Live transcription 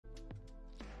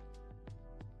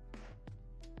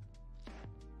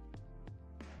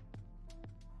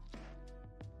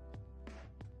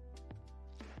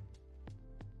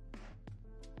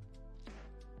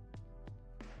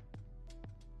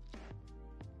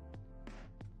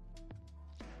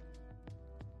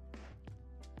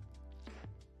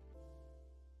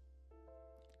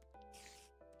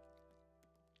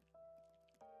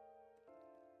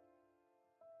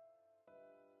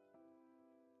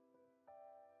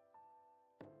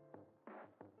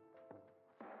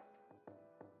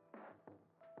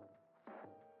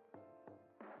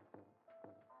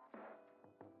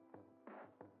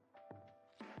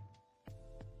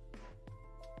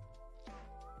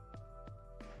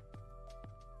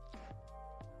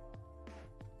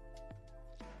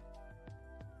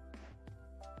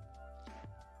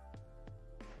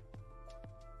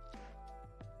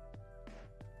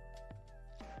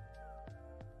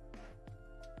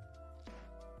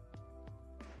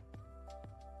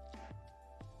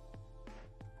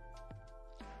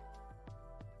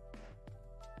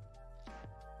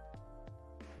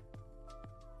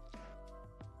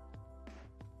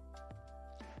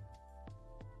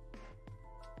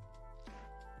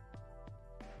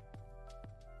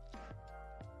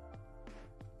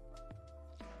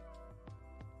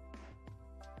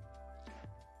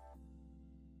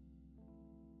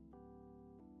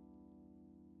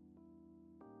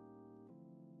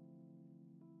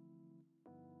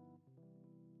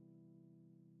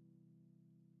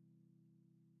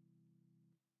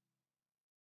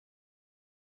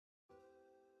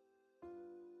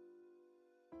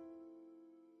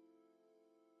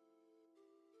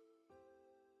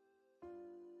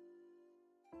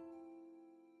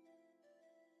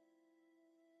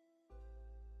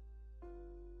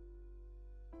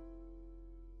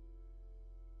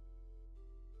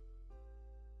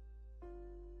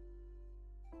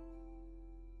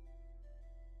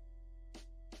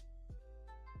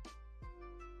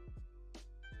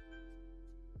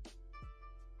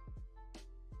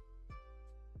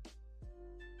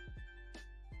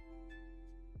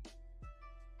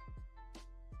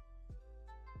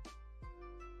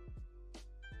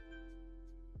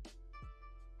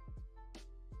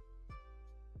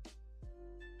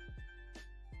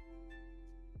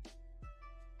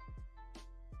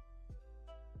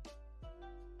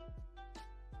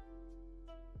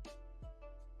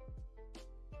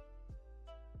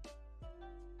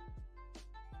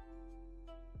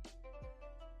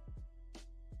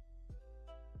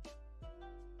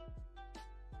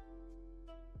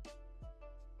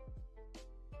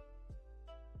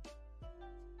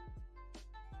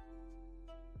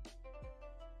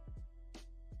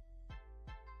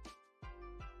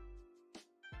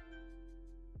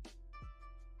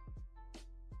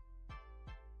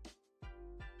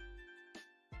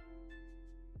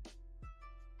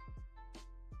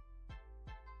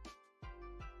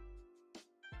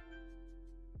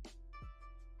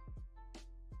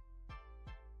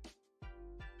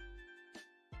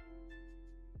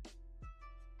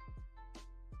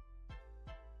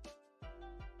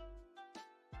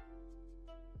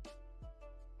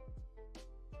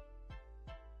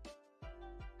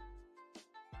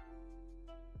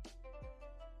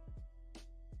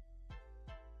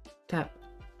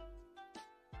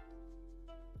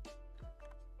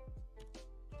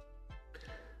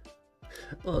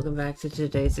Welcome back to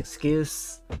today's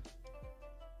excuse.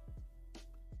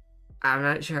 I'm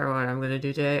not sure what I'm gonna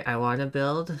do today. I want to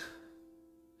build,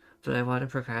 but I want to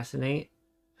procrastinate.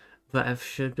 But I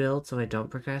should build so I don't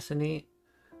procrastinate.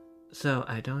 So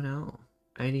I don't know.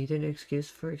 I need an excuse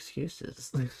for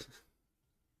excuses.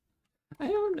 I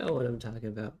don't know what I'm talking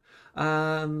about.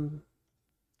 Let's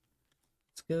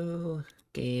go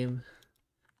game.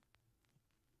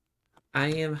 I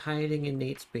am hiding in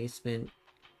Nate's basement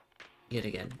yet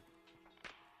again.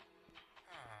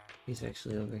 He's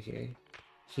actually over here.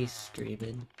 He's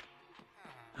streaming.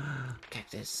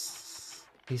 Cactus.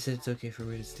 He said it's okay for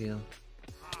me to steal.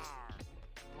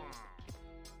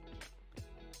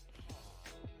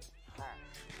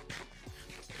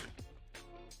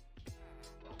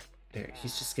 There,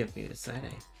 he's just giving me the side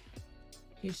eye.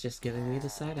 He's just giving me the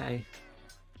side eye.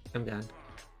 I'm gone.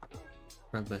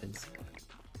 Wrong buttons.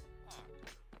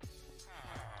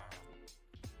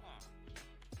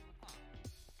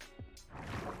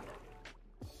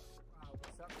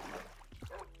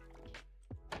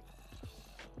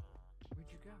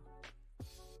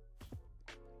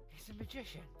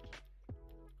 Magician.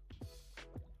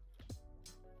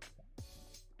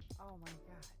 Oh my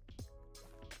god.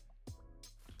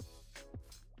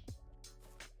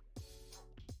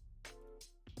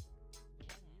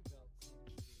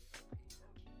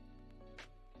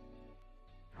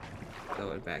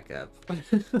 Going back up.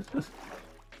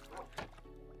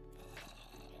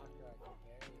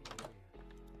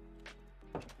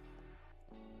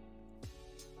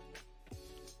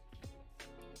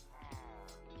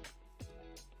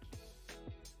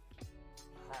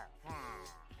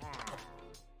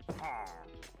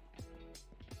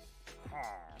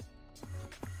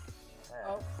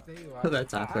 There you are. Oh,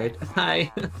 that's awkward.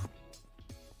 Hi.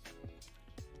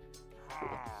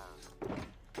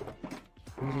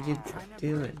 What are you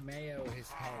doing? Mayo his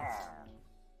heads.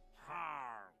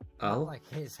 Oh? Not like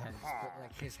his heads, but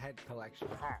like his head collection.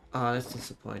 Oh, that's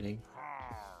disappointing.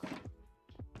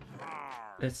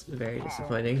 It's very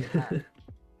disappointing. I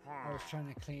was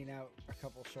trying to clean out a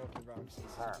couple shulker boxes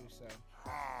to do so,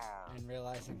 and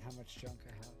realizing how much junk I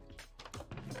have.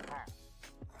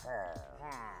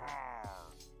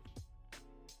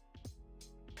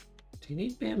 Do you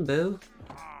need bamboo?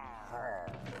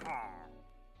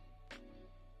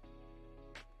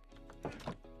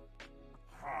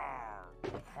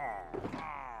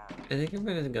 I think I'm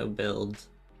gonna go build.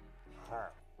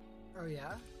 Oh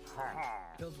yeah?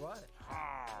 Build what?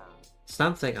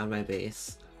 Something on my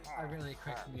base. I really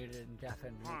quick muted and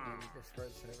deafened mute the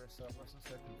Discord server so it wasn't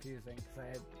so confusing because I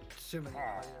had too many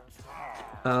audios.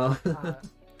 Oh.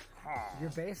 Your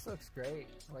base looks great,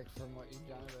 like from what you've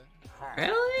done with it.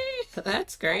 Really?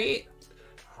 That's great.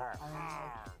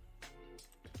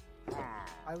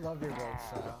 I love your build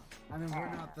style. I mean, we're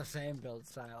not the same build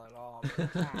style at all.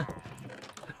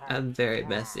 I'm very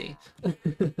messy.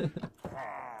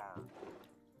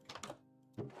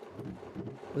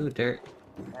 Ooh, dirt.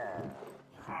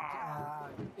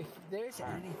 If there's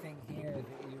anything here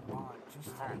that you want,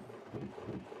 just take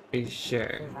it. Are you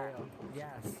sure? For real.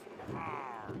 Yes.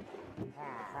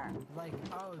 Like,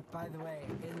 oh, by the way,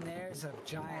 in there's a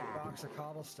giant box of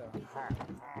cobblestone.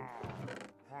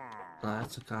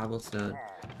 Lots of cobblestone.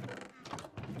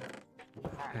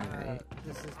 Alright.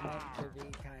 This is meant to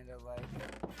be kind of like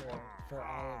for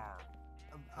all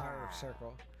of our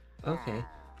circle. Okay.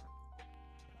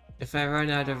 If I run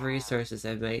out of resources,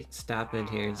 I might stop in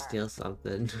here and steal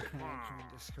something. Connection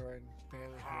Discord, barely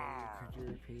hear you. Could you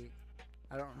repeat?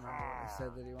 I don't remember what I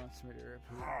said that he wants me to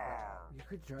repeat, but you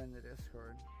could join the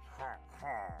Discord.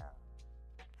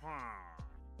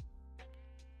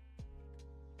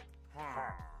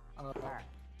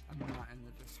 I'm not in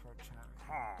the Discord chat right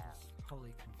now. It's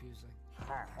wholly confusing.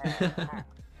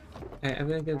 Alright, I'm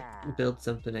gonna go build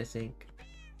something, I think.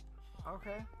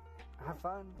 Okay. Have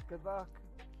fun. Good luck.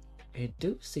 I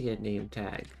do see a name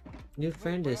tag. New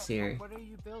friend is here. What are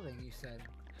you building, you said?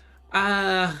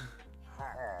 I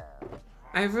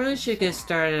really should get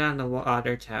started on the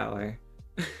water tower.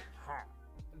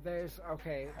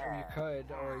 Okay, you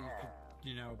could, or you could,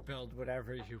 you know, build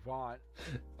whatever you want.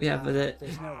 Yeah, but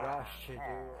there's no rush to do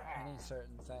any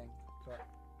certain thing. But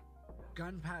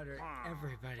gunpowder,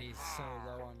 everybody's so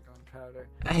low on gunpowder.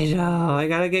 I know, I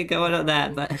gotta get going on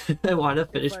that, but I want to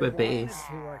finish my base.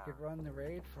 I could run the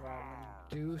raid from and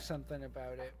do something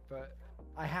about it, but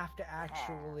I have to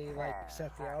actually like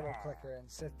set the auto clicker and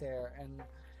sit there and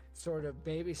sort of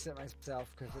babysit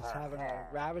myself because it's having a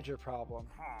Ravager problem.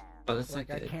 Oh, that's like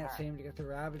not good. I can't seem to get the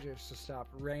Ravagers to stop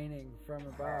raining from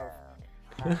above.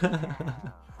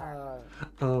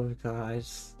 Oh my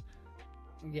gosh.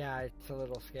 Yeah, it's a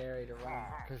little scary to run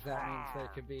because that means there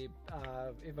could be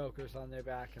evokers on their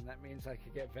back, and that means I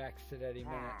could get vexed at any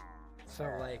minute. So,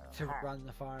 like, to run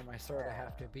the farm, I sort of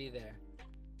have to be there.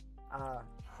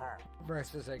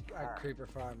 Versus a creeper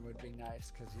farm would be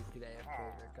nice because you could AFK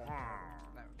your gunpowder.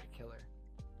 That would be killer.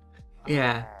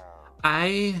 Yeah.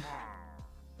 I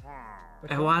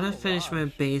But want to finish my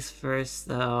base first,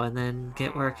 though, and then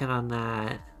get working on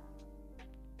that.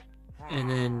 And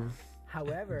then...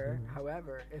 However,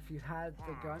 if you had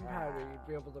the gunpowder, you'd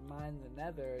be able to mine the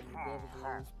nether and you'd be able to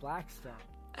use blackstone.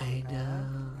 I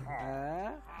know.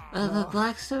 The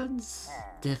blackstone's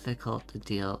difficult to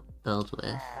build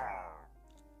with.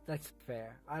 That's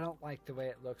fair. I don't like the way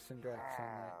it looks in direct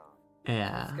sunlight.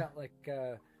 Yeah. It's got like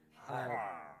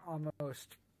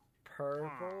almost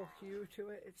purple hue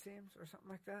to it, it seems, or something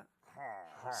like that.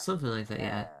 Something like that,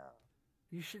 yeah.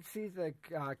 You should see the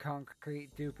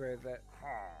concrete duper that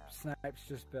Snipes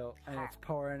just built, and it's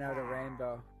pouring out a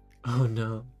rainbow. Oh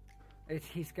no.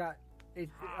 He's got it.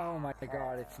 Oh my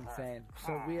god, it's insane.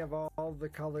 So we have all the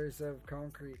colors of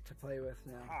concrete to play with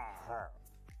now.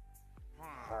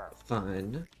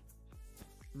 Fun.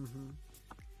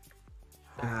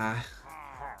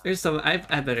 There's so I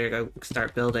better go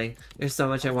start building. There's so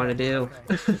much I want to do.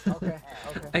 Okay.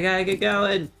 I gotta get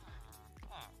going.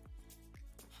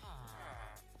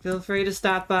 Feel free to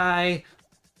stop by.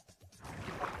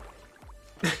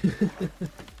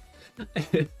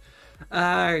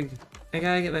 I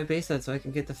gotta get my base done so I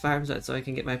can get the farms done, so I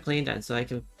can get my plane done, so I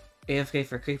can AFK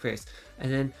for creepers,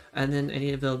 and then I need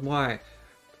to build more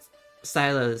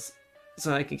silos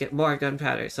so I can get more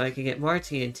gunpowder, so I can get more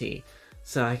TNT,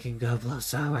 so I can go blow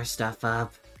some more stuff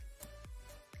up.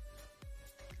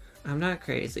 I'm not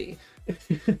crazy.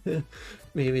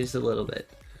 Maybe just a little bit.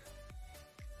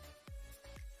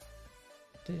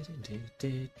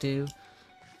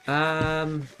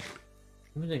 I'm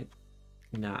gonna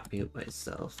not mute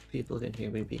myself. People can hear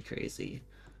me be crazy.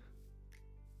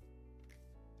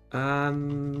 What?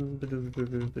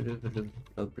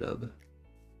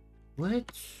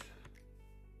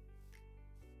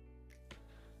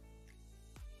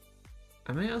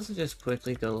 I might also just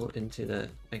quickly go into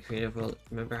my creative world.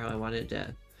 Remember how I wanted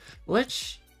to,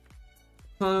 which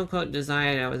quote-unquote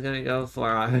design I was gonna go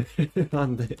for on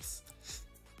this.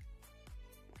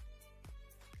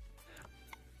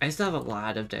 I still have a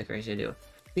lot of decoration to do.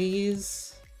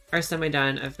 These are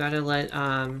semi-done. I've got to let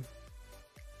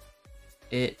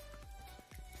it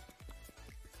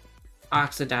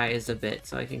oxidize a bit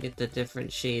so I can get the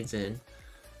different shades in.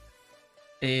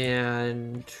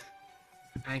 And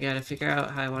I gotta figure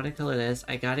out how I want to color this.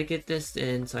 I gotta get this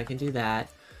in so I can do that.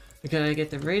 I gotta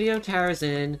get the radio towers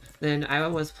in. Then I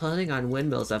was planning on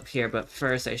windmills up here, but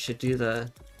first I should do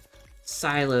the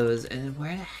silos. And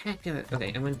where the heck am I?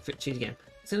 Okay, I'm gonna cheat again.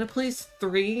 It's gonna place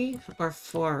 3 or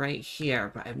 4 right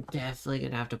here, but I'm definitely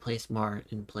gonna have to place more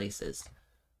in places.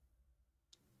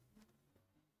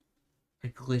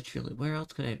 Like literally, where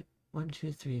else could I? 1,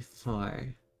 2, 3,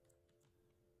 4.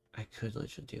 I could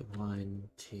literally do 1,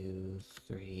 2,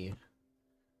 3.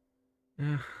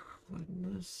 What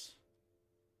was?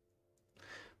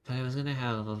 But I was gonna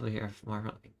have over here more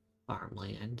like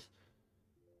farmland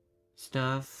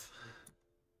stuff.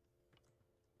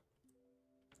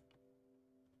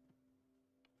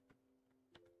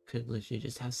 Could literally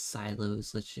just have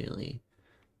silos literally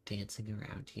dancing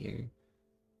around here.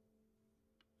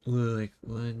 Like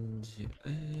 1, 2.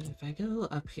 If I go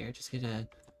up here, just get a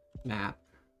map.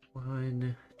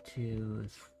 1, 2,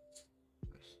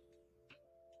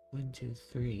 1, 2,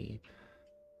 3.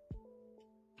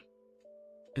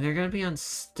 And they're gonna be on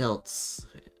stilts.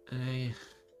 But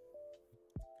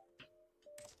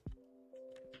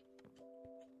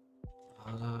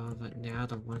now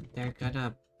they're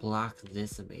gonna block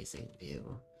this amazing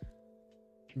view.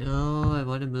 No, I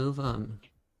want to move them.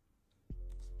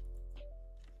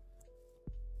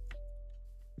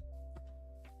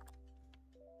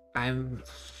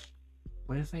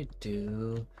 What if I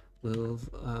do move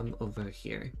over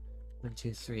here? 1,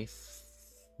 2, 3.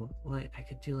 What? I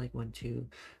could do like 1, 2,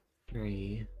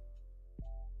 3.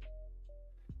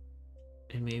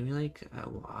 And maybe like a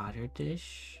water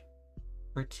dish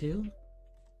or 2?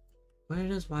 What are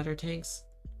those water tanks?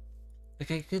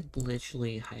 Like I could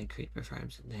literally hide creeper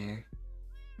farms in there.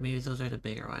 Maybe those are the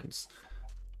bigger ones.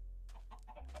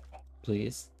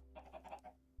 Please.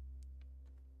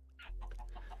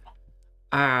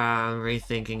 I'm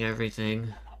rethinking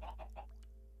everything.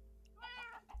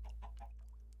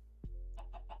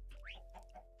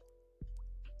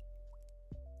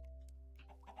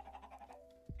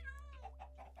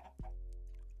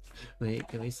 Wait,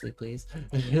 can we sleep, please?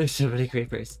 There's so many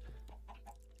creepers.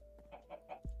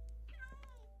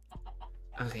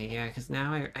 Okay, yeah, because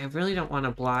now I really don't want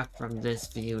to block from this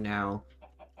view now.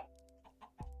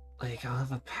 Like, I'll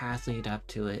have a path lead up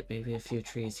to it. Maybe a few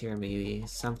trees here, maybe.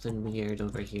 Something weird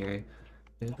over here.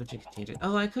 Maybe a bunch of containers.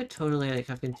 Oh, I could totally, like,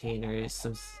 have containers.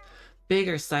 Some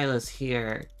bigger silos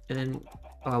here. And then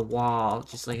a wall.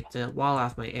 Just, like, to wall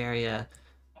off my area.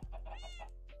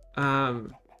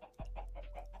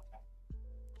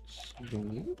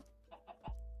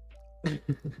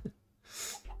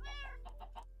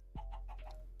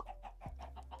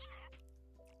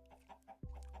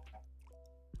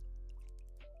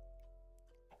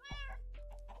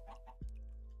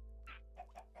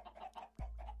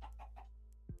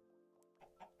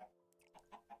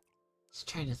 Just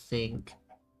trying to think.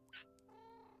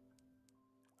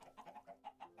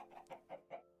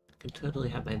 Could totally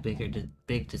have my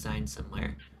big design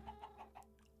somewhere.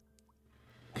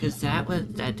 Cause that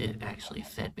did actually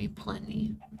fit me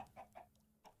plenty.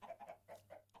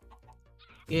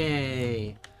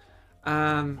 Yay!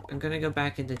 I'm gonna go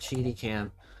back into Cheaty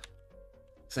Camp.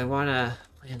 Cause I wanna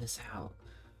plan this out.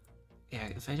 Yeah,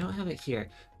 if I don't have it here,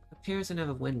 up here doesn't have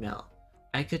a windmill.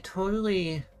 I could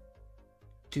totally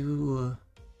do.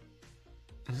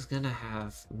 I was gonna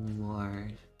have more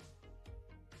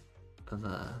of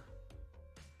a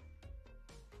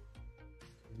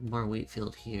wheat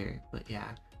field here, but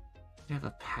yeah, I have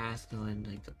a path going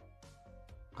like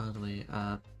all the way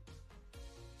up,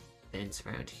 fence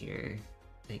around here.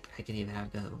 Like I can even have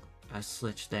a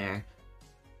switch there.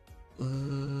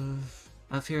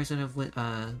 Up here is gonna have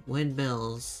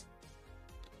windmills,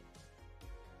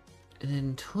 and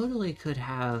then totally could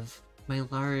have my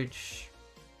large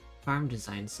farm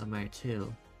design somewhere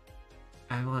too.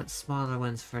 I want smaller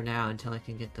ones for now until I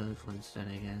can get those ones done,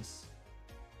 I guess.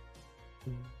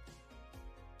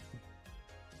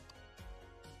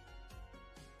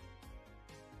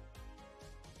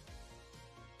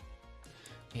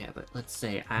 Yeah, but let's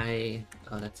say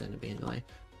oh, that's gonna be in the way.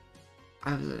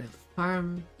 I have a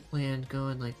farmland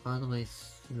going like all the way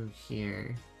through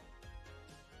here.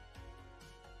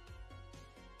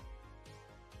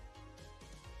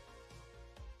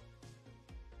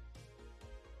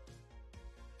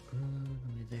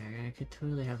 There, I could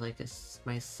totally have like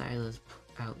my silos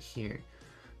out here.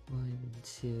 1,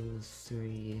 2,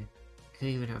 3. Could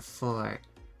even have 4.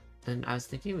 And I was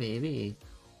thinking maybe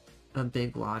a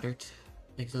big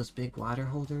like those big water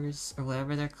holders or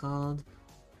whatever they're called.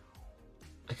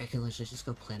 Like I can literally just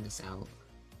go plan this out.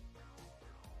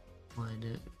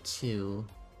 1, 2.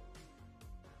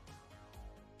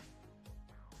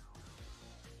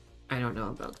 I don't know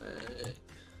about that.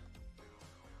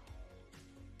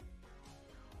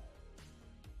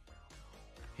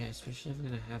 Yeah, especially if I'm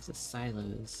gonna have the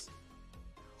silos.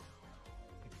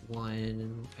 Like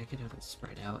 1, I could have it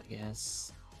spread out,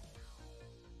 yes.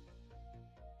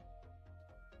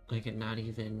 Like it not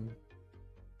even...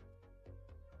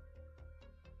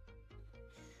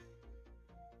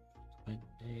 One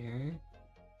there.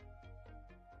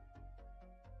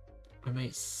 I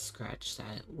might scratch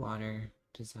that water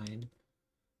design.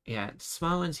 Yeah,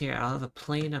 small ones here. I'll have a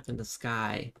plane up in the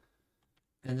sky.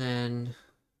 And then...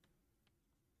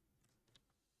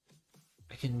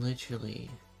 I can literally...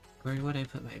 Where would I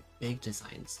put my big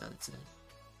designs? That's it.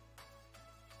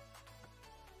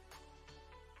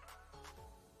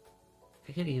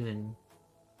 I could even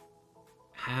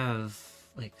have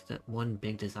like that one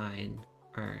big design,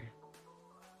 or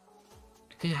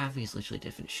I could have these literally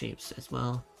different shapes as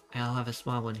well. I'll have a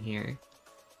small one here.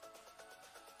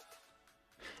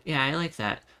 Yeah, I like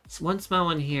that. It's one small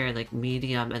one here, like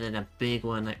medium, and then a big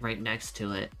one like right next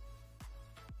to it.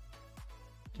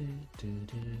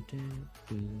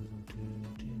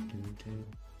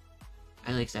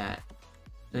 I like that.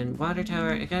 Then water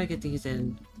tower, I gotta get these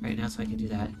in right now so I can do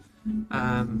that.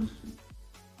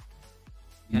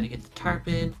 Gotta get the tarp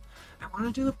in. I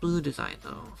wanna do a blue design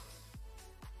though.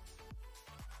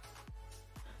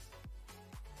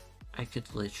 I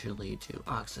could literally do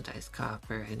oxidized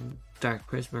copper and dark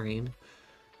prismarine.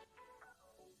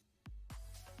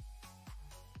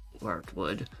 Warped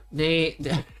wood. Nay.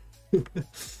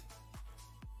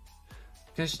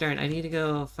 Gosh darn, I need to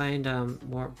go find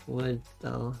warped wood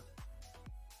though.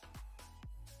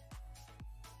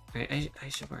 Alright, I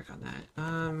should work on that.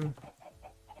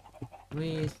 Let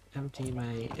me empty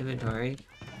my inventory.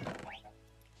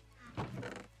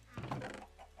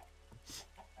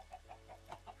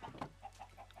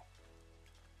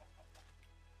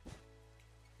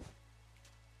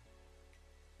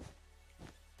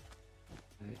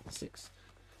 Alright, 6.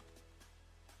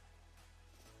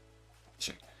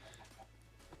 Sure.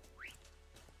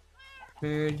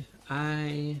 Bird,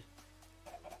 I...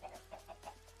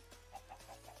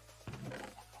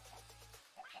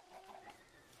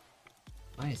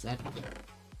 Why is that?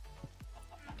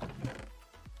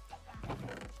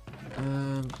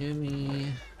 Give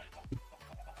me...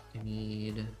 I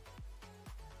need...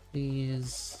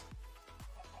 these...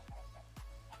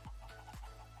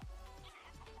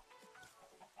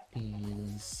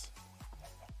 these...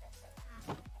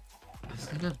 I was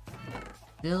gonna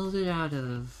build it out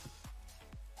of...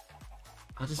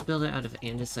 I'll just build it out of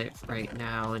andesite right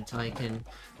now until I can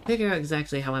figure out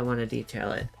exactly how I want to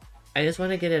detail it. I just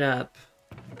want to get it up.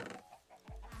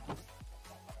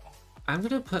 I'm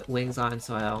gonna put wings on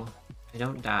so I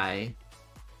don't die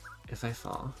if I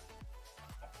fall.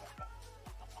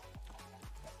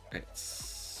 Alright,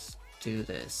 let's do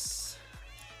this.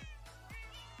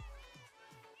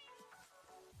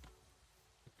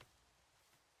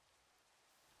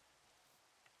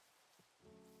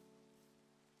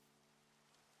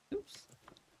 Oops.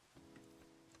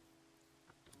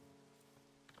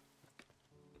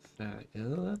 So I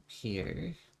go up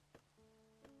here.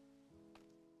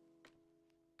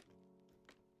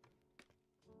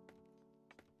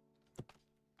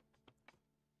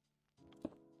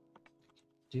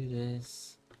 Do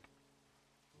this.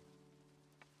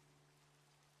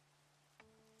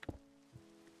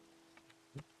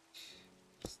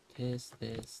 This.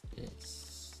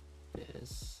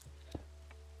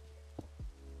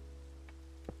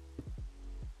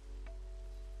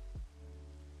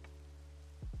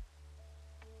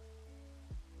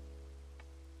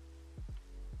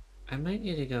 I might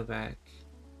need to go back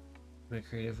to my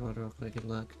creative world real quick and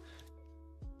look.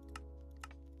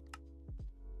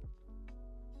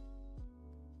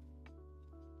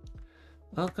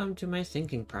 Welcome to my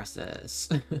thinking process.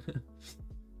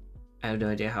 I have no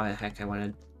idea how the heck I want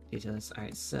to detail this.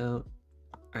 Alright, so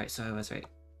I was right.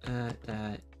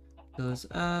 That goes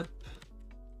up.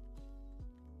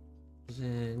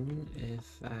 Then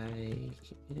if I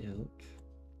keep it out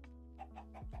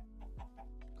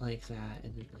like that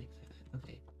and then like that.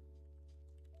 Okay.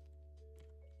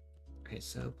 Alright,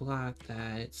 so block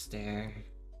that, stair,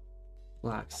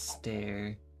 block,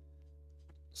 stair,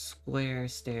 square,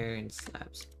 stair, and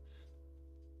slabs.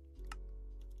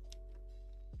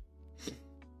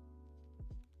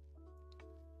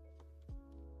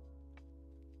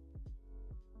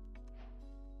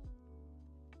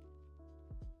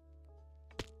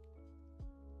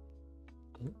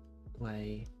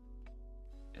 Why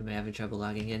am I having trouble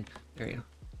logging in? There we go.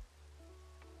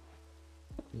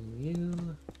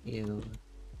 You, and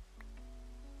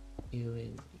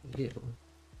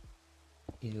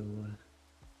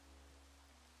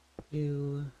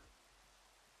you.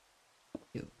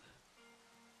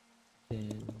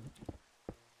 Then,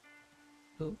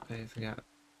 oh, I forgot.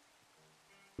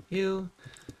 You,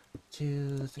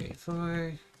 2, 3,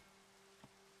 4.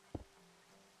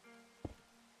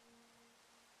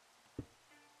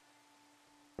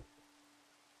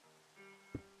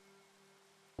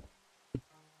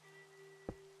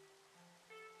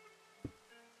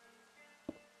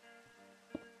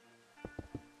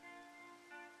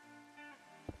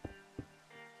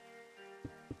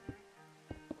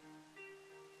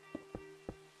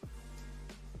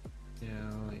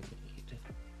 Now I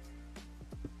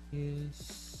need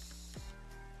this.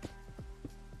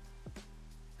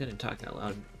 I'm gonna talk out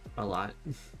loud a lot.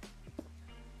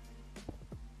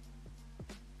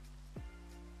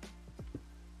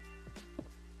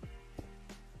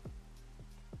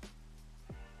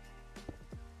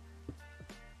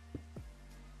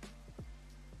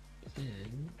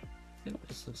 Then, yep,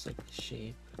 this looks like the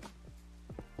shape.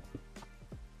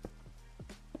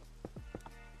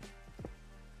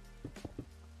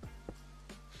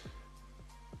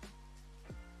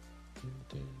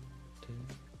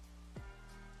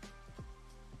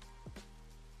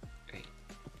 Right.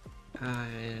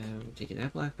 I'm taking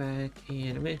that block back,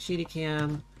 and I'm gonna cheat a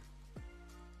cam. I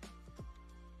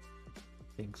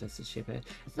think that's the shape.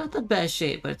 It's not the best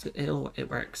shape, but it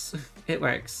works. It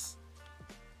works.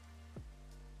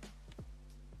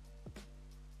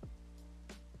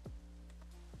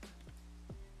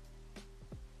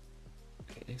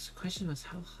 Okay, next question was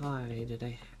how high did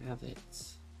I have it?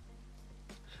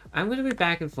 I'm gonna be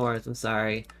back and forth, I'm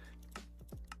sorry.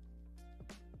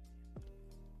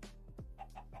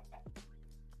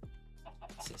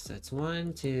 So it's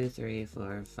 1, 2, 3,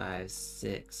 4, 5,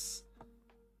 6.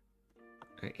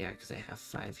 Alright, yeah, because I have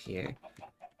 5 here.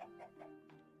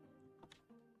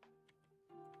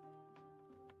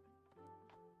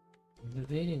 I'm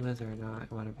debating whether or not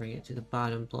I want to bring it to the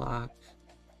bottom block.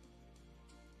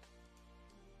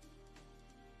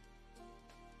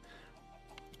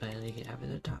 But I think it have it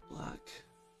in the top block.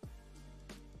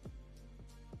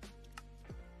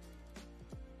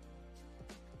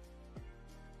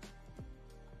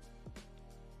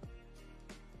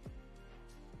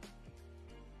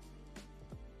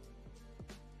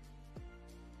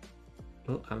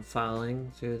 Oh, I'm falling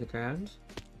through the ground.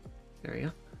 There we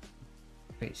go.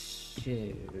 Right, so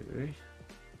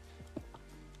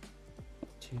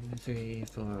 2, 3,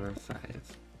 4,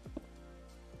 5.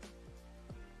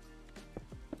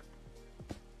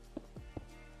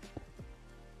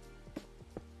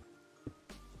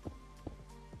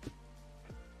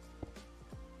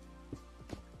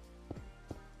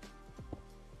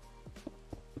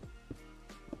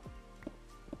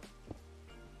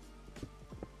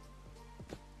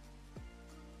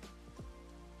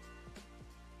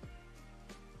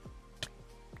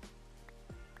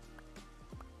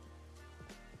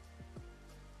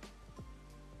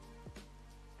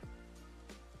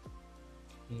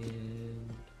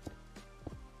 And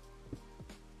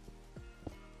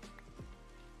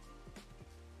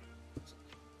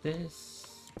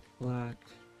this block,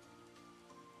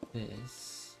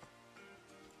 this,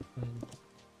 and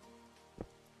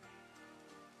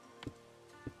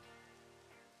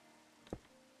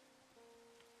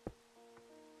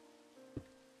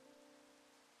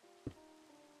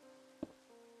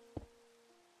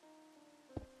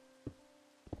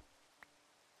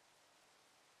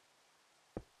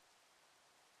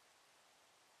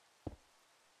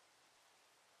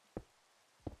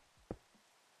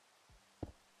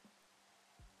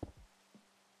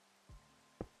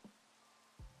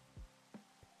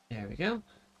there we go.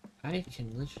 I can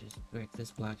literally just break this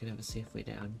block and have a safe way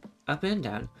down. Up and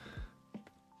down.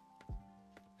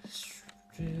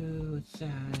 Do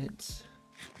that.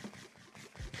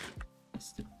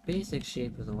 It's the basic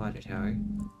shape of the water tower.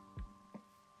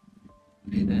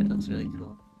 Okay, that looks really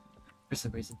cool. For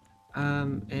some reason.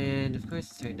 And of course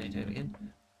it's starting nighttime again.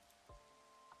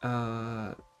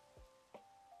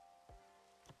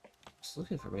 Just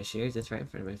looking for my shears, it's right in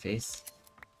front of my face.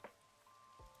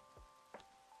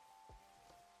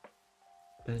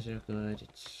 That's no good.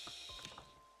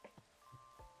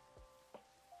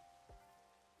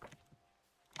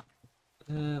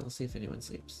 We'll see if anyone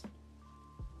sleeps.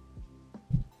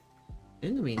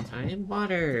 In the meantime,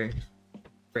 water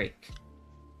break.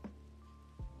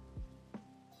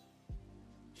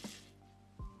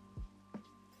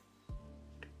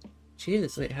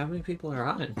 Jesus, wait, how many people are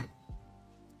on?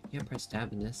 Can't press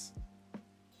tab in this.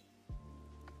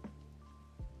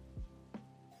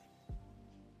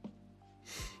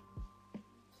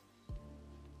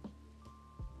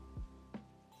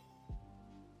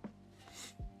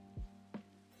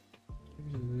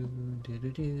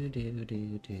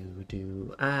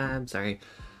 I'm sorry.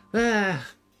 But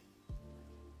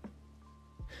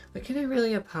can I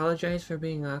really apologize for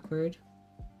being awkward?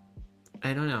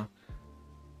 I don't know.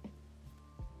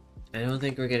 I don't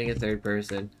think we're getting a third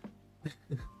person.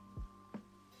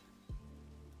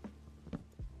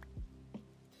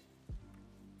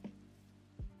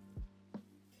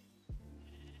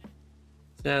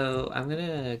 So, I'm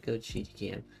gonna go cheat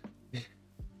camp.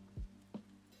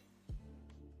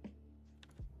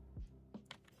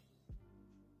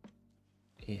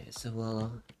 Yeah, so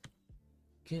we'll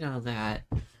get all that,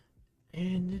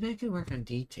 and then I can work on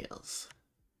details.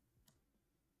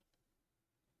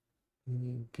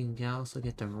 You can also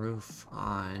get the roof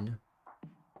on.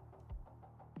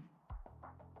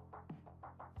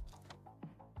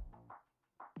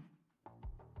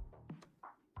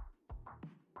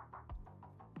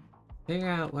 Figure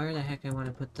out where the heck I want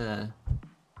to put the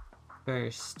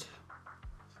first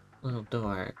little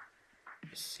door.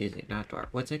 Excuse me, not door.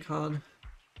 What's it called?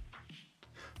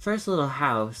 First little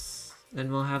house.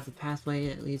 Then we'll have the pathway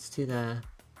that leads to the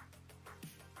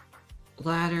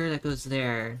ladder that goes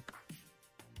there.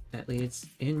 That leads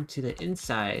into the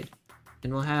inside.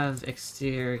 And we'll have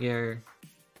exterior...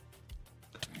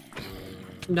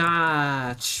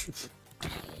 Nah!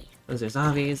 Those are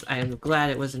zombies. I am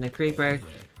glad it wasn't a creeper.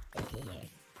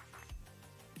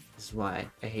 This is why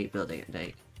I hate building at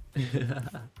night.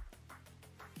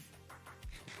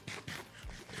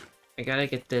 I gotta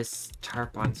get this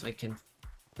tarp on so I can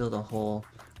build a hole.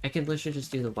 I can literally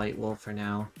just do the white wool for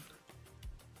now.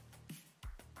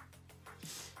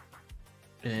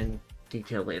 And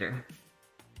detail later.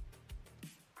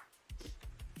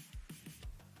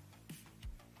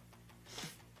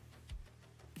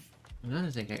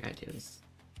 Another thing I gotta do is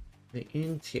the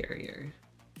interior.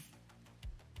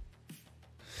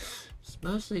 It's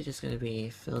mostly just gonna be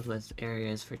filled with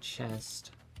areas for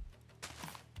chest.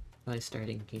 By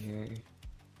starting here.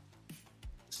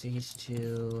 These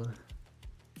two.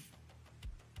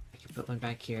 I can put one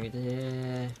back here.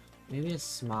 Maybe a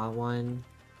small one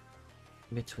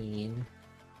in between.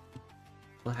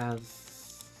 We'll have.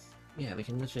 Yeah, we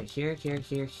can literally here.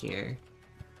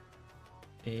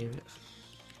 Maybe,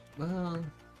 well,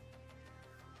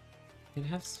 we can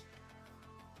have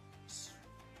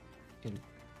in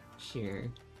here.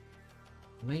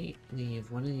 Might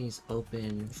leave one of these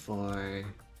open for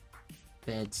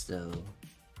beds though.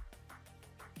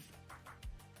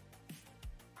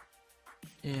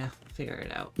 Yeah, figure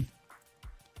it out.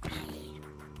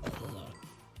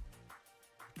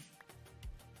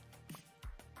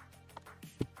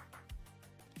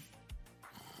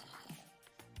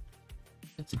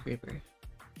 That's a creeper.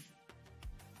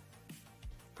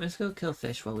 Let's go kill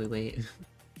fish while we wait.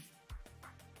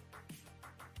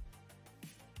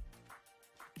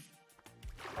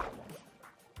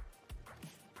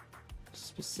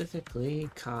 Specifically,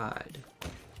 cod.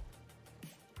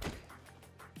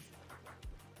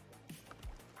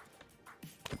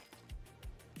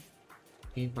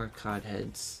 Need more cod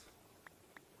heads.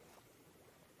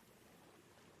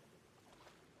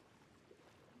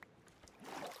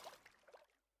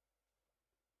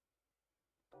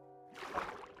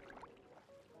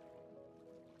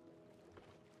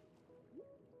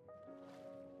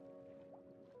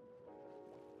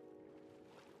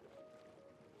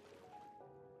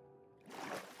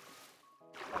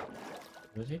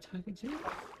 Was I talking to?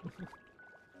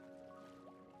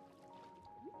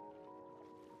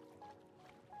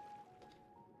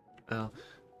 Oh,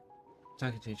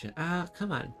 talking to each other. Ah,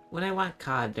 come on. When I want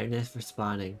cod, they're never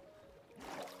spawning.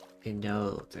 I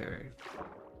know they're...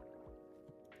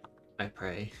 I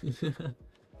pray.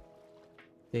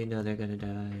 They know they're gonna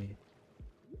die.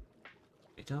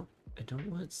 I don't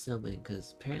want salmon,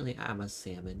 because apparently I'm a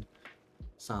salmon.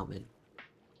 Salmon.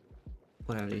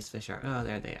 Whatever these fish are. Oh,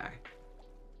 there they are.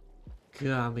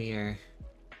 Give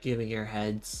me your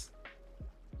heads.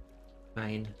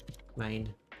 Mine.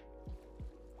 Mine.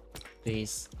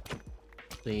 Please.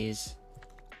 Please.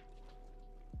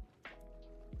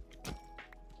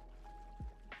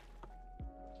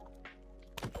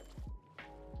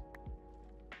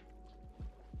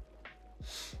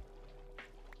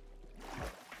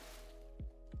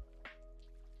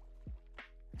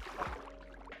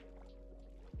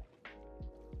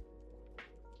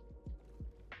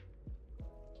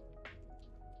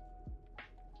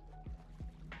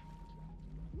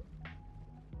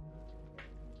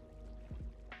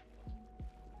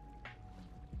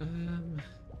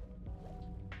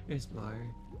 There's more.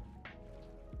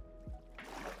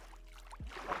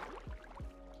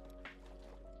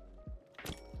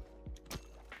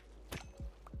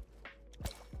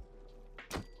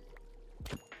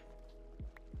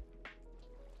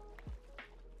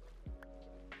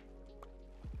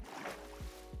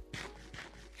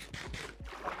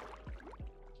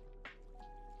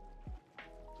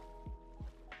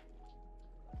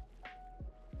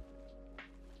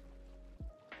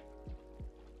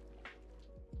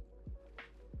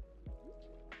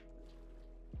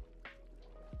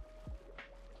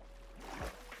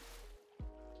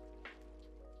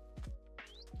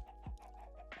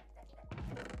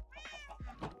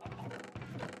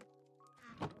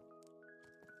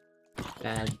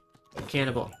 Bad.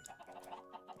 Cannibal.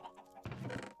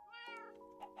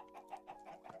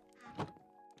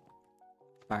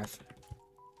 Barf.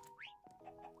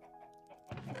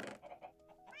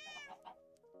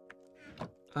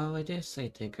 Oh, I did say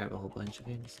to grab a whole bunch of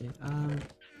things. I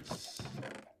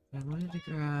wanted to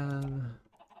grab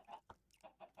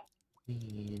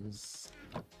these.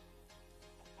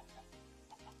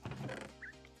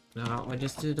 No, we'll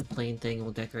just do the plain thing.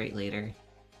 We'll decorate later.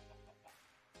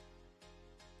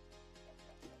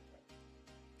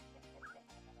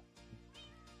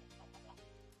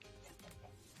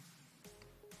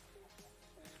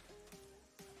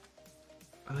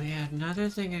 Oh yeah, another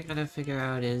thing I gotta figure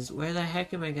out is where the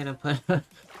heck am I gonna put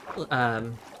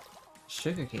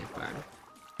sugarcane farm?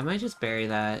 I might just bury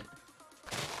that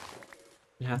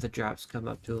and have the drops come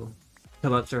up through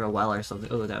a well or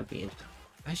something. Oh, that would be.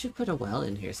 I should put a well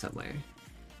in here somewhere.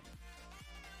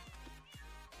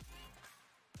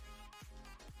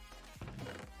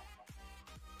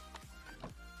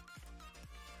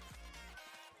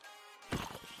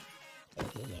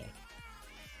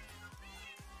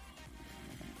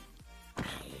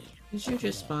 Did you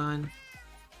just spawn?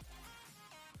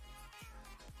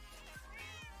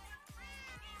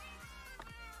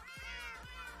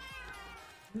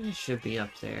 It should be up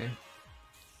there.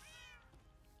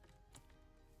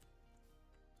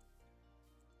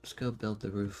 Let's go build the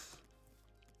roof.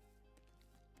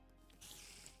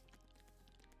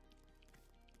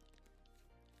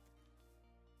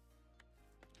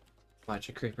 Watch,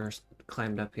 a creeper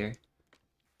climbed up here.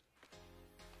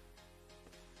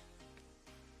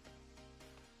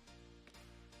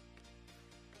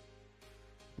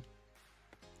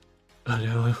 Oh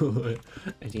no,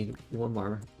 I need one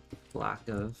more block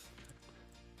of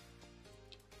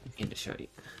need to show you.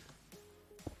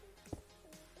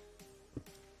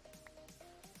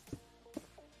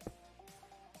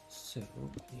 So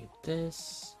we need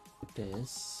this,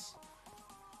 this,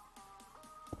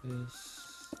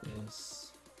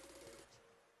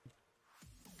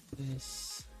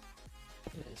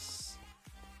 this,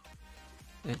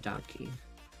 and donkey.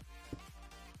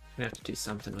 We have to do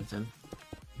something with him.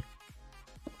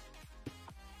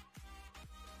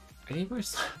 I need more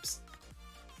slabs.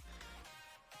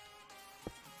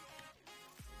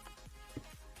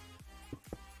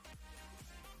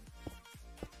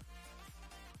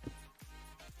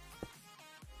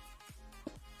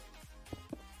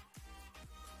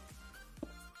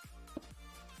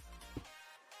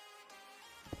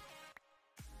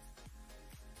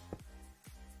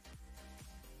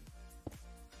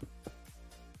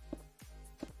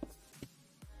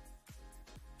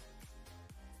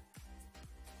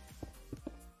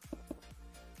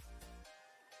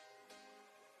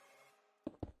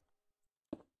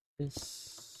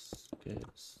 This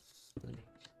goes like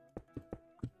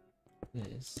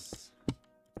this.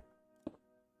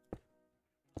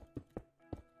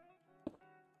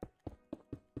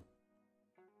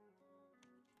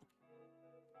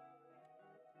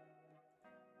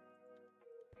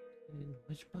 And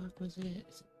which block was it?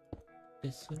 Is it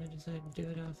this one I decided to do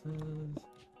it off of?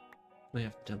 Might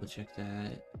have to double check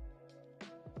that.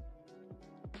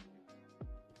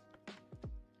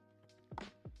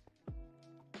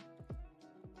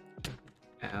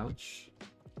 Ouch.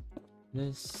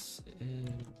 This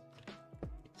and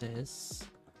this.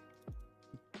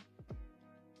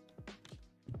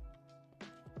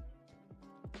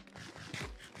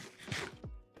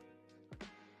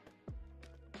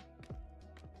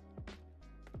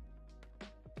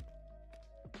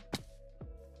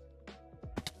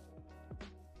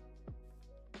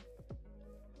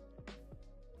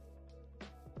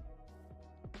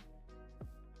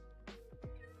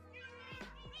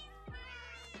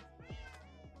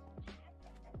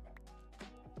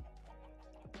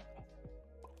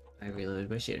 I reloaded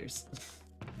my shaders.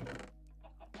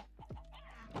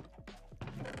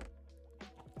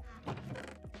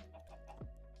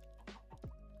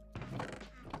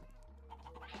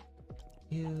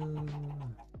 You.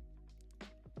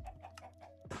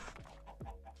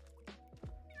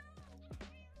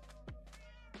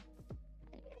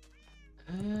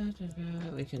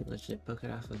 We can legit book it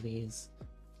off of these.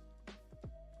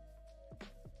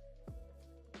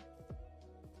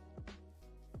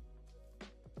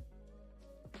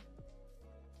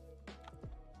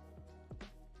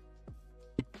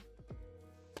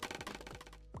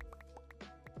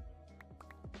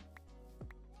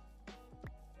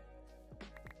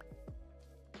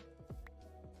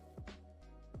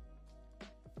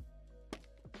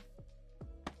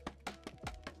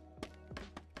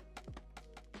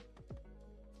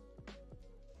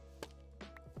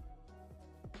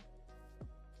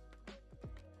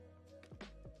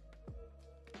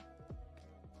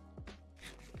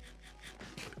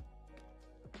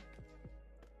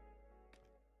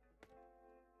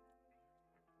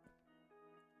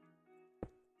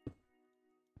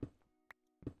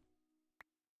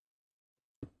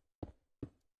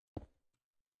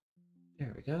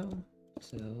 There we go.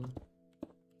 So,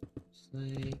 just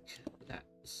like that.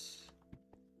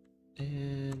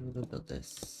 And we'll go build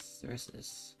this, the rest of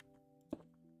this.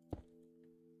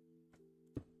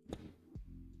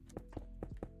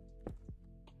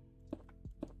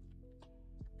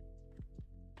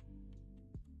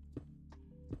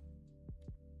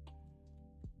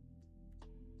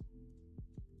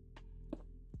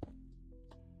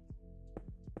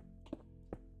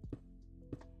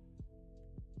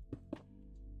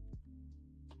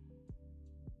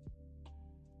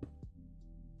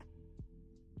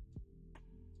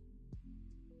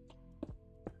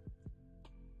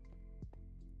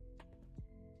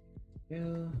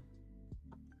 Yeah.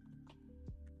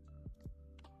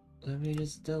 Let me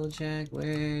just double check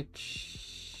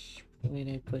which point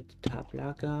I put the top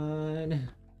lock on.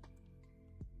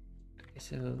 Okay,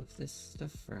 so if this is the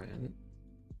front.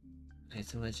 Okay,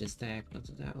 so let's just diagonal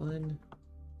to that one.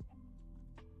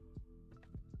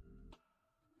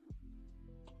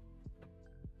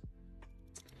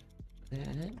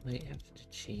 That might have to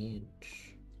change.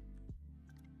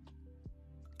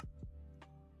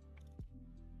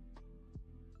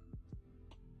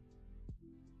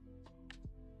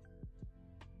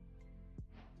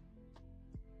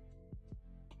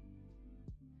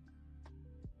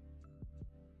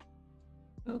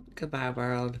 Oh, goodbye,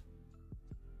 world.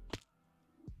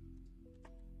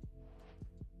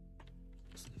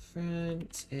 It's the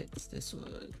front, it's this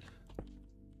one.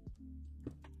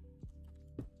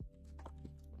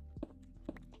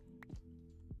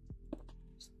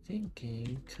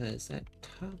 thinking, because that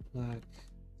top block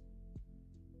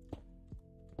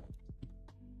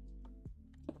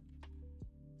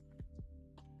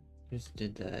just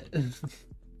did that.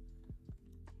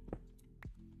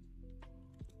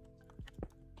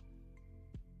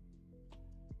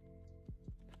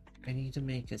 I need to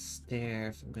make a stair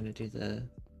if I'm gonna do the...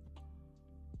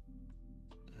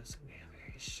 That's gonna be a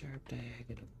very sharp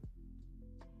diagonal.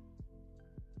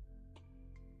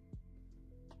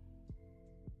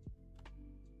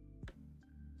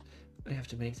 I have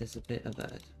to make this a bit of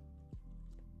a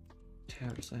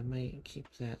tower, so I might keep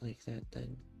that like that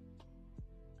then.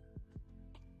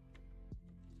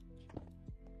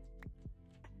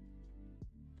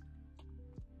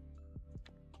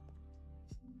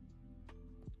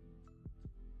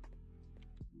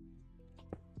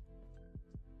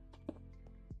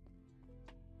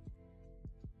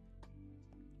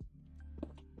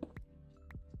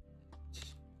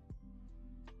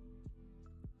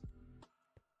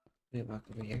 Let me walk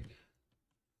over here.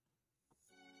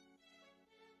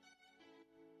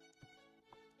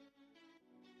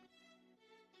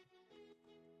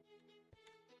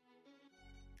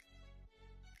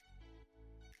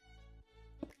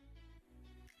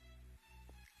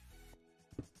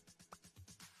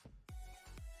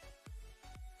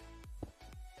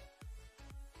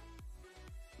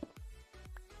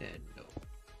 And no.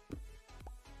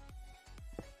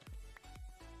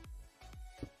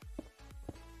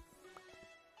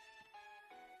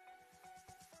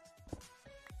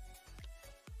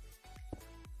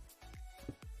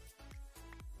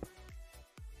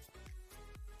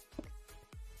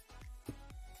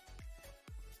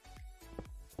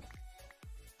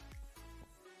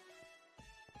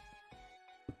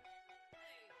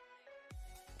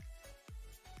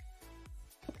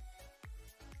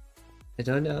 I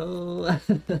don't know.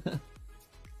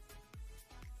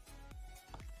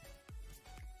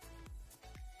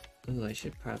 Oh, I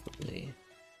should probably...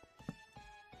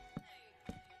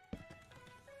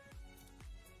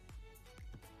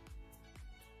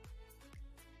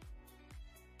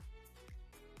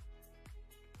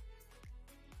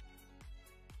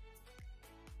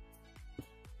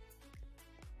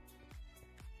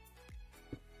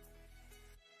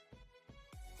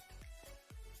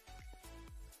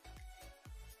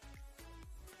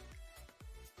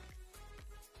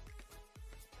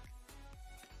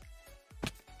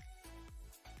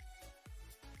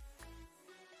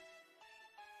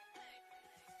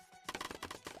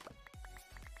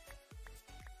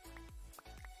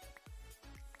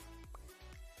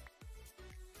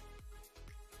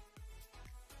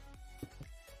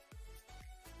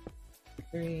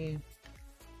 Three.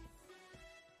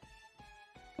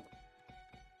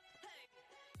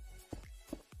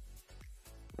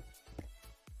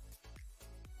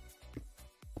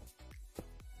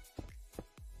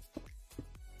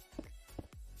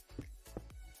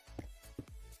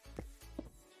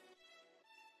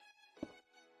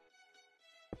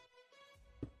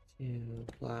 Two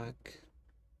block.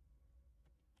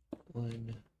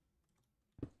 One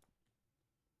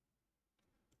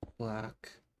block.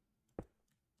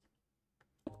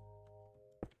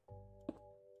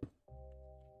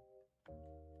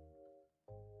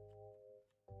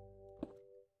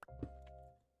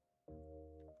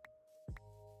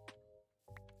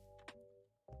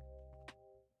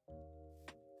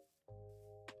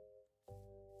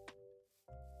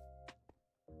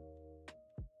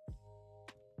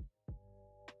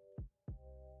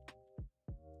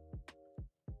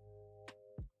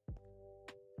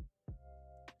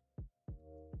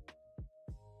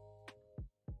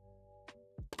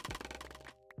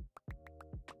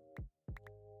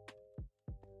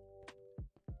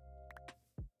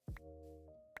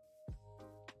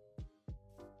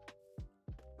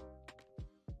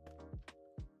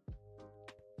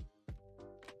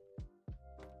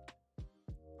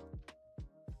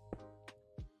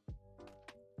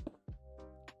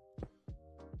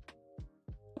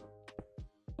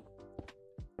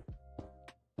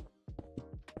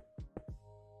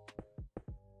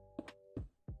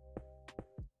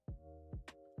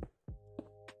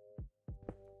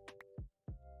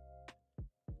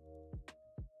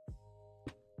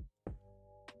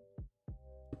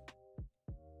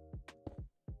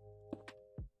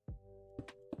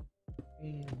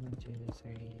 Three, 1, 2,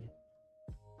 3.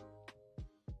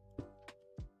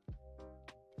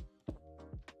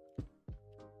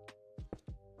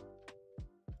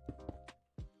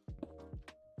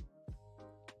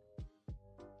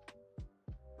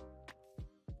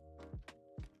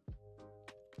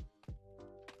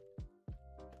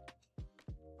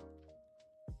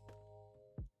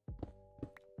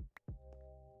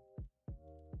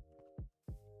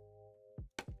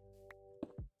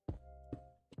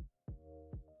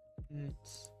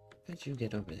 How'd you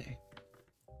get over there?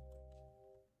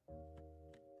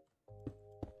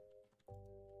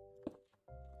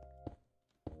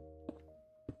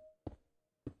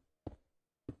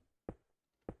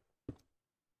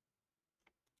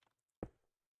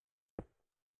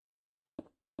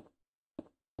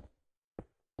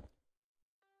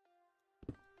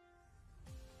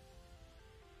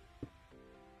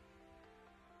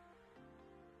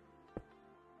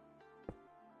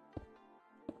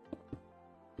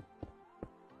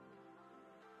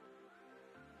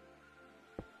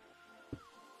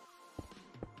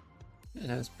 Yeah,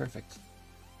 that was perfect.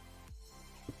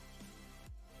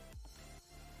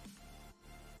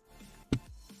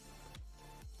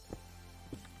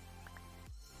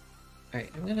 Alright,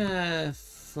 I'm gonna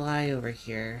fly over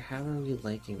here. How are we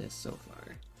liking this so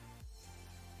far?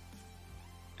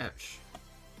 Ouch.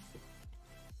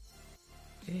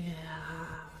 Yeah.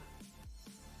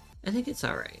 I think it's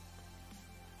alright.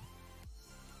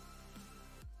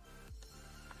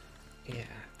 Yeah,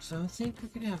 so I think we're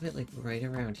gonna have it like right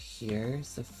around here.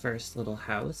 It's the first little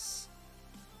house.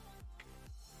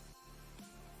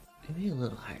 Maybe a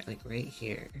little higher, like right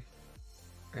here.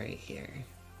 Right here.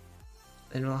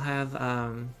 And we'll have,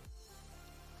 you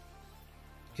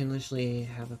can literally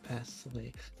have a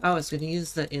pathway. Oh, it's gonna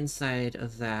use the inside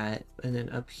of that, and then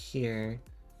up here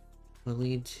will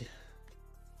lead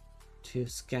to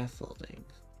scaffolding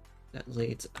that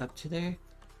leads up to there.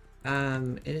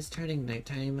 It is turning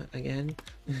nighttime again.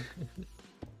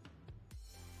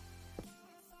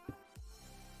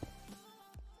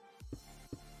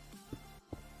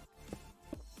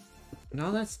 And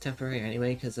all that's temporary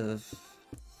anyway, because of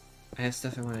I have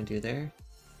stuff I want to do there.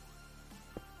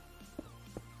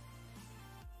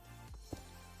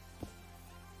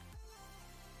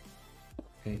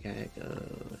 Okay, gotta go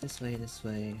this way, this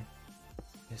way,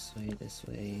 this way, this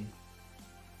way.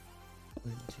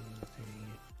 1, 2,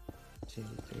 3, 2,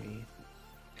 3.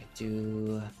 I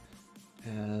do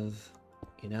have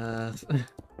enough.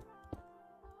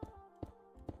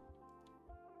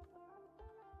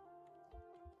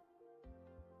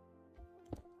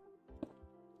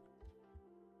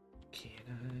 Can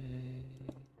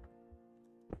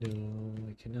I? No,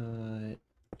 I cannot.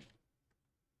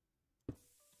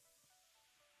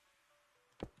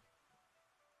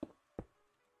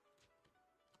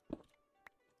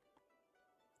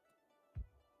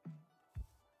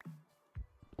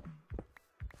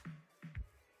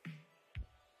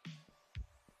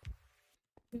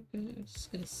 I'm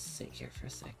just gonna sit here for a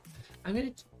sec. I'm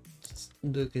gonna just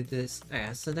look at this.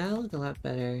 Yeah, so that'll look a lot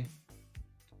better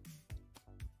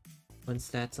once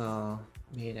that's all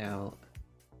made out.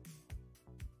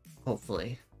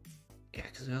 Hopefully. Yeah,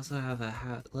 because we also have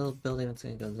a little building that's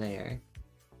gonna go there.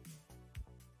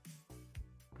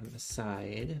 On the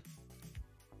side.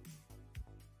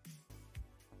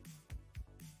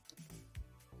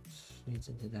 Needs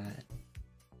into that.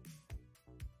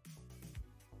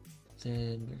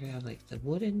 Then we're gonna have like the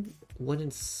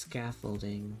wooden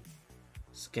scaffolding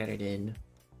scattered in.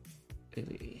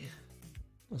 Maybe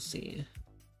we'll see.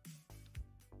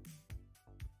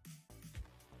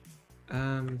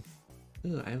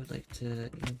 Ooh, I would like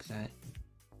to ink that.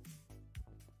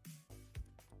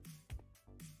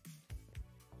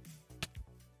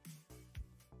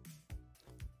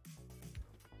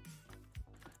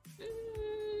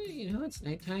 You know, it's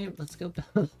nighttime. Let's go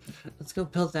build. Let's go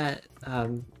build that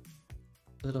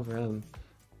little room.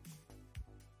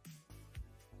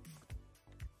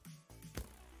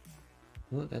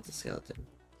 Oh, that's a skeleton.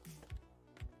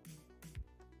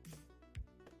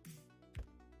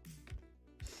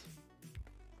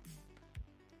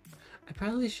 I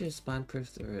probably should have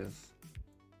spawn-proofed the roof.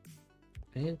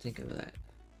 I didn't think of that.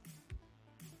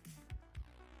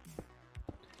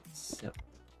 So,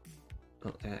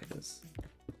 oh, there it goes.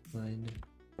 1,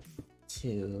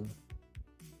 2.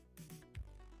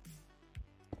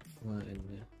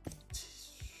 1,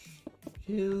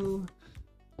 2.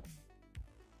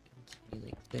 Continue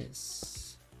like this.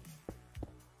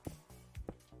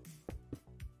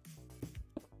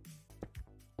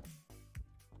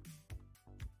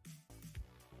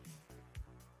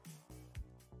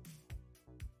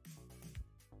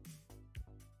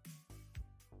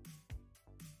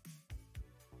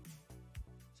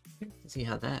 See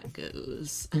how that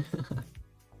goes. Let's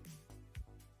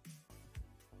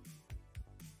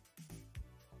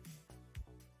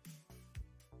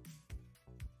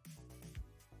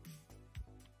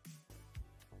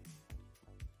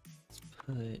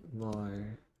put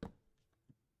more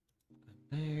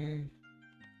there.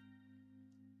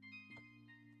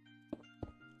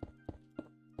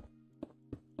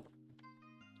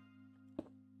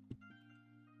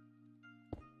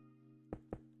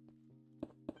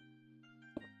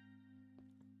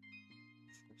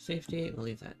 safety, we'll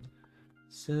leave that.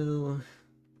 So,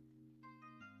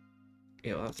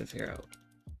 yeah, we'll have to figure out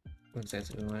what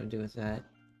exactly we want to do with that.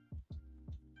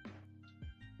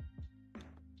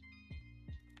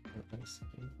 Oh, I'm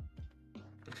sleeping.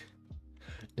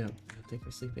 No, I don't think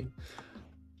we're sleeping.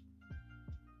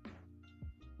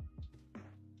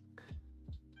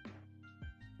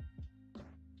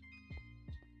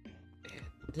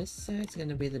 And this side's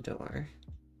gonna be the door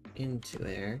into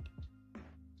there.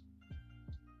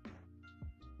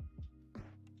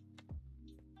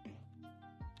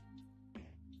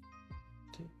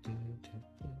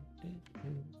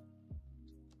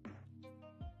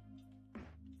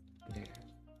 There.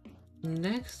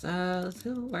 Next, let's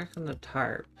go work on the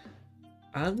tarp.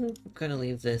 I'm gonna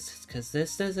leave this because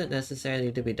this doesn't necessarily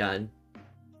need to be done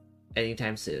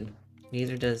anytime soon.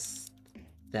 Neither does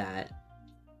that.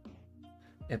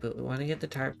 Yeah, but we want to get the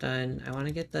tarp done. I want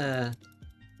to get the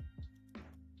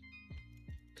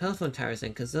telephone towers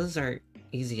in because those are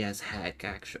easy as heck,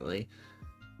 actually.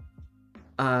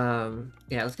 Yeah,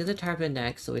 let's get the tarp in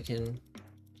next so we can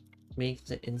make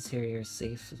the interior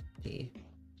safety.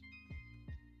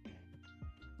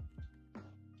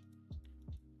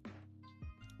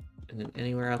 And then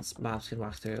anywhere else mobs can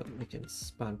walk through, we can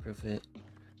spawn proof it.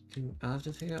 I'll have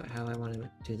to figure out how I want to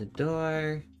do the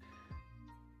door.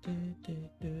 I'm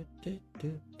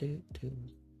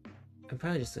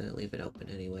probably just gonna leave it open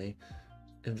anyway.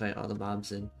 Invite all the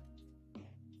mobs in.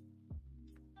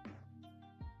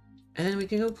 And then we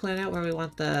can go plan out where we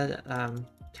want the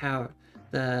tower,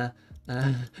 the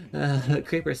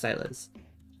creeper silos.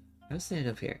 I'll stand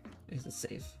up here. Is it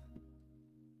safe?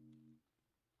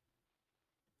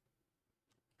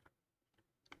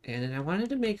 And then I wanted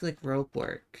to make like rope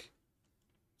work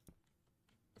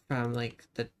from like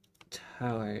the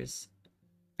towers.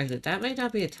 Actually, that might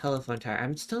not be a telephone tower.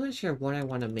 I'm still not sure what I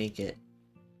want to make it.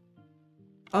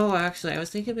 Oh, actually, I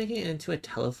was thinking of making it into a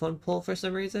telephone pole for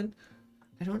some reason.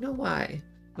 I don't know why,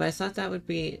 but I thought that would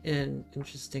be an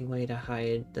interesting way to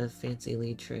hide the fancy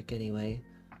lead trick anyway.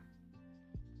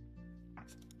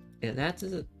 Yeah, that's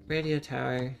a radio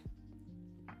tower.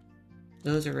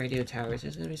 Those are radio towers.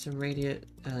 There's gonna be some radio,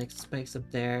 like, spikes up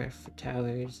there for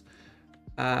towers.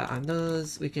 On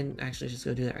those, we can actually just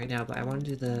go do that right now, but I want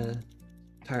to do the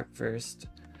tarp first.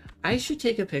 I should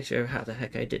take a picture of how the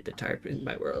heck I did the tarp in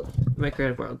my world, my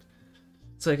creative world.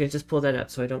 So I can just pull that up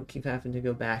so I don't keep having to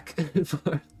go back and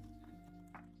forth.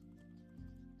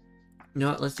 You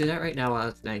know what, let's do that right now while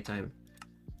it's nighttime.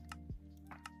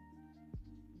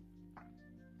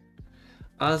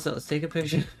 Also, let's take a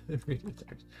picture.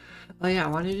 Oh yeah, I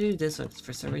wanted to do this one.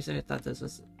 For some reason I thought this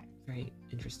was very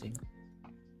interesting.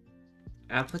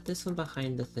 I'll put this one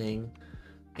behind the thing.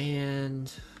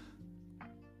 And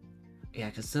yeah,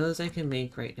 because those I can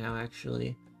make right now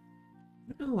actually.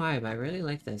 I don't know why, but I really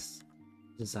like this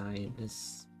design.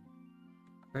 This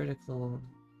vertical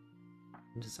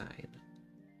design.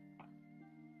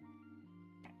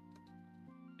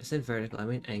 I said vertical, I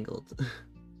mean angled.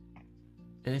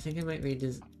 And I think I might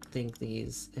rethink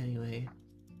these anyway.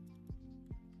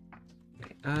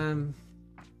 Okay,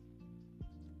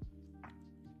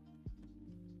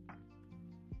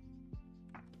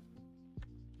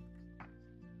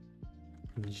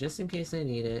 just in case I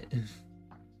need it.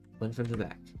 One from the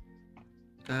back.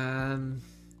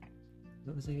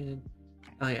 What was I gonna...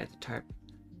 Oh yeah, the tarp.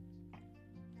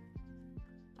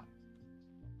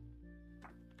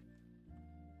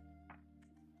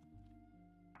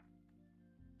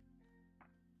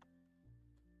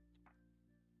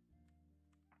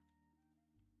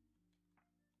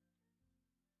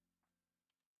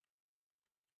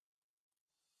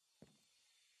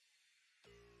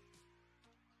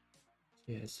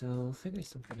 Yeah, so we'll figure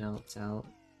something else out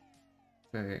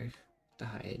for the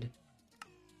hide.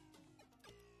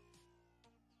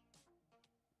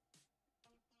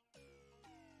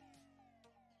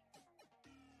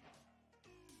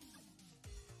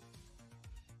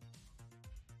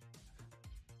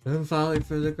 I'm falling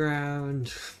for the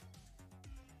ground.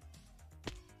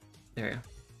 There we go.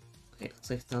 Okay, looks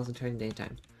like it's also turning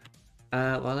daytime.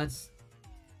 While that's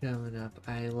going up,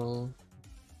 I will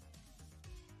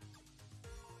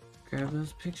grab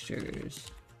those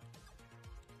pictures.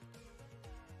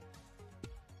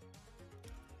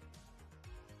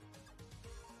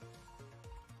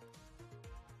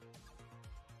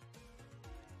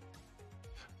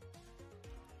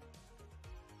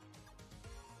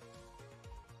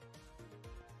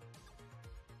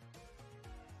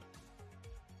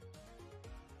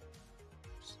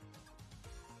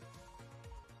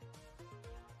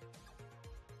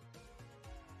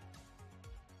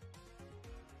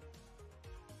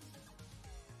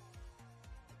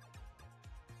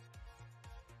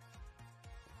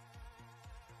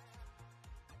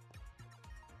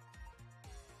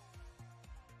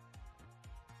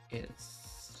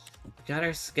 It's got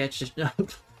our sketches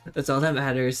up. That's all that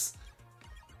matters.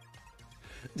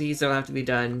 These don't have to be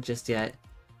done just yet.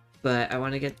 But I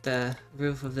want to get the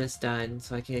roof of this done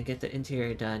so I can get the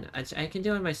interior done. I can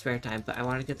do it in my spare time, but I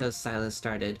want to get those silos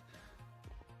started.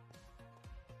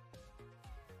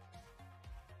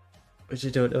 Which I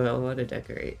don't know how I want to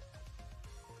decorate.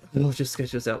 We'll just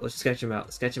sketch those out. Let's sketch them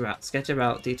out. Sketch them out. Sketch them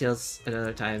out. Details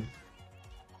another time.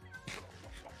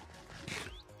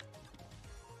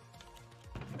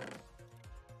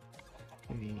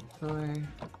 3, 4.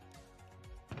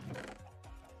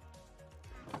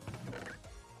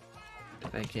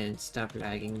 If I can stop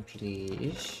lagging,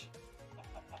 please.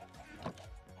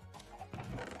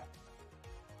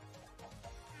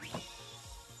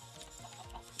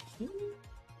 We'll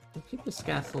keep the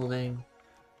scaffolding.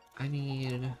 I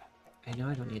know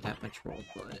I don't need that much roll,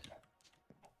 but...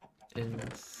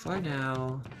 And for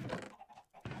now...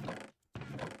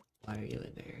 Why are you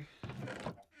in there?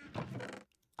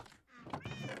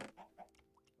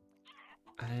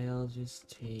 I'll just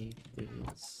take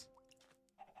these.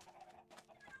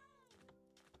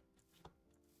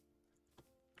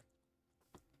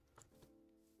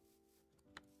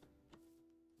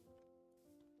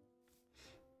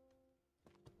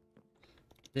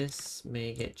 This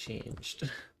may get changed.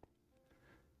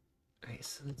 Alright,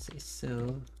 so let's see.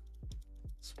 So,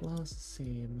 this wall is the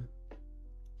same.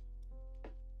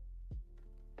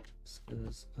 This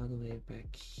goes all the way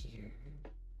back here.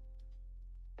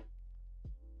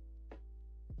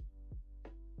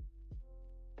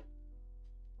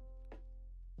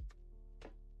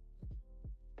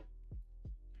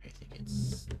 I think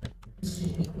it's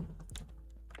 2.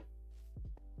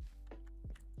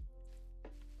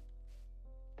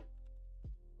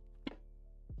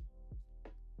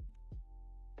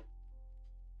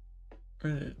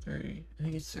 Or 3. I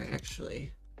think it's 3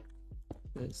 actually.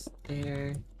 It's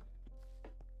there.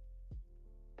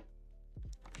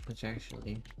 Which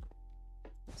actually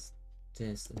is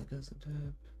this, and it goes on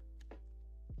top.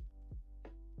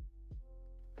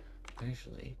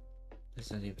 Actually,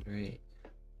 that's not even right.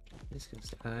 This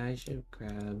goes. I should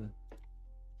grab.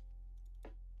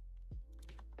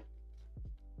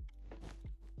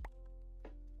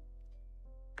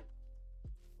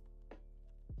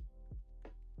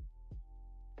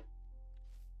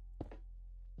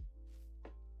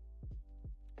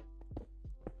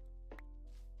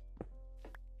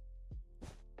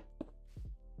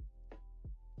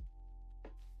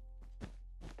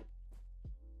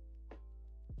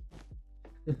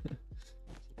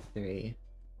 Three.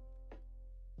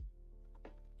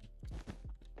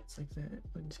 It's like that.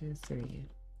 1, 2, 3.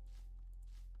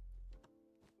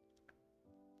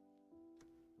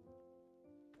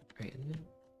 Right, and then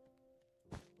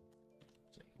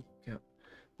go.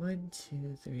 1,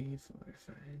 2, 3, 4,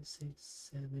 5, 6,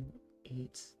 7,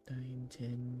 8, 9,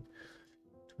 10,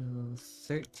 12,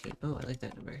 13. Oh, I like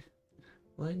that number.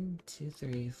 1, 2,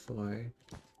 3, 4,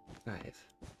 5,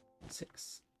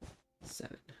 6,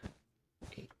 7,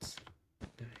 8,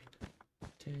 9,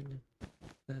 10,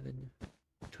 11,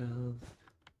 12,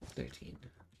 13.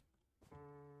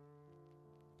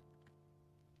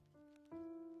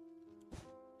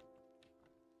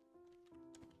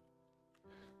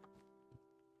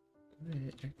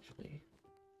 Actually.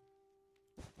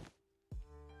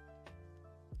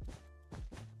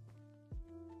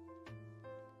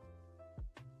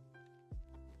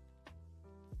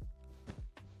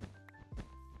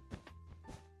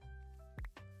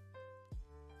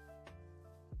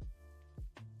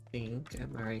 I think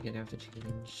I'm already gonna have to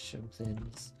change some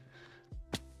things.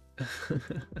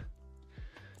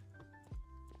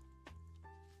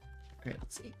 Alright,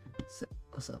 let's see. So,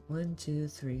 also 1, 2,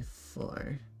 3,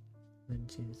 4. 1,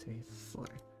 2, 3, 4.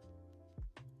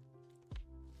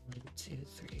 1, 2,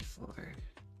 3, 4.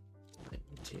 1,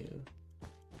 2,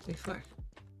 3, 4.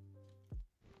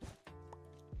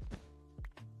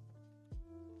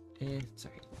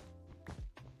 Sorry.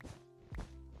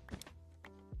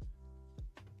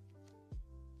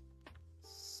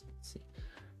 Let's see.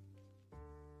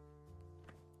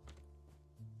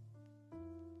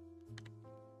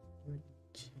 One,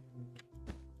 two.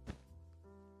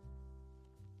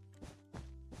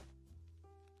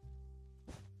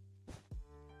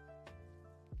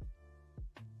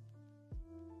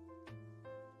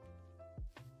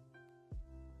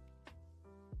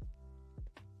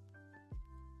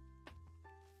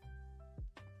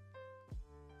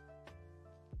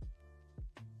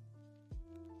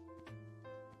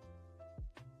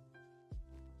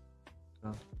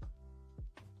 Oh.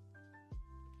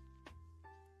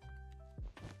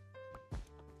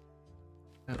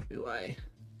 That would be why.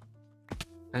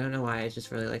 I don't know why, I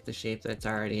just really like the shape that's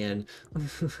already in.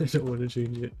 I don't want to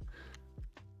change it.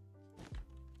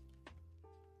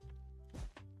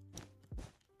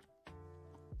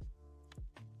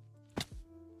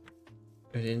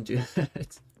 I didn't do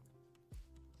that.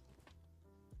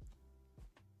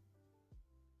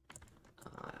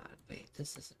 Wait,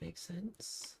 this doesn't make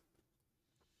sense.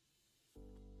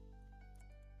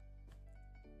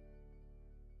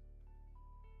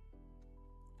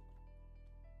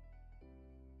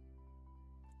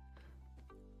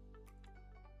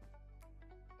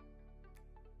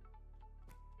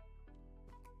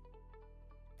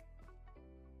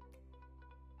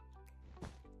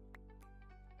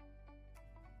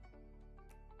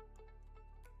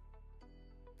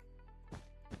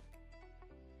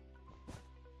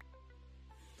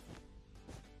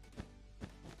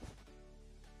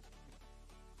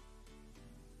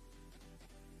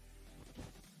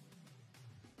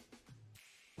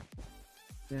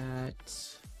 That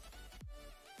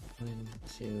 1,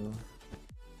 2,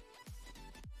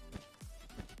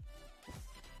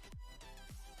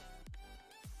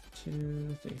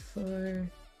 2, 3, 4, and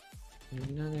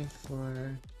another 4,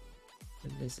 and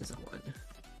this is a 1.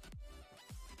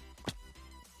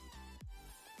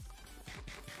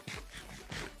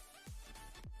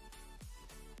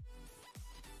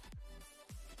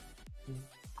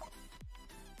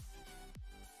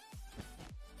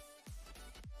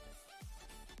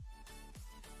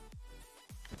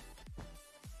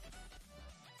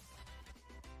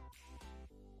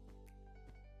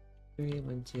 Three,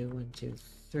 1, 2, 1, 2,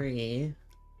 3.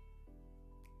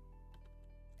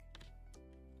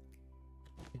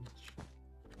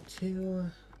 2,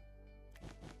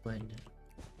 1.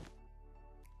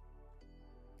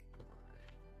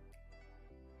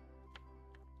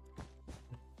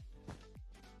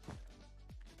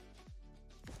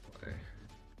 Four.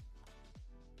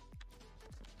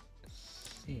 I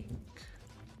think.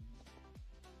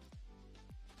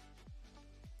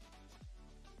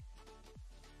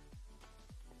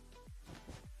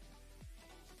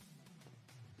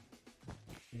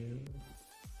 Two.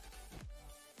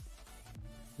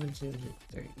 1, 2,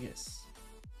 3, yes.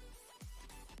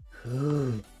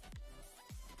 Ooh.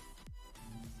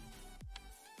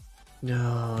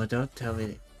 No, don't tell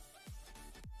me.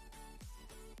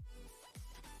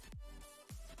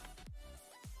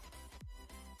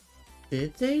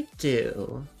 Did they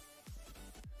do?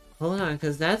 Hold on,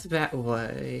 because that's back.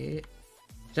 Wait.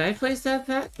 Did I place that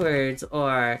backwards,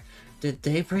 or did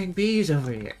they bring bees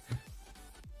over here?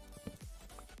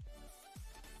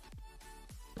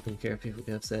 I don't care if people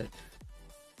get upset.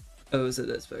 Oh, so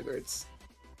that's backwards.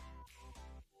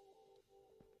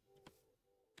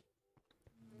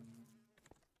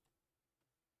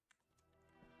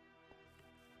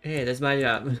 Hey, that's my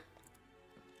job.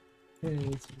 Hey,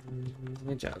 it's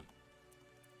my job.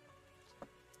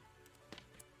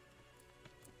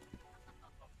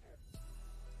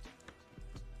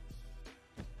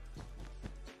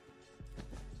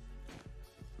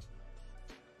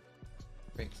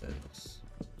 Break those.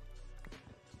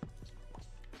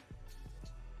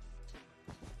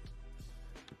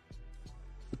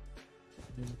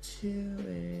 And 2,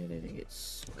 and I think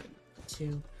it's 1,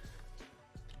 2.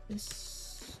 This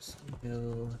just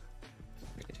go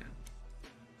break it down.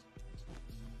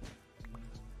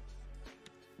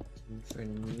 And for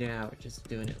now, we're just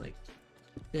doing it like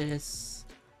this.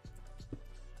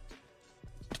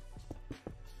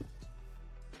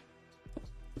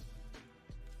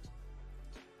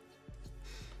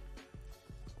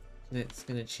 It's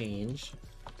gonna change.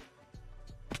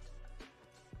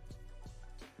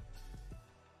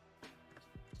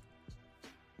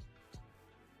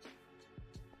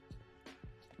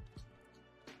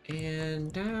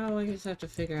 And now I just have to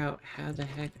figure out how the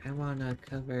heck I wanna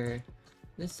cover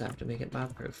this up to make it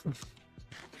mob-proof.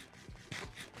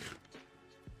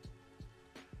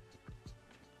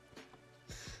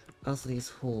 Also, these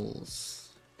holes.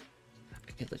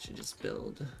 I could let you just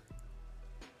build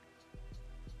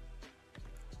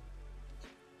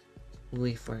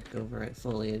leaf work over at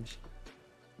foliage.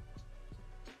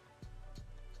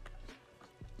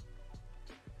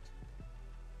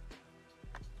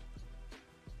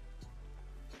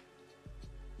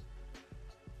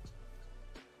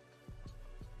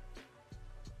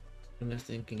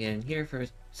 Nothing can get in here for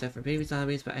except for baby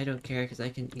zombies, but I don't care because I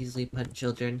can easily punch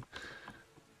children.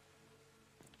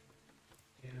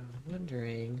 Yeah, I'm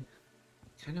wondering.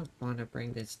 I kind of want to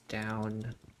bring this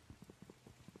down.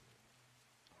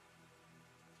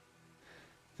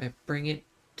 If I bring it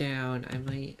down, I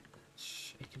might.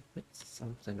 I can put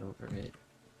something over it.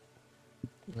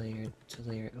 Layer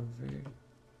it over.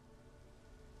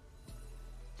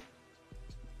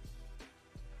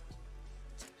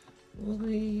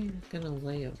 probably gonna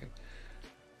lay over.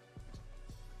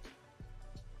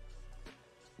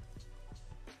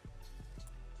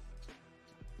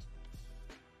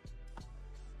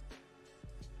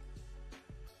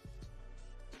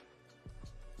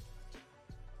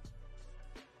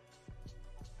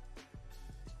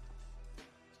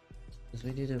 Because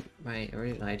we did my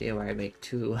original idea where I make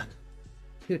two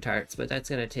tarts, but that's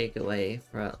gonna take away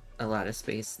for a lot of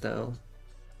space though.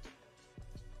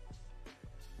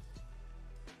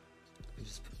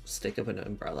 Just stick up an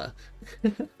umbrella.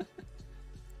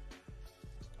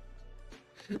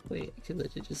 Wait, I could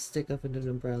literally just stick up in an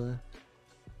umbrella.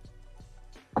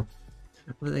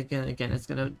 But again, it's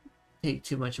gonna take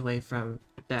too much away from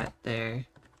that there.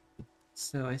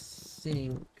 So I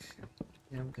think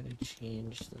I'm gonna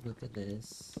change the look of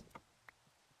this.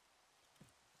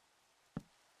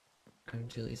 I'm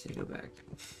too lazy to go back.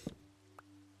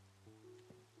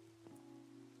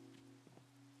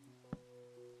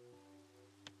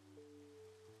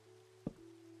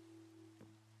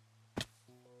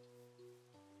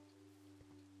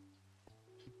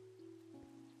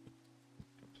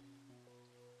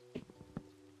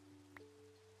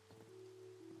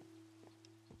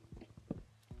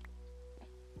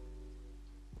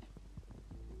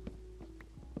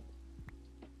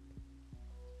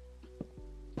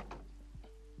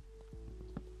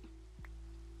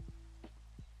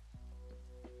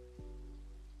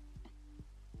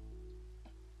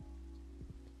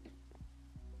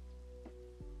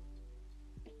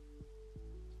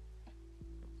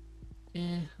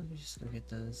 Let me just go get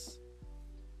those.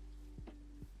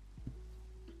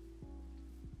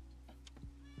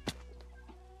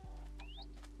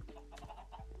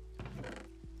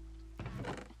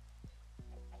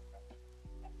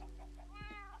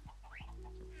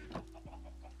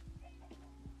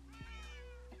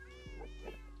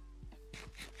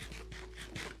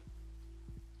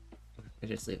 I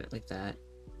just leave it like that.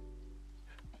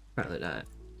 Probably not.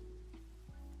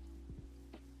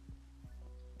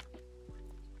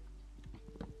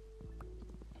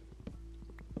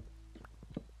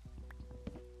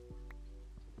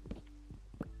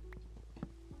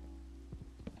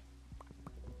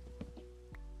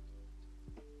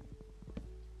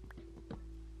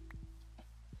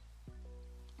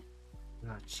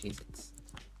 Oh, Jesus.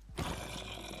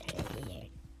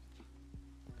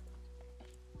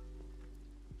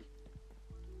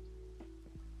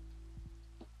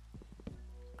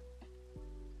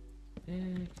 I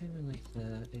kind of like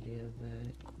the idea of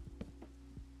that.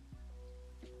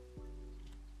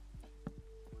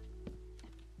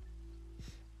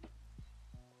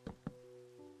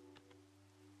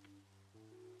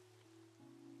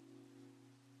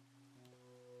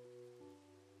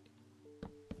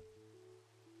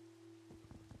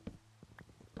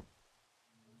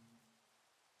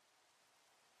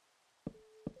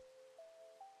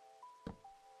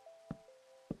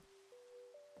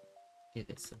 Give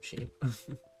it some shape.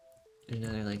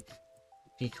 Another, like,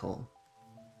 peak hole.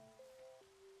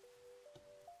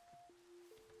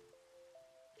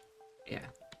 Yeah,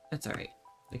 that's alright.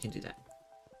 We can do that.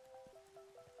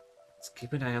 Let's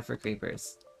keep an eye out for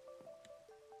creepers.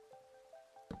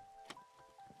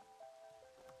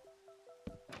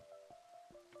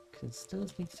 Can still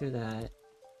sneak through that.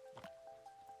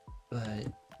 But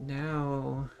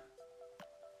now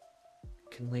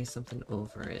can lay something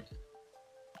over it.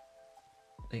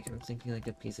 Like, I'm thinking like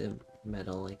a piece of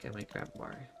metal, like I might grab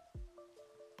more.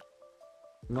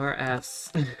 More Fs.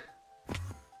 If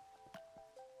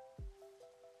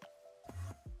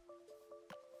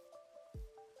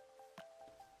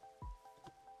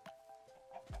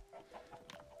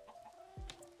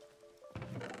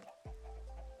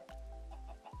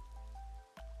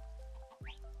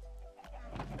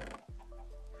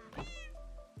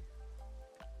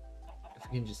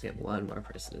we can just get one more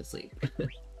person to sleep.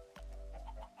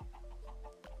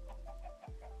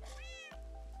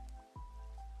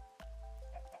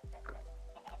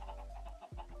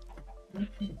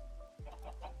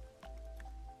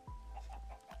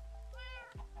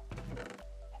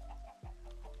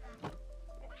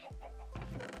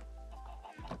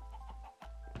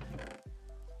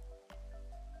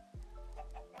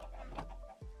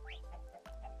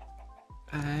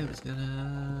 I was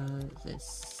gonna...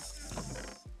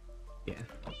 this... Yeah.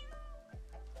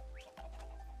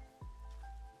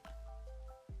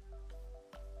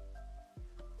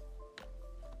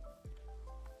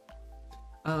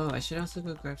 Oh, I should also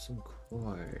go grab some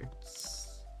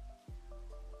quartz.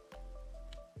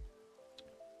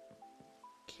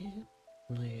 Can't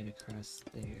lay it across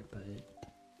there, but...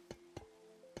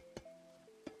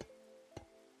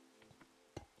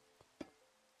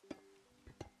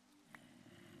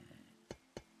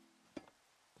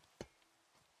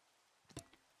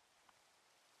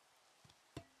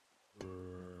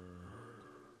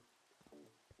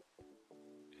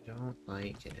 don't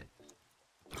like it.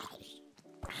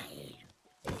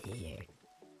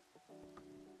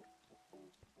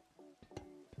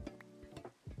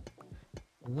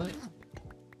 What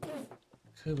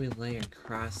could we lay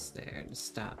across there to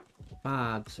stop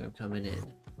Bobs from coming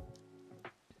in?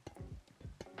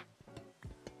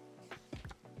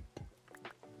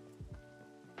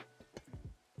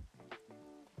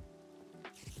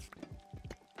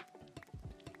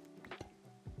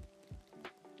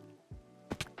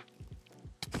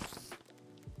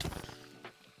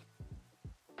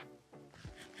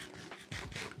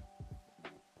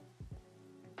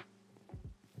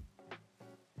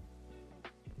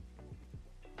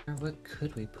 Or what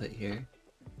could we put here?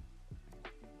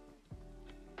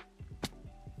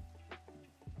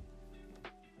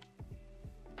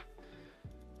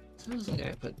 Sounds like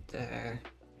I put there.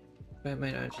 But I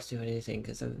might not just do anything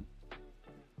because I'm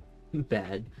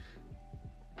bad.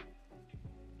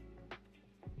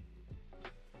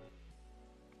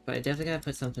 But I definitely gotta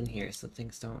put something here so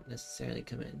things don't necessarily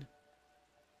come in.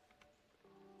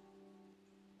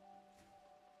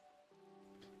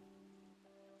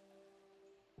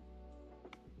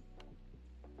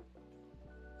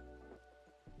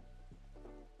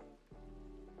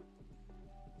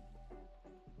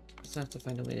 Just have to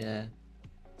find a way to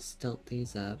stilt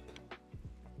these up.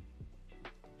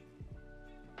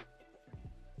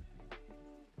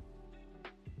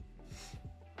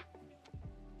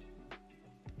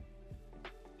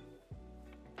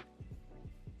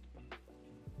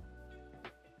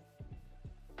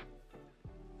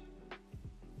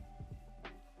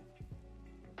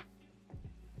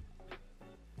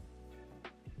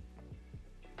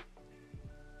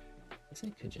 I guess I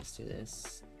could just do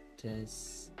this,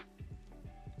 this.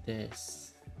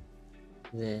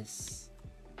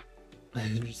 I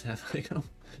just have like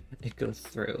it goes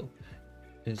through.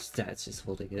 That's just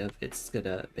holding it up. It's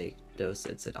gonna make no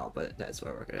sense at all, but that's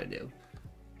what we're gonna do.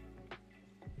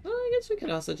 Well, I guess we could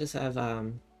also just have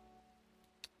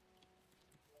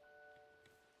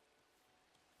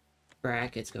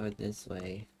brackets going this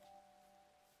way.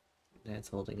 That's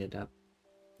holding it up,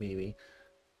 maybe.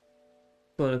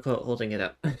 Quote unquote holding it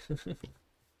up.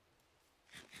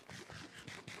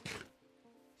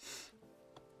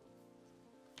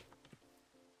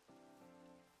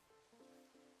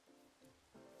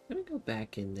 I'm gonna go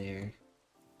back in there.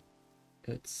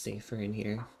 It's safer in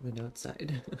here than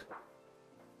outside.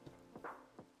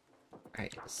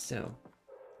 Alright, so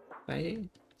if I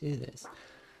do this,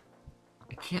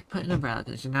 I can't put an umbrella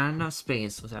because there's not enough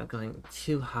space without going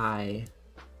too high.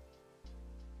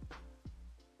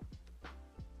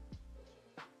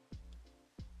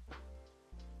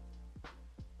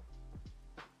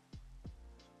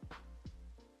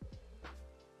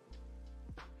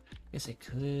 Guess I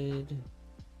could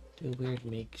do a weird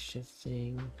makeshift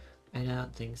thing. I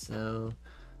don't think so.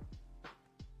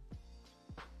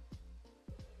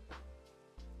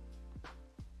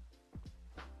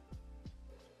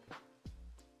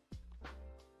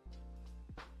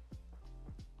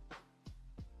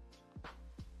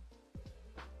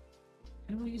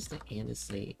 How do I use the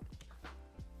andesite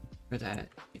for that?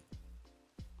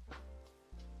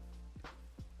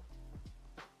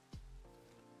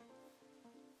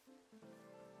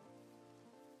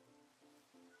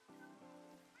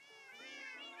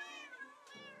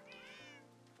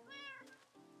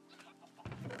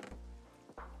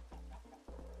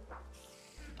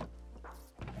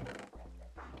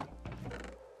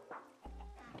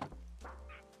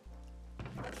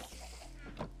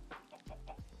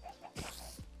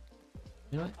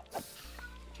 You know what?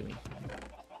 Gimme.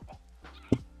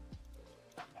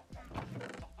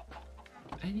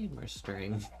 I need more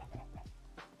string.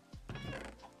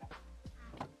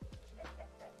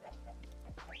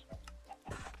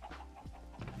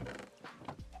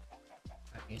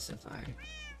 Okay, so far.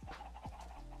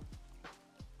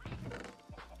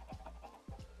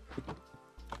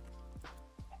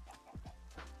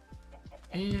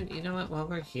 And you know what? While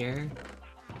we're here,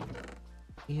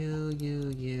 you.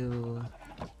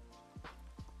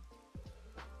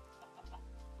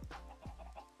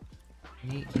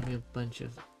 Give me a bunch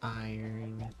of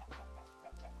iron.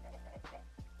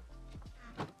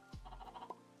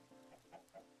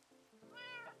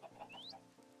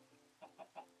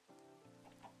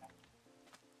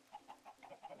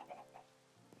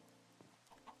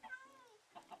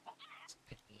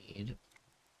 I need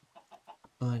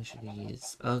a bunch of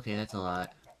these. Okay, that's a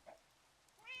lot.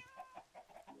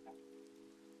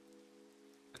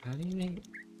 How do you make?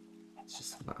 It's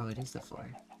just oh, it is the floor.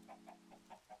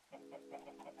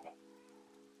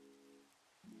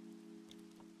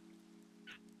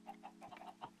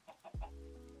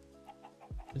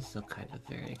 It's still kind of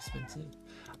very expensive.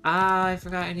 Ah, I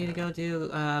forgot I need to go do,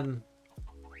 I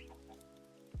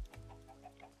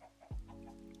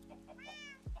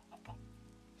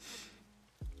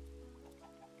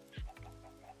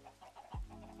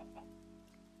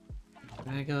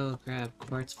go grab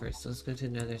quartz first. Let's go to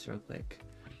Nethers real quick.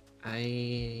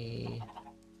 I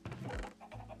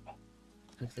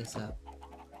hook this up.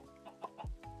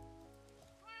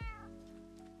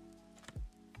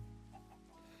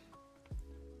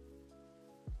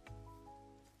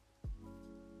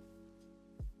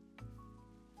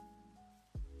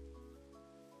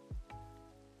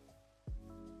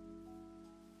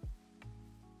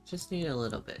 Just need a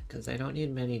little bit, because I don't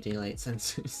need many daylight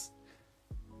sensors.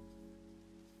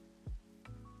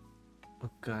 Oh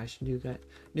gosh, new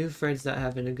friends not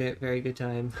having a very good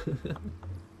time.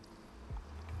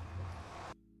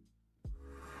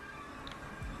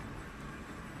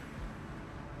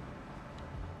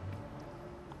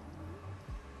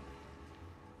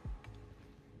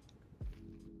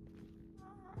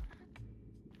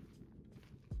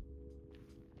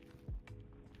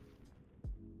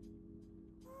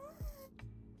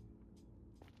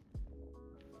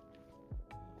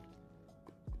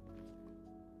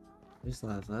 There's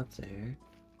lava up there.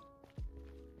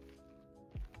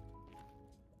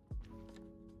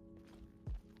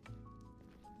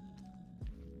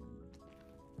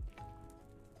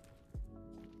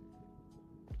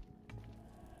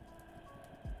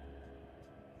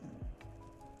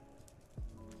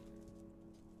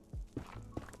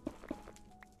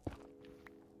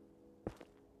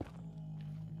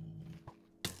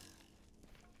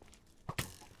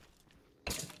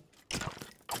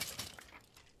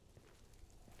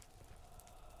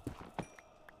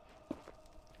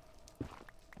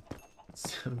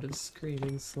 Sound of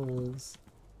screaming souls.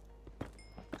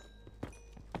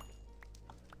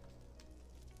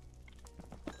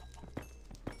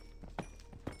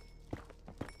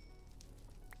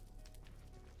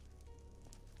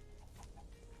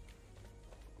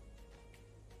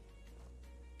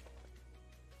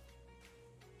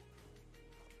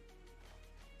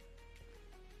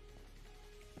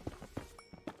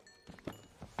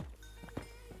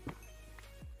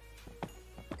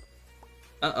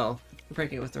 Uh-oh, I'm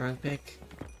breaking it with the wrong pick.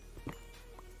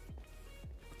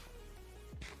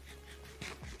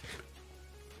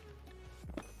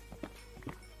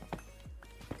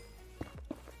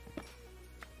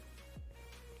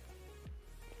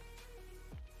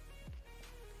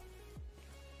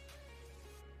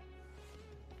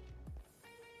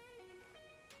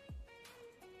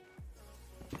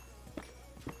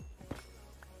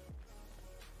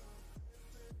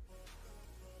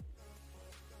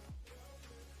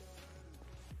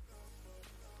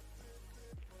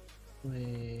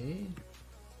 Wait.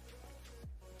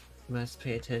 Must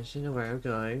pay attention to where I'm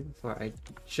going before I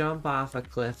jump off a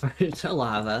cliff into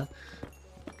lava.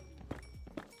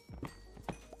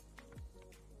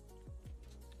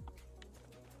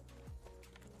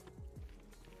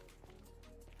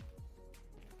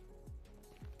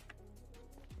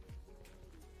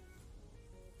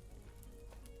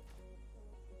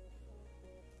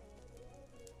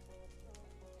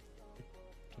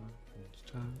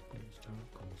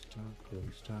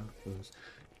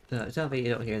 Tell me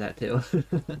you don't hear that too.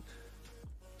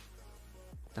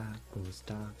 Tacos,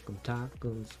 tacos,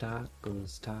 tacos,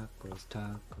 tacos, tacos,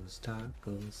 tacos,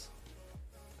 tacos.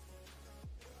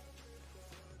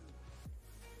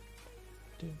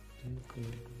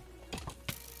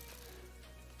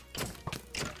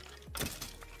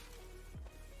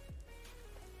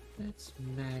 That's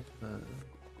magma.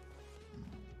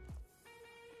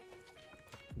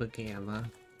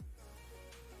 Bagama.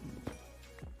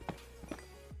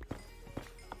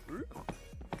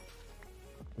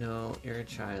 No, you're a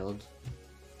child.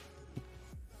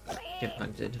 Get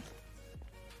hunted.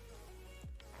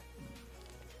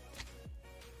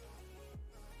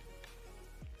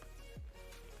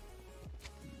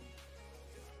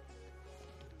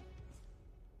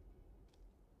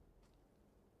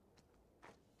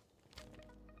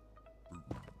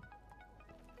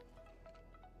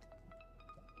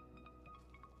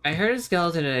 I heard a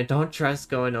skeleton and I don't trust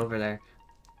going over there.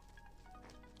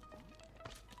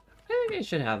 I think I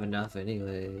should have enough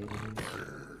anyway.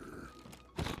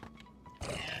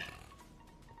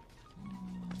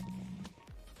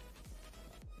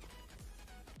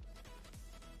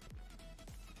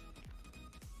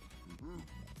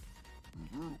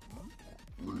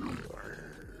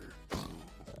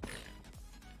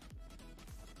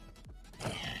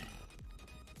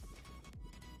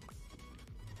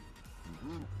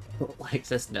 Likes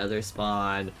this nether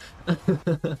spawn.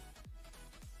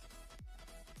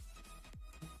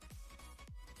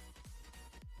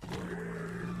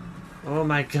 Oh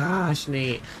my gosh,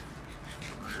 Nate.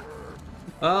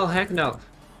 Oh, heck no.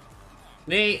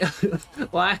 Nate,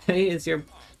 why is your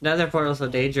nether portal so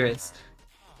dangerous?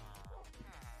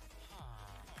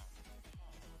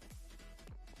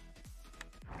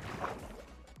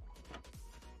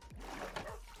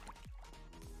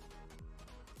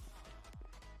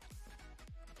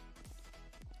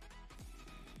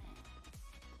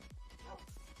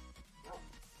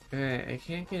 Alright, I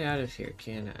can't get out of here,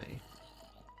 can I?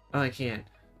 Oh, I can.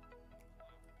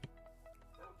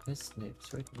 That's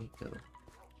Snips. Where did he go?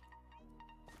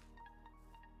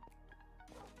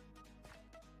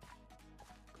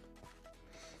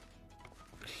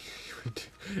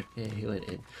 Yeah, he went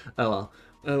in. Oh well.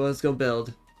 Oh, let's go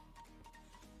build.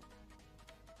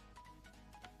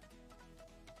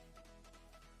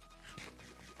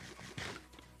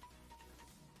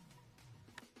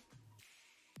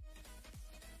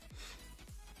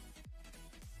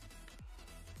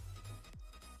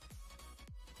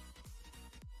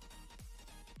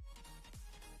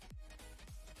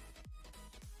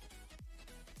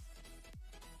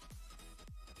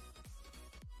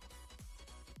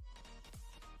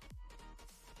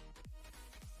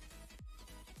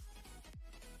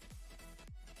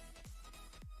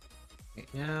 Right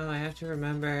now I have to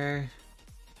remember,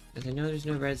 because I know there's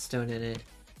no redstone in it.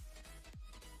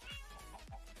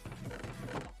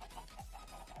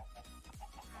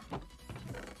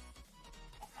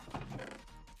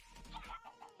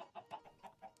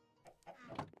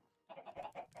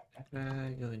 If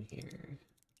I go in here.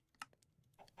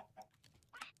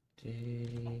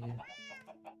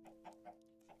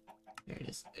 There it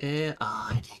is. Oh,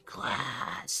 I need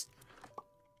glass.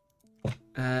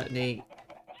 Nate,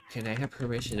 can I have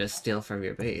permission to steal from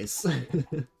your base?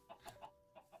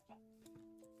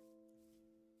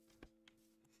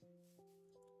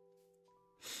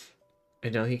 I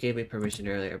know he gave me permission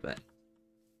earlier, but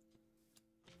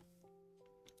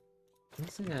I'm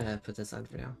just gonna put this on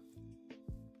for now.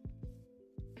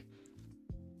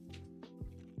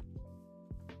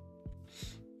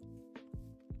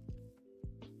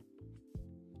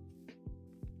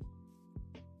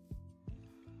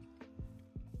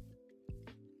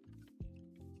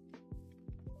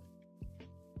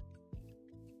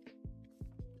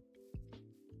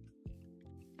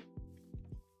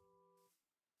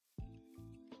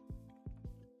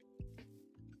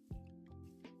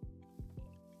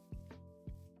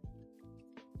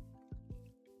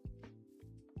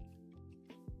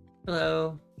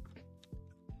 Hello.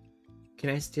 Can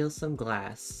I steal some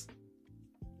glass?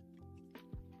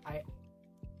 I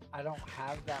don't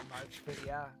have that much, but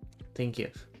yeah. Thank you.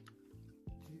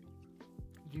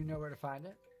 Do you know where to find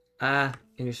it?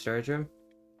 In your storage room?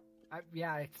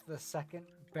 Yeah, it's the second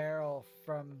barrel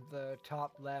from the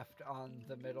top left on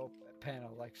the middle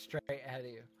panel, like straight ahead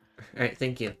of you. Alright,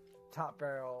 thank you. Top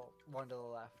barrel, one to the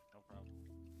left. No problem.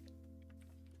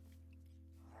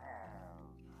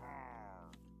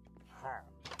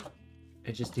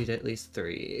 I just need at least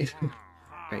 3.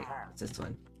 Right, it's this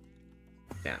one.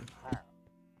 Down.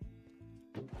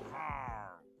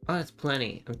 Oh, that's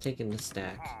plenty. I'm taking the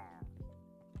stack.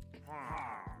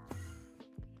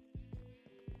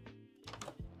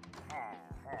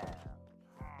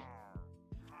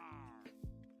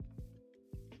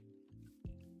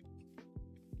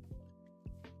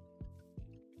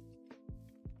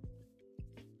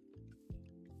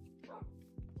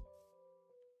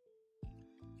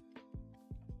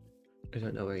 I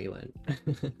don't know where you went.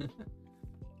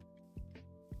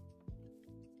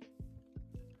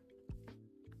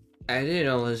 I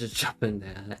didn't almost just jump in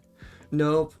that.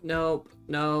 Nope, nope,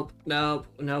 nope, nope,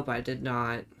 nope, I did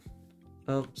not.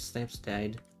 Oh, Snaps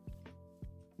died.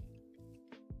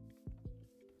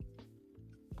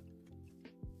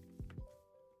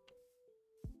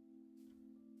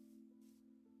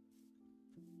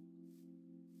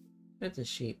 That's a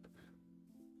sheep.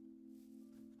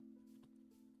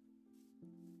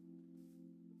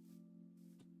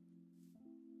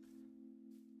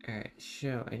 Alright,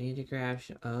 so I need to grab.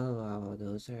 Oh,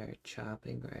 those are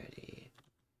chopping ready.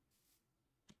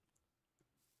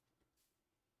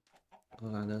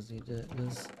 Hold on, those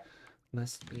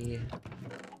must be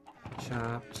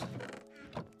chopped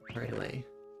right away.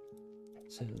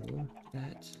 So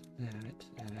that.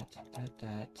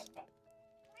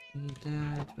 Need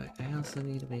that, but I also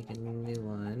need to make a new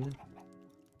one.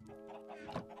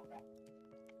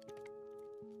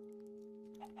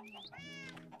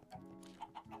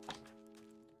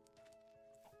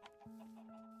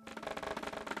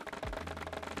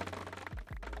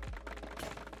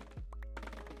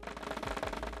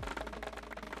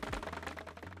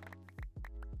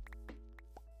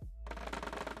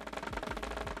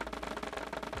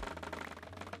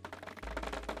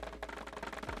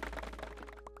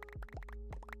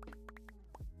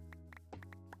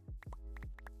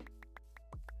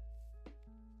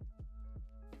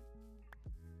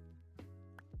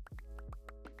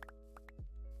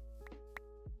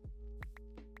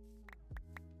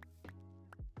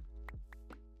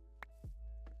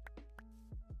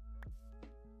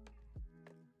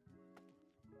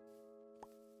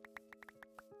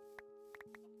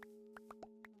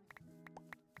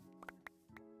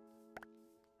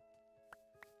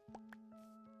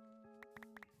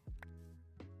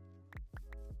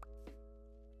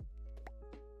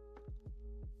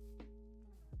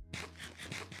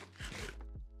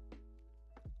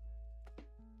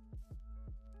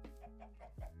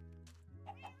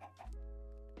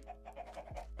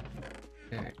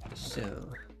 Alright, so...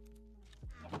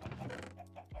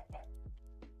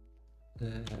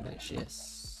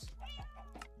 yes.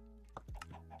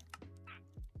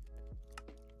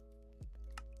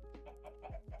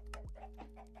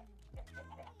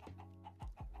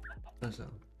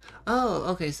 Oh,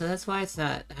 okay, so that's why it's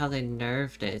not how they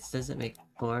nerfed it. It doesn't make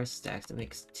 4 stacks, it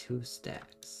makes 2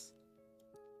 stacks.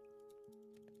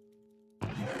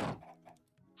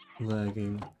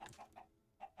 Lagging.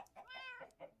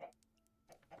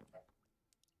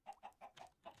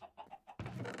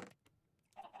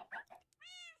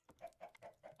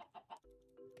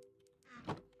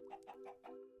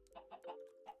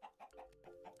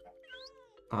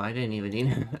 Oh, I didn't even need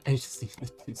it. I just need the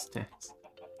 2 stacks.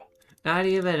 Not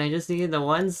even, I just needed the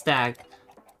 1 stack.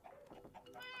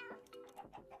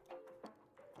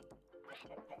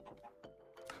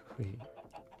 Wait.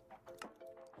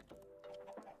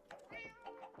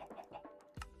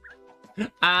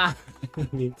 Ah! I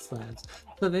need slabs.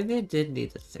 So maybe I did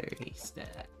need the 30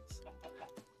 stacks.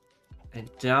 I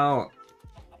don't.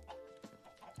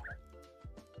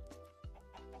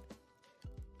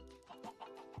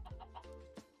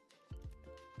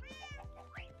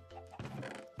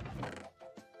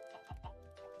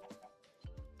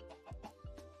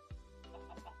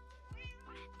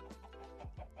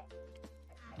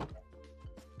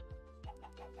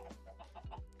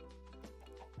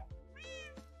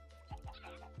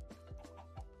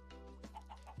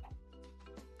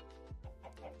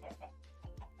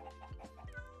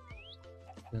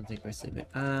 I don't think we're sleeping.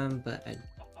 But I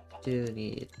do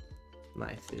need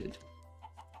my food.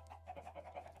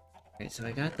 Alright, so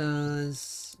I got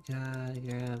those. Gotta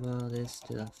grab all this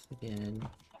stuff again.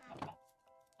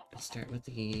 Let's start with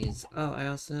these. Oh, I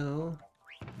also...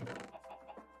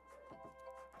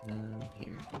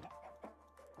 here.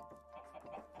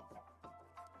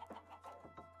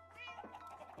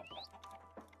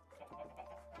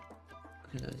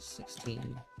 Look at those,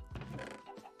 16.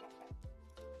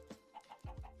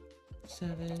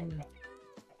 7.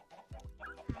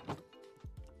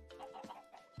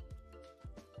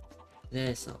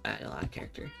 This will add a lot of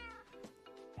character.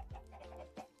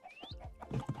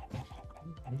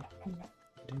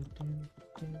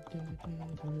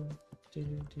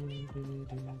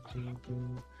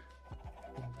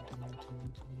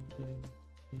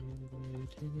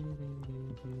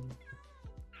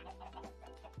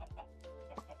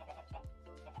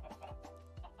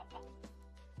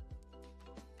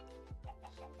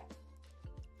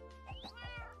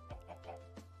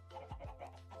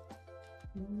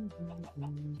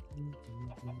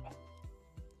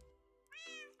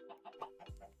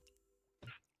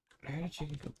 Where did you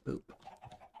go poop?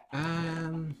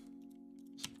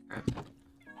 Crap.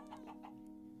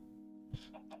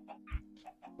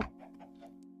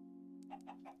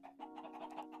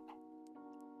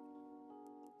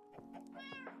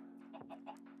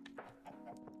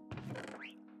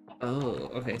 Oh,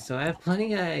 okay, so I have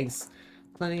plenty of eggs.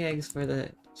 Plenty of eggs for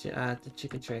the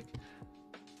chicken trick.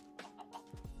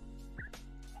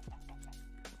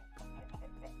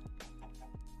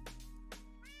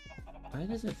 Why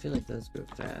does it feel like those grow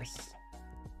fast?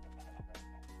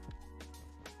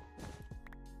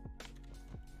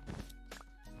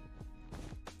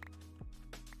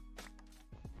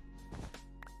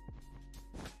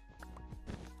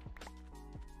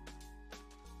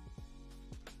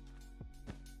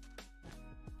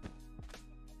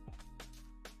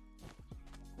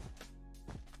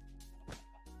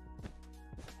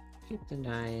 Keep the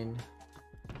 9,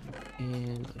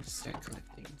 and let's start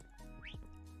collecting.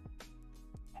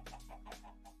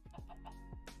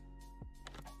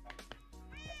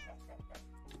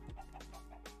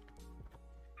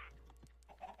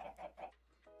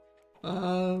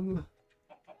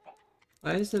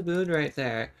 Why is the moon right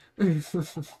there?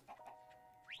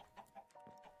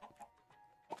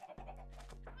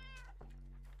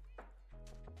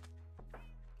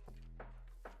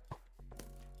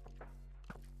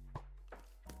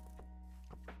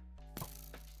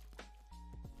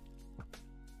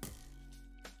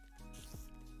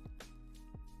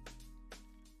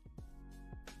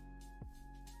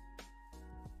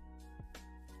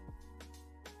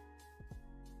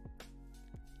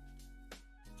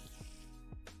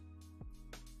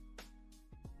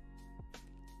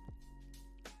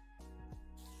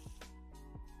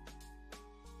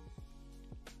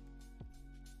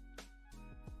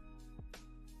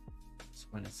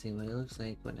 Want to see what it looks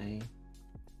like when I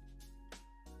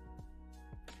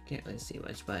can't really see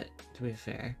much, but to be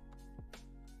fair,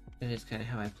 that is kind of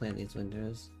how I plan these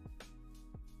windows.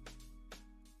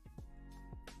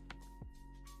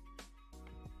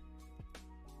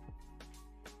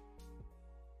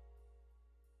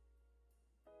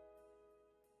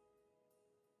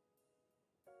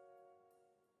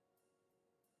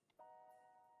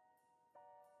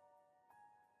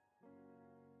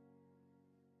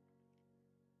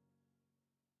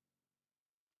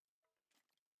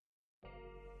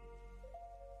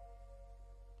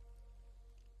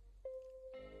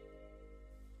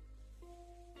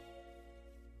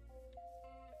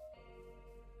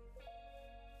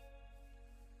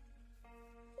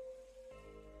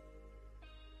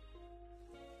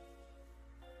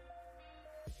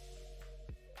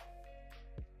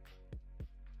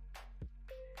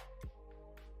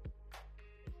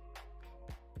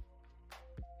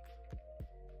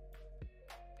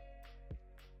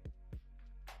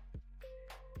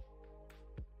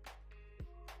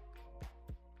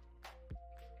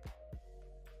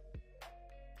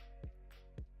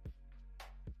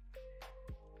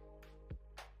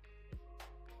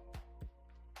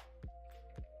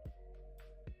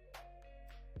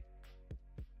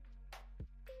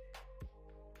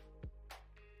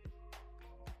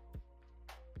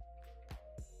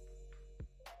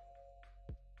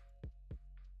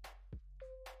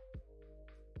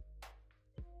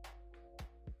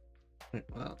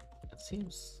 Well, it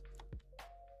seems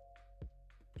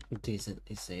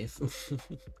decently safe.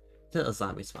 Till a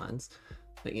zombie spawns.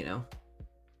 But you know.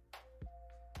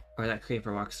 Or that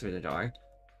creeper walks through the door.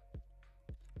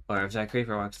 Or if that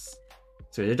creeper walks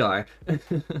through the door.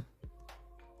 Alright,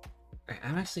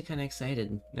 I'm actually kind of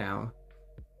excited now.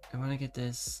 I want to get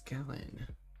this going.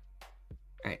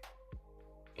 Alright.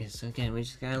 Yeah, so again, we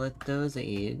just gotta let those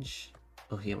age.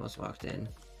 Oh, he almost walked in.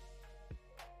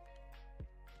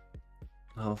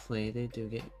 Hopefully they do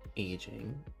get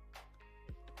aging.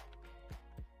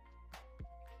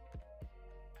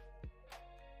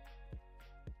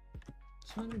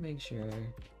 Just want to make sure.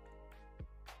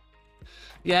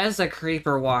 Yeah, as a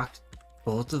creeper walked,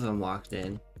 both of them walked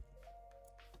in.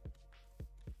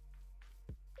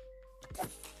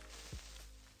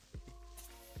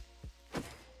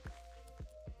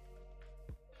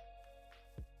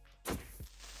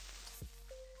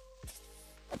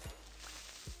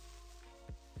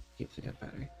 Keeps it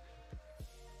better.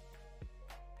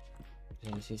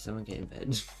 Did I see someone get in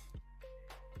bed?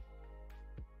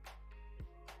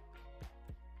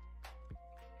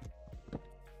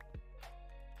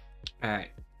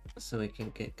 Alright, so we can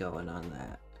get going on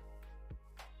that.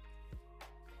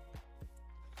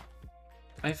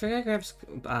 I forgot I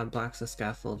grabbed blocks of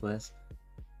scaffold with.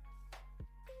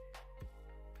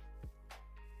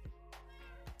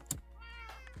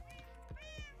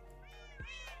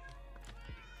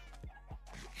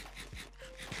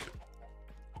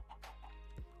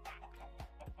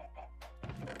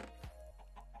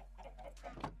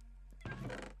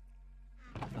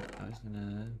 I was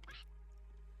gonna...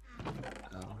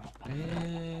 Oh, where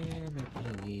am I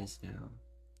putting these now?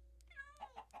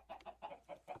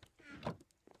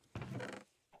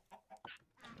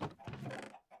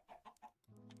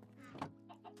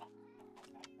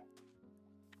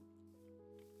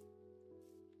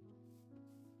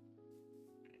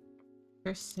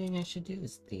 First thing I should do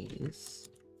is these.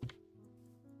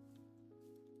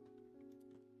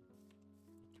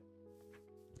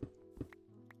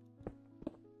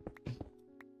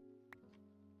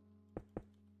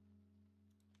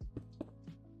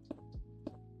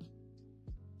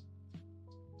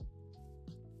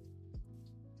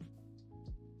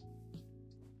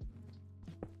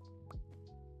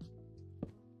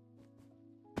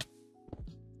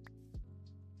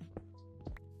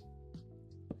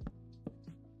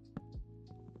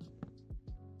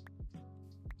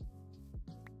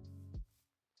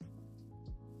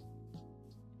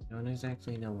 I don't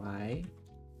exactly know why.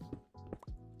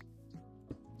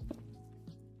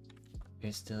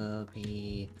 There's still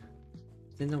be...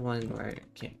 Then the one where I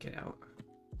can't get out.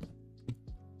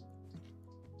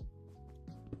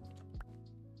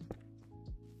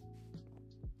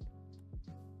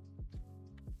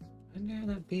 I wonder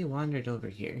that bee wandered over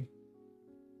here.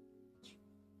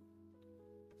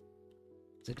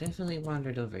 So definitely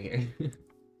wandered over here.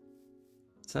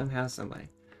 Somehow, someway.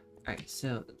 Alright,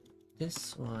 so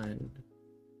this one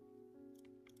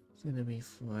is gonna be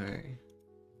for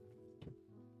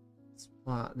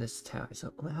this tower.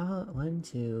 So how 1,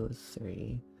 2,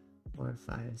 3, 4,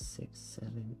 5, 6,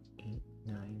 7, 8,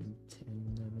 9,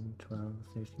 10, 11, 12,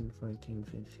 13, 14,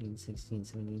 15, 16,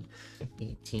 17,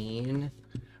 18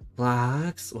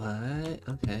 blocks. What?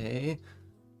 Okay.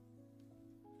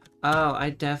 Oh, I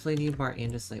definitely need more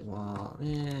andesite wall.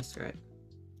 Screw it.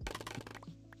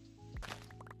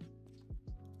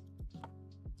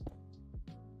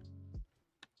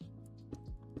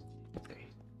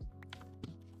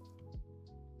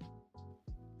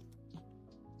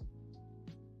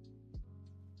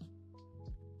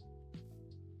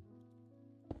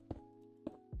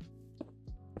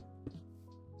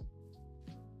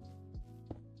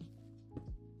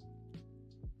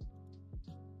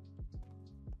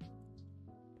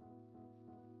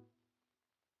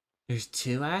 There's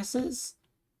 2 asses?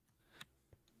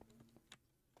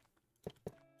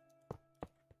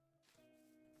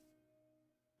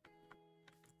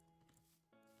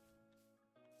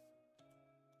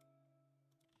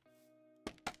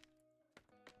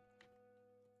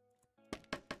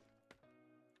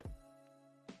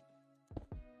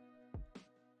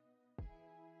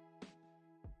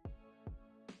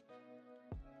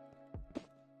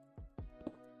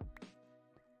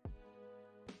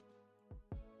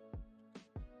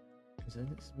 So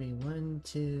this would be 1,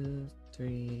 2,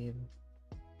 3.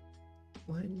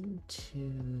 1,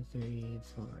 2, 3,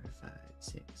 4, 5,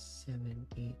 6, 7,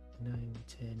 8, 9,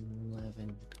 10,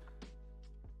 11.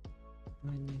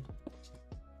 1, 2.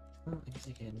 Oh, I guess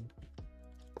I can.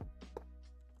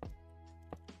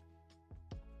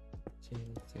 2,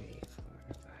 3, 4,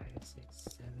 5, 6,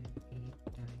 7, 8,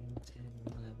 9, 10,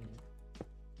 11.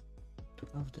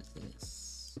 12 does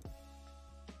this.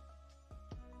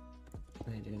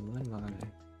 I do one more.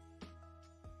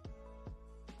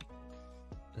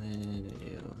 And then I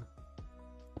do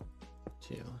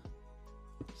 2,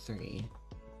 3.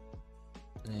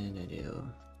 And then I do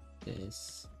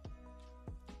this.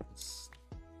 This.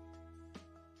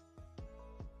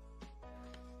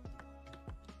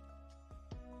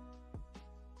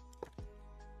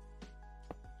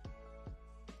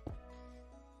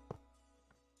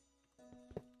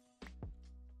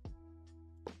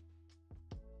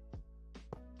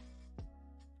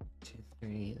 Two,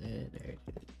 3, then I do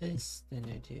this, then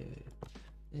I do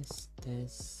this,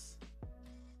 this.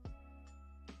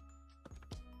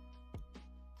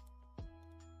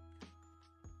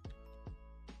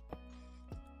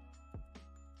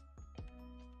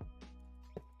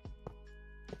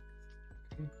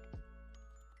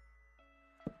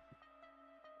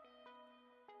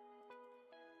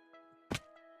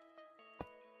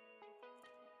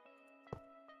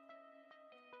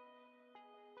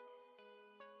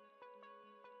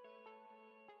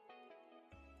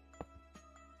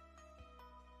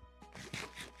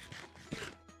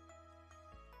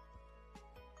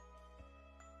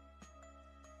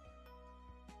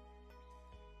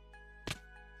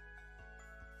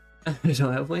 I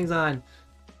don't have wings on.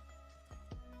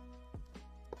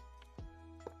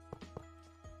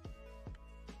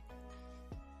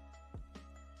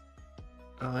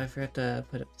 Oh, I forgot to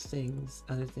put up things,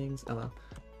 other things. Oh well,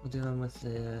 we'll do them with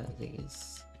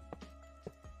these.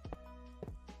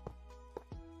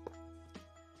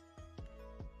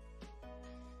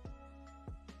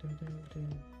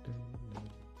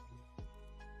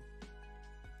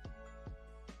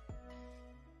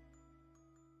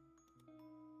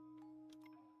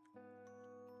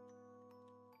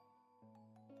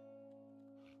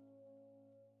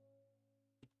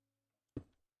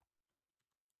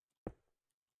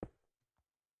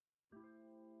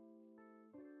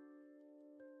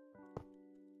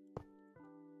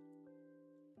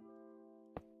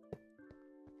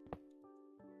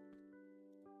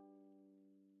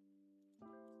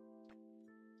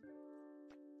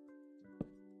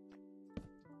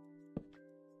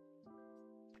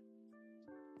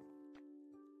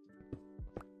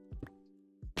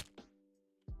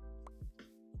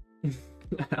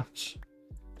 Ouch.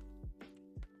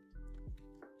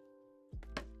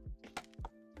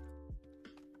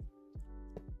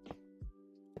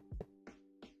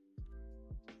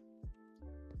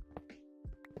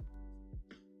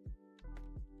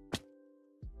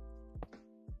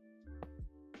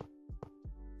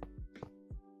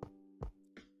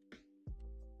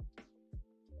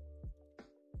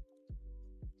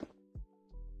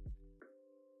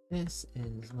 This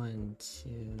is 1,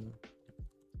 2,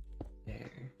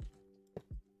 there.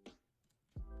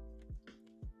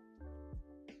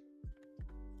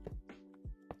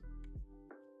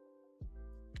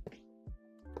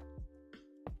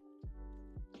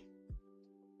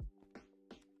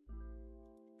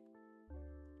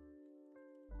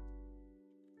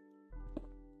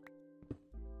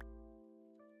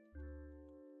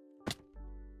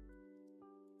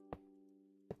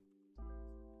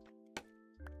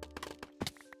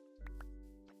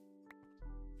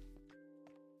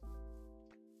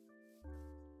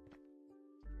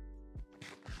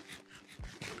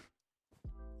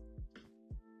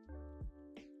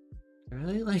 I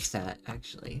really like that,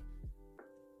 actually.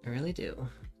 I really do.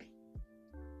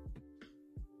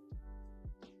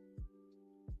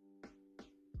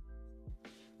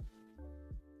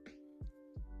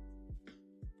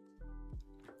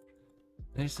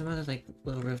 There's some other like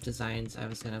little roof designs I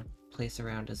was gonna place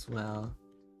around as well.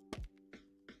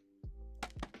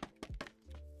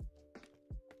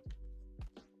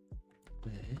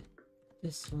 But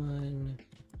this one...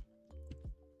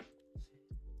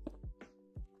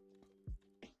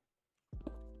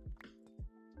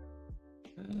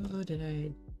 Oh, did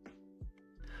I...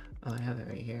 Oh, I have it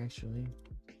right here, actually.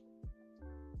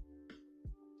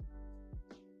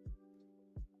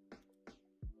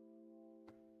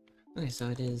 Okay, so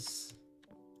it is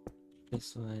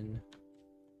this one.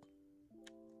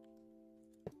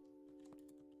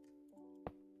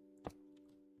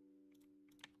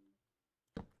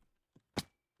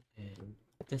 And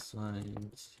this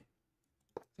one, 2,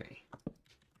 3.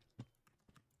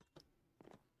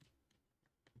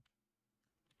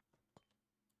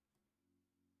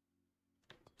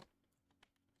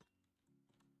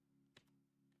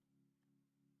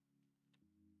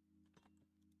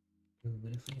 Ooh,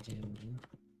 what if I do?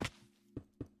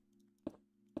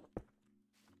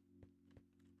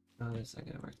 Oh, that's not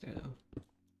gonna work there though.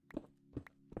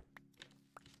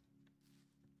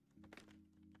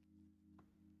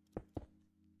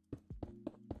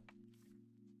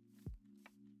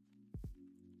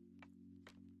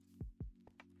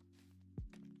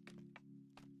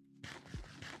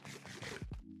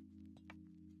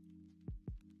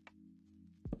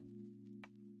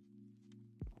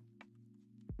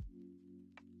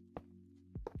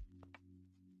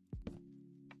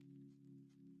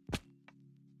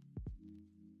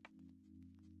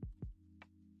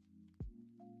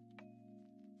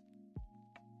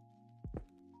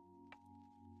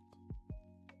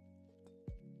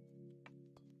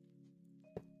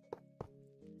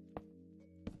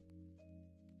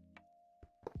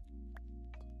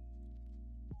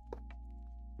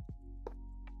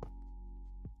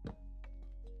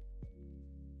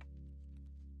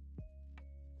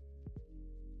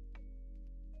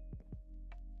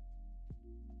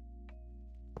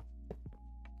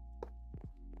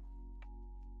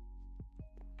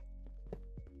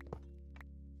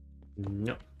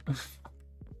 Nope.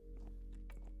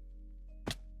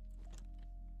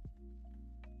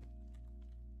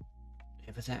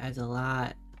 Yeah, but that adds a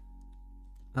lot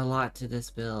to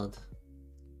this build.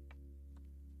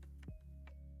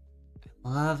 I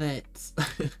love it.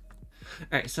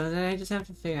 Alright, so then I just have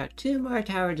to figure out 2 more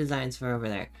tower designs for over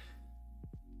there.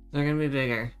 They're gonna be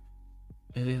bigger.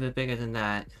 Maybe a bit bigger than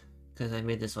that, because I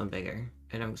made this one bigger.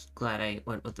 And I'm glad I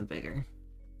went with the bigger.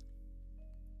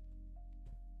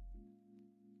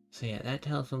 So yeah, that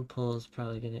telephone pole is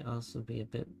probably gonna also be a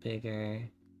bit bigger.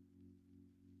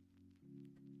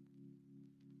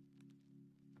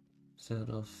 So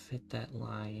it'll fit that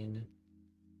line.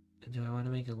 Do I want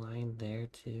to make a line there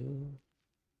too?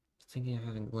 Thinking of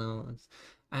having loans.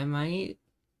 I might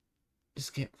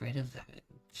just get rid of that.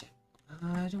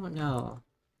 I don't know.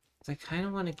 I kind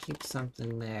of want to keep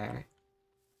something there.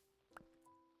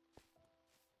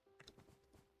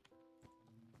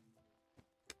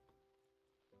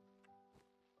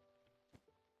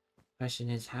 Question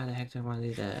is, how the heck do I want to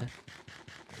do the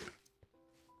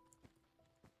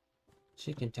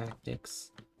chicken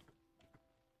tactics?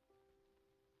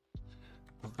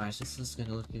 Oh gosh, this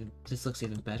looks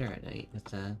even better at night with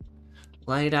the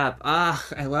light up. Ah,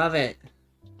 I love it.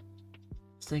 I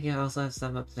was thinking I also have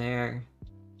some up there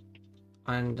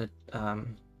on the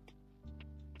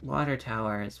water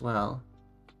tower as well.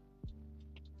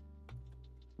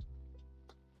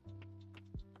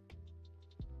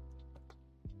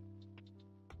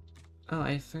 Oh,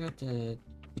 I forgot to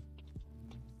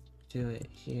do it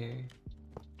here.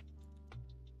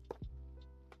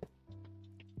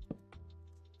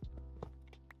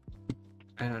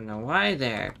 I don't know why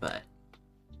there, but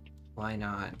why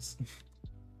not?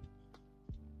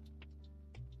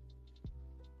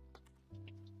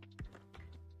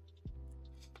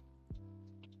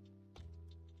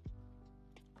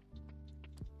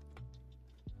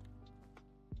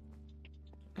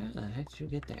 How the heck did you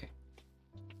get there?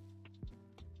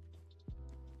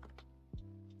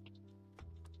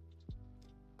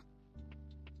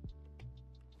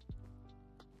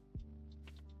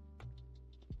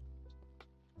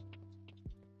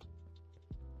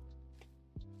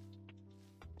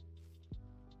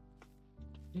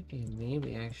 Okay,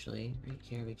 maybe actually, right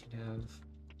here we can have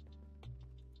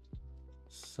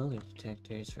solar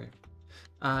detectors for...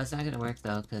 it's not gonna work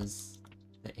though, because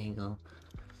the angle.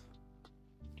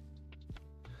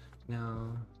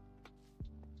 No.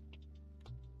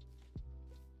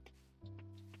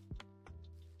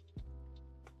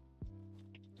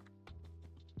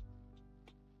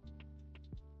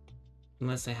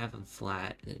 Unless I have them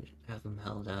flat and have them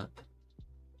held up.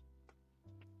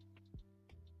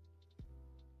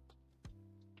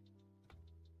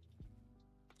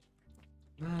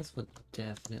 Miles would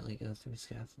definitely go through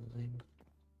scaffolding.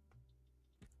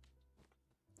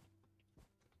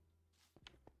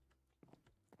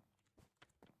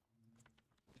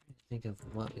 Think of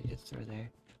what we could throw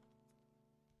there.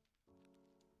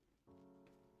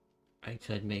 I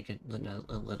could make it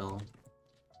a little...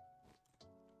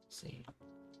 Let's see.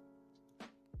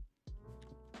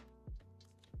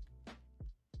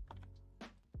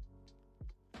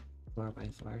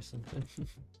 4x4 or something.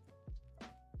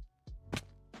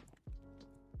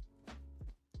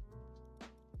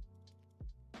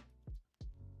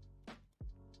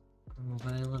 Oh,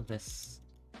 but I love this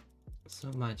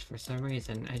so much for some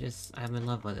reason. I'm in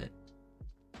love with it.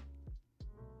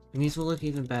 And these will look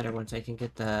even better once I can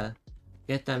get them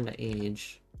to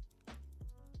age.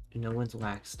 No one's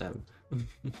waxed them.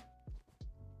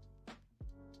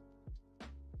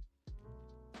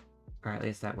 Or at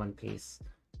least that one piece.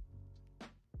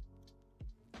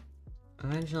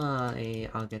 Eventually,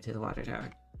 I'll get to the water tower.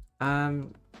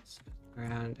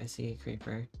 Around, I see a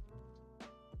creeper.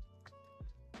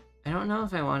 I don't know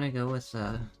if I want to go with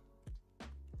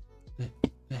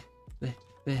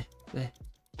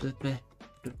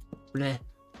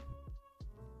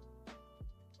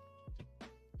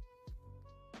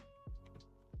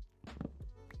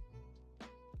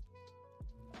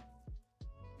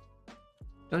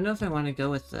don't know if I want to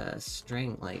go with the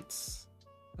string lights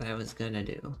that I was gonna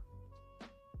do.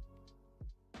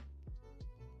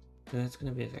 That's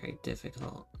gonna be very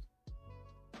difficult.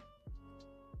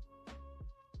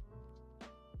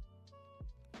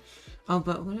 Oh,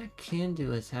 but what I can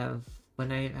do is have,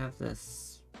 when I have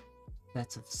this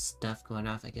sets of stuff going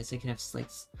off, I guess I can have like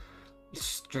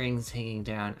strings hanging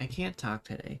down. I can't talk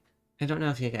today. I don't know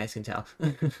if you guys can tell.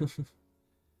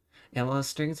 Yeah, well,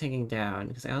 strings hanging down,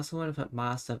 because I also want to put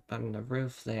moss up on the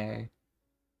roof there.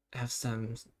 Have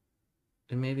some,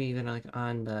 and maybe even like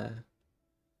on the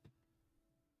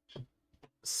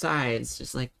sides,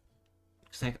 just like,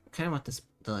 because I kind of want this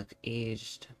the like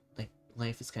aged, like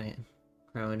life is kind of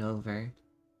growing over.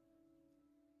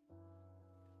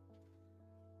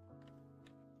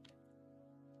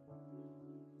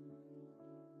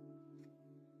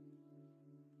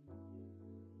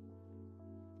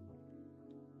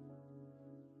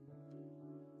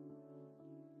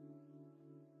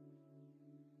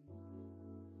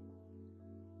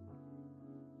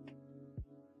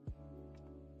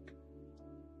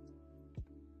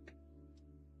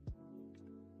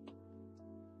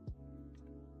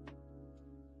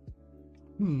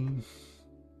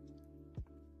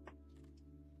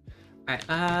 Alright,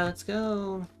 let's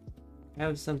go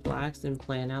have some blocks and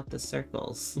plan out the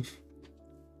circles.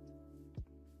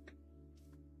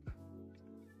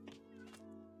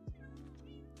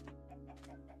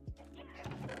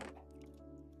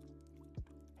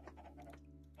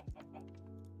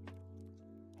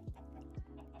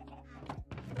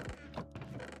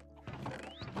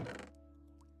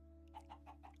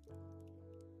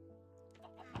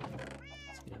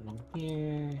 Let's get them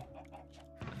here.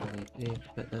 Oh, we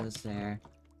put those there.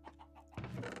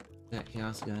 That can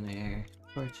also go in there.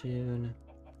 Fortune.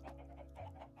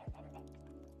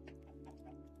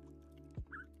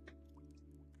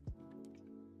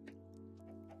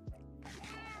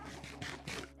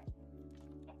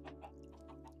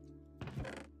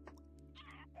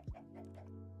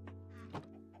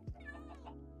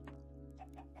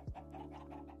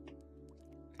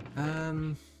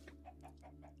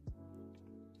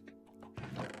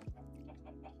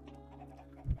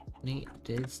 Nate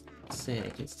did say I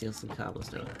could steal some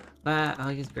cobblestone, but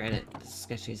I'll just granted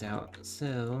sketch these out.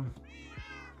 So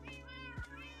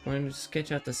we're gonna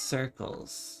sketch out the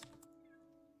circles.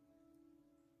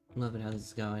 I'm loving how this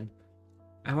is going.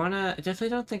 I definitely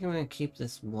don't think I'm gonna keep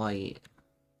this white.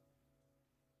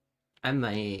 I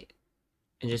might,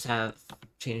 and just have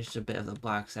changed a bit of the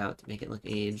blocks out to make it look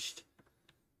aged.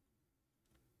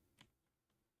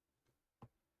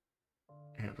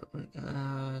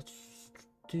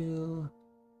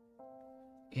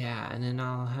 Yeah, and then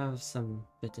I'll have some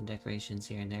bits and decorations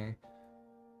here and there.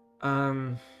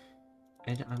 I'm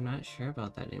not sure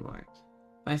about that anymore.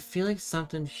 But I feel like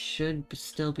something should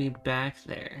still be back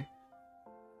there.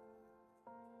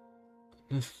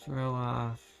 Just throw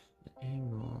off the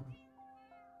angle.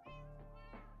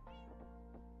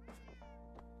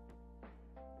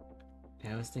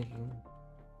 Yeah, I was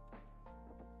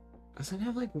gonna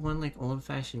have like one like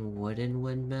old-fashioned wooden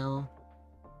windmill.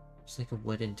 Just like a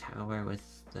wooden tower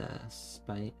with the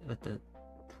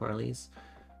twirlies.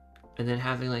 And then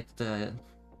having like the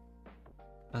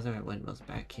other windmills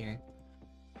back here.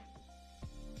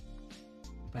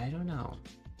 But I don't know.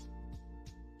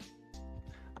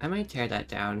 I might tear that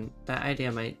down. That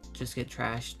idea might just get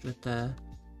trashed with the...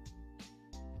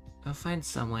 I'll find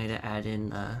some way to add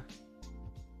in the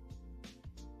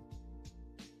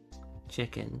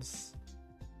chickens.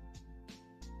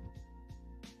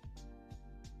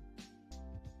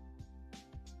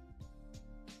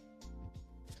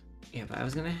 Yeah, but I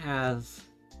was gonna have...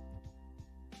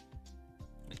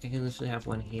 I think I literally have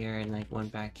one here and like one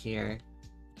back here.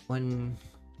 One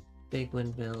big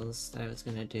windmills that I was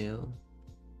gonna do.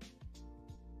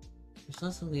 Which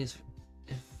also leaves,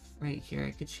 if right here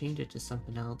I could change it to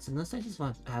something else. Unless I just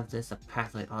want to have this a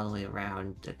pathway all the way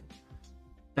around the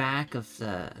back of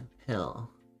the hill.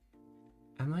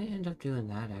 I might end up doing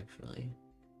that actually.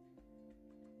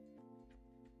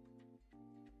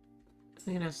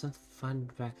 I can have some fun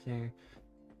back there.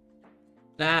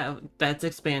 That's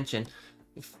expansion.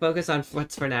 Focus on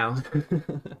what's for now.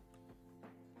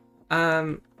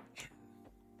 My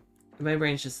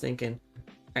brain's just thinking.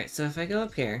 Alright, so if I go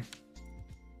up here,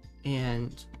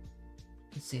 and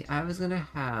let's see, I was gonna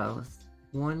have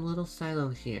one little silo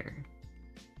here,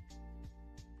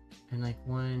 and like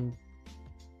one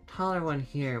taller one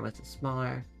here with a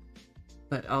smaller,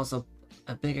 but also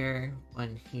a bigger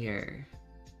one here.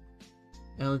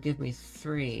 It'll give me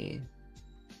 3.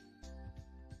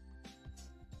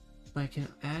 But I can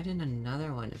add in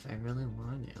another one if I really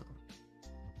want to.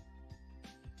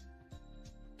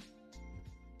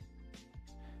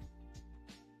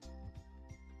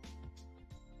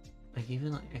 Like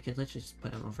even like I could literally just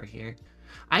put them over here.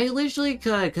 I literally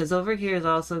could, because over here is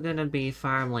also gonna be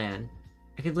farmland.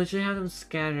 I could literally have them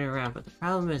scattered around, but the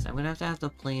problem is I'm gonna have the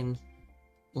plane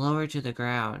lower to the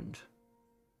ground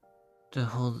to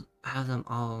have them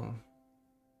all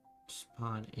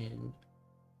spawn in.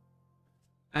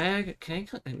 Can I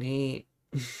click me?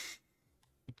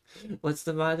 What's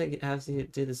the mod that has you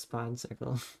do the spawn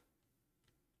circle?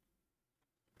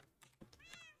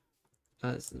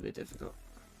 Oh, this is a bit difficult.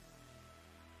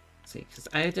 Let's see, because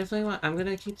I definitely want. I'm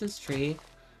gonna keep this tree.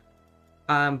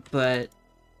 But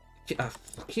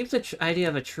keep the idea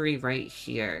of a tree right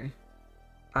here.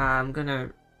 I'm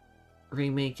gonna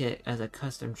remake it as a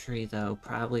custom tree though,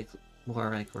 probably more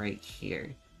like right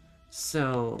here.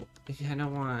 So we kind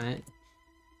of want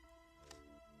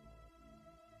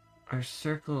our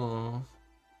circle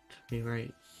to be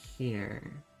right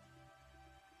here.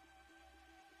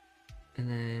 And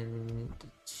then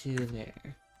 2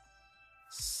 there.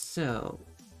 So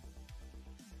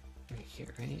right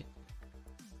here, right?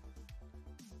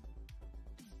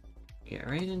 Yeah,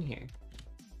 right in here.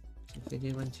 So if we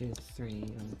do 1, 2, 3,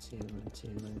 1, 2, 1, 2,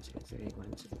 1, 2, 3,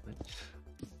 1, 2, 1,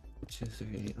 2,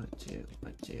 3, 1, 2,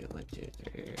 1, 2, 1, 2,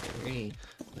 3,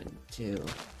 1, 2,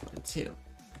 1, 2.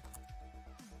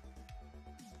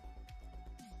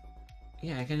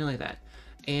 Yeah, I kinda like that.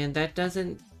 And that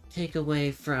doesn't take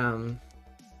away from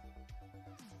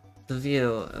the view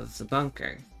of the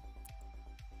bunker.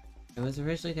 I was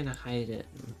originally gonna hide it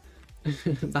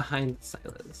behind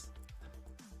silos.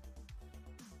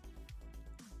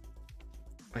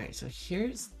 Alright, so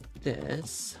here's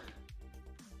this.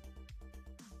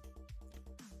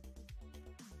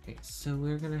 Okay, so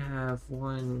we're gonna have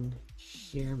one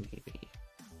here maybe.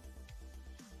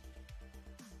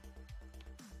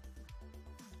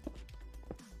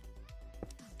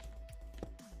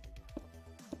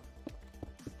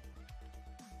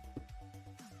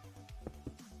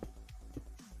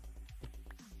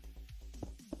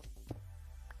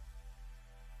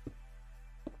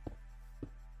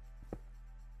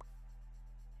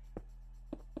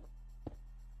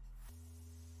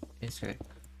 It's good.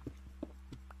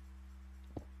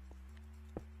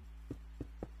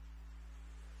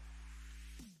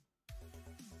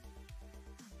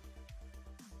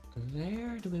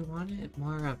 There, do we want it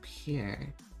more up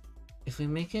here? If we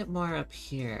make it more up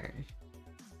here,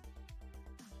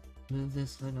 move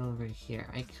this one over here.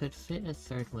 I could fit a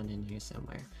third one in here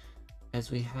somewhere,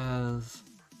 as we have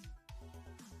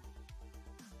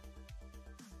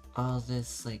all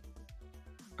this, like,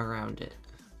 around it.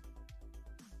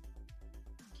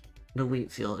 The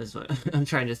wheat field is what I'm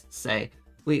trying to say.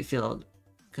 Wheat field,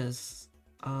 because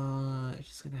it's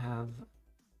just gonna have a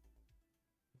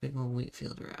big old wheat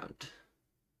field around.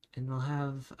 And we'll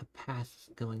have a path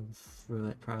going through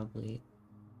it, probably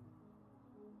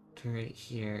to right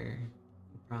here,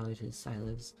 probably to the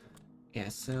silos. Yeah,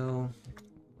 so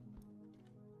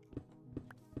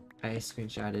I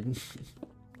screenshotted.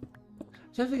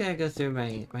 Definitely gotta go through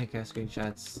my Minecraft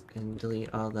screenshots and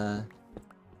delete all the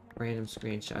random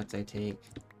screenshots I take.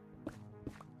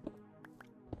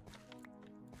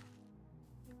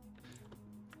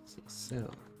 Let's see,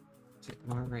 so is it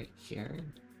more right here?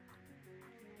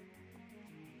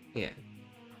 Yeah.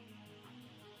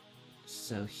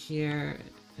 So here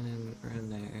and then around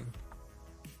there.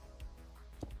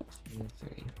 2,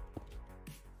 3.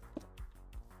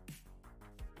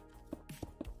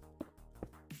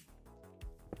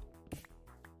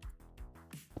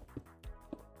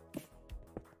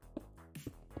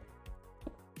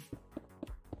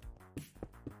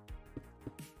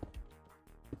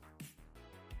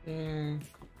 There.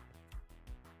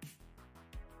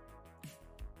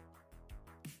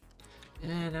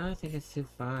 Yeah, now I think it's too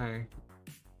far.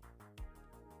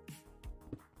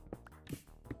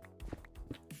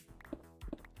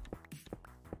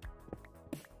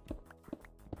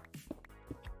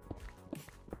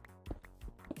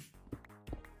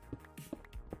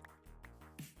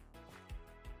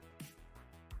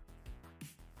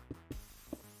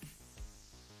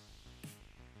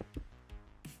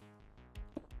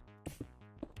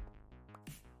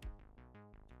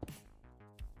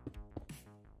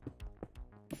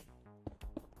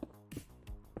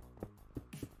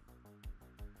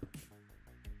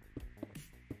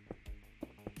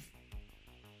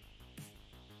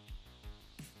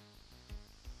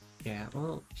 Yeah,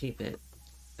 we'll keep it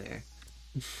there.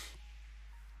 Let's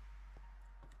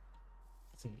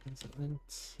see, is it 1,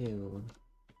 2?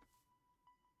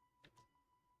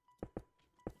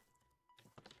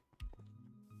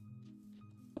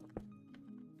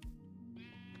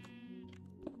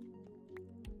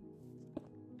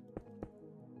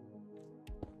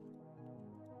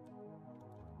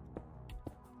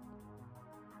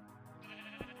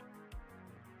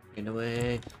 In the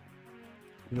way.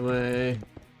 In the way.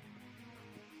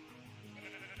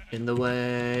 In the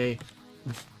way.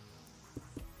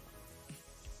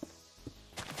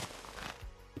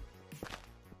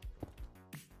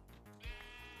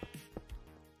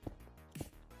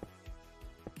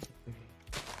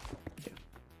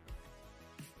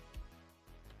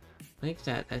 Like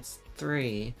that, that's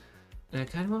 3. And I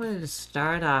kind of wanted to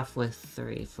start off with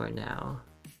 3 for now.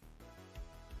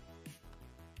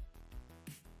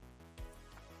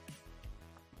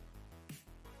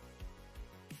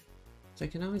 So I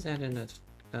can always add in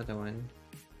another one.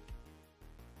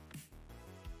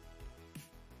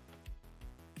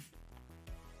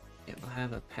 It will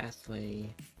have a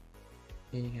pathway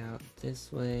leading out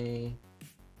this way.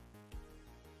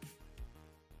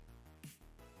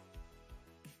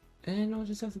 And we'll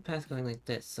just have the path going like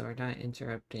this, so we're not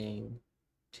interrupting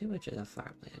too much of the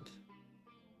farmland.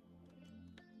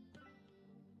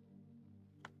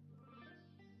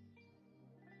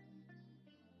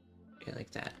 Yeah,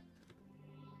 like that.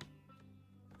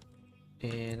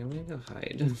 And I'm gonna go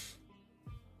hide.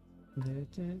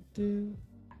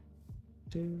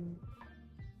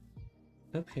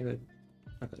 Okay, would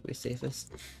probably be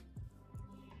safest.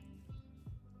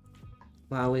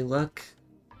 While we look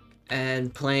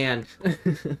and plan.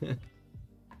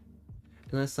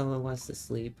 Unless someone wants to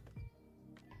sleep.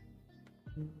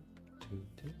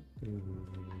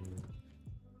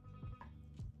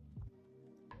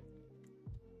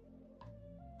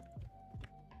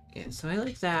 Yeah, so I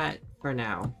like that for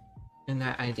now. And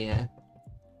that idea.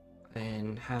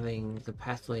 And having the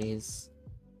pathways...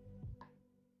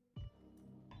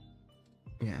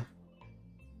 Yeah.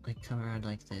 Like come around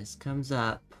like this. Comes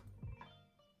up.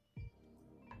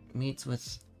 Meets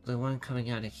with the one coming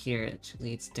out of here, it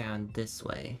leads down this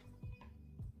way.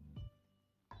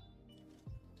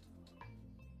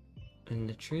 And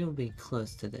the tree will be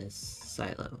close to this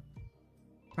silo.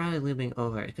 Probably looping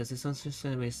over it, because this one's just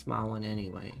going to be a small one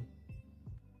anyway.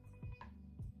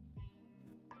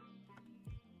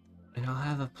 And I'll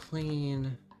have a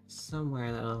plane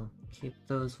somewhere that'll keep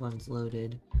those ones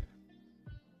loaded.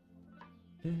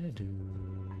 I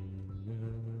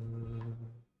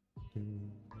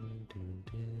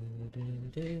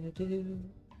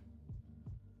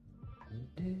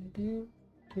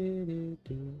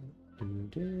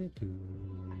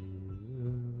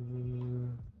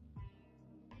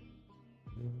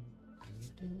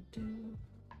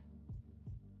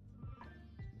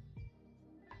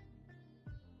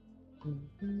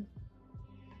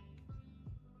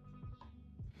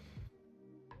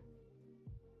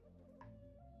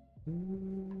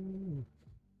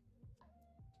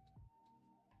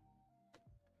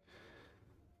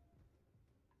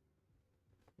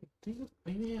think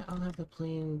maybe I'll have the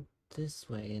plane this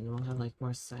way, and we'll have like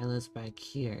more silos back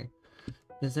here.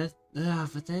 Because that,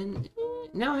 but then,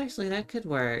 no, actually that could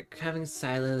work. Having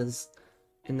silos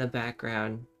in the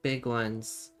background, big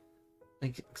ones,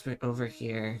 like over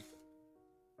here.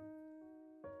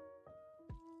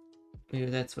 Maybe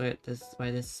that's why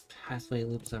this pathway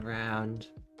loops around.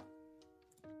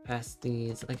 Past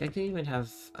these. Like I could even have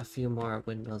a few more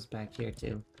windmills back here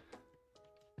too.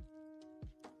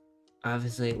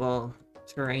 Obviously, we'll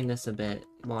terrain this a bit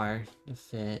more to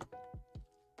fit.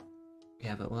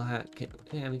 Yeah, but we'll have...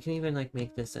 Yeah, we can even like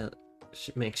make this a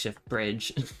makeshift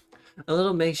bridge. A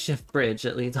little makeshift bridge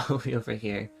that leads all the way over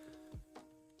here.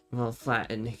 We'll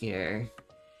flatten here.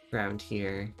 Ground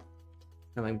here.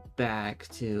 Going back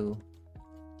to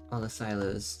all the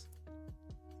silos.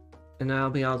 And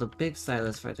that'll be all the big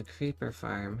silos for the creeper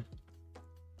farm.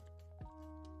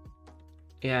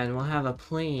 Yeah, and we'll have a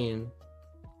plane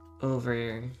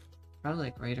over, probably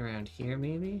like right around here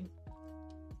maybe?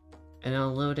 And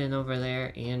I'll load in over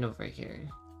there and over here.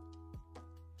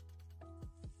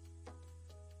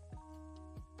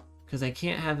 Because I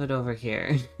can't have it over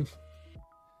here.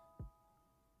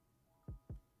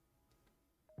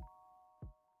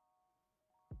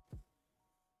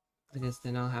 Because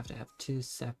then I'll have to have two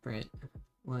separate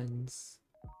ones.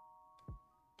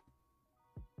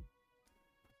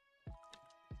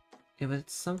 Yeah, but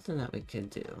it's something that we could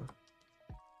do.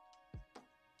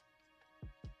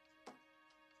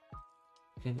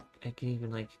 I can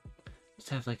even like just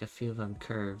have like a few of them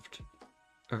curved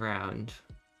around.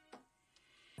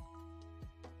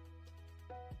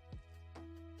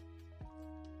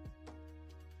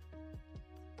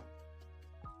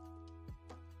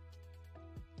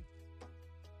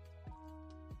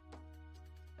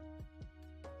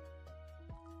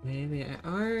 Maybe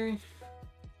or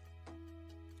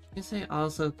I guess I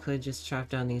also could just chop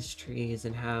down these trees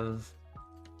and have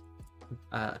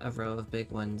a row of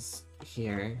big ones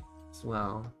here as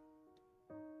well.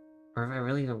 Or if I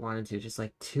really even wanted to, just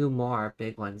like two more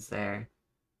big ones there.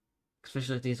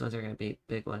 Especially if these ones are going to be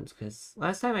big ones, because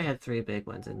last time I had 3 big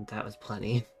ones and that was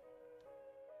plenty.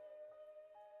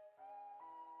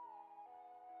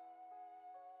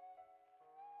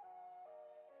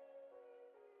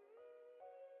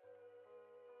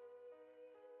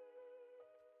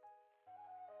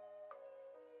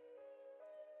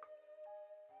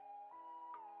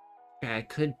 Yeah, I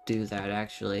could do that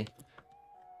actually.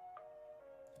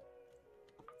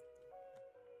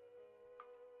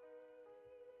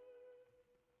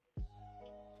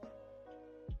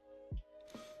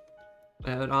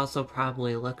 It would also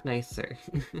probably look nicer.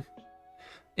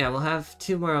 Yeah, we'll have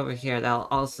 2 more over here that'll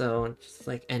also just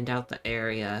like end out the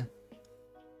area.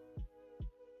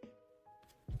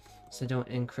 So don't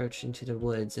encroach into the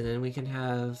woods, and then we can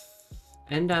have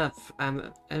end up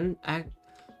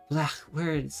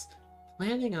words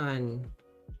planning on,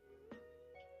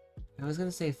 I was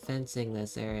gonna say fencing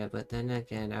this area, but then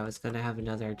again I was gonna have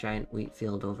another giant wheat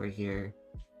field over here.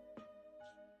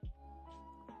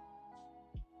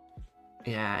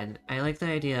 Yeah, and I like the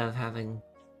idea of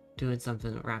doing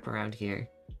something wrap around here.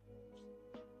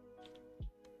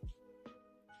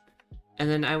 And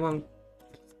then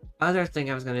other thing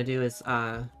I was gonna do is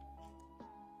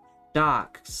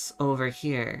docks over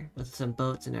here with some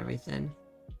boats and everything.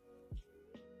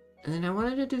 And then I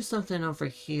wanted to do something over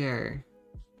here.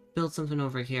 Build something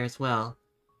over here as well.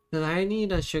 Because I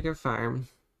need a sugarcane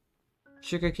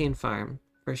farm,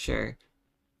 for sure.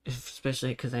 Especially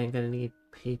because I'm gonna need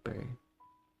paper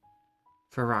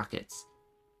for rockets.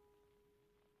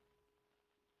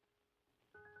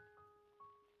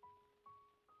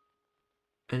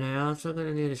 And I also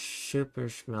gonna need a super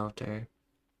smelter.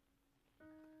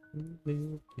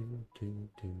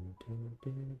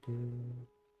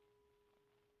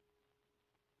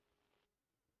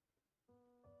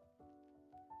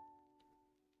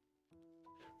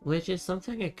 Which is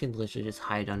something I could literally just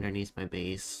hide underneath my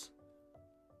base.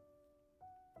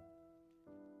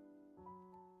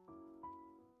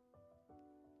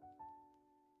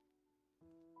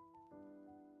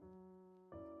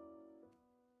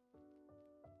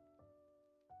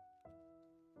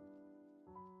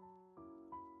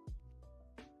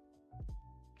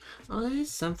 Oh, that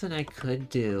is something I could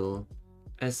do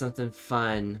as something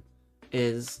fun,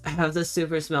 is have the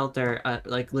super smelter,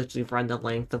 like, literally run the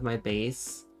length of my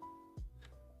base.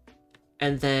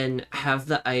 And then have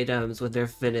the items, when they're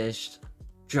finished,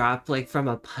 drop, like, from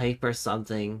a pipe or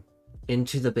something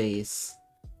into the base.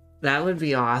 That would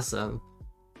be awesome.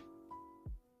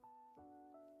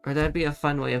 Or that'd be a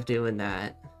fun way of doing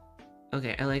that.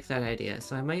 Okay, I like that idea,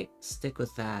 so I might stick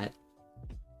with that.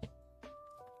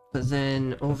 But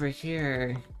then over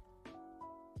here,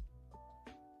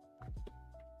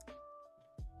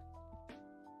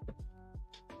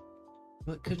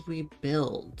 what could we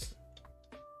build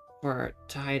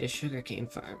to hide a sugarcane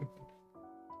farm?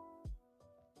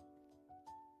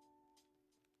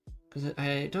 Because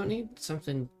I don't need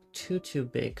something too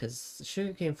big, because the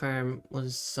sugarcane farm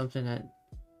was something that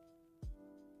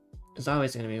is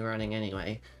always going to be running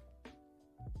anyway.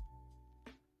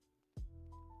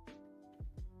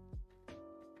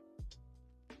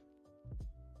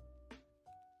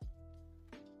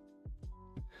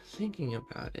 Thinking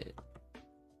about it,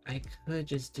 I could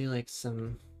just do like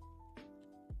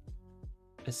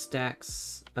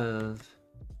stacks of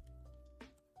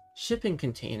shipping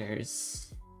containers.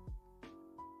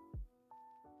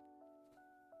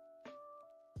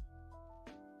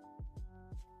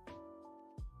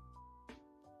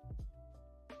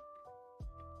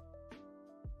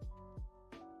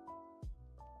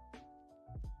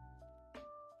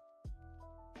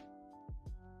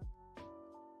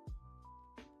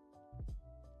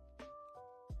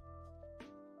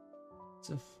 It's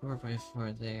a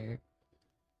 4x4 there.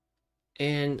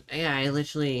 And yeah, I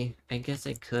guess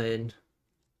I could.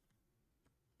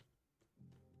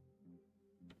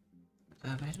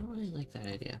 But I don't really like that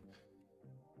idea.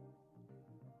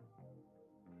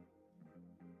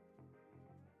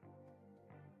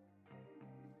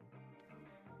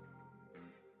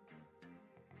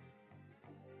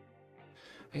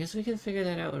 I guess we can figure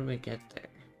that out when we get there.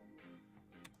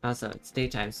 Also, it's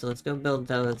daytime, so let's go build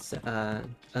those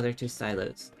other 2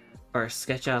 silos. Or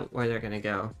sketch out where they're gonna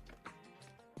go.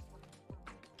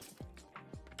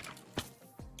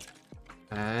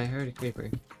 I heard a creeper.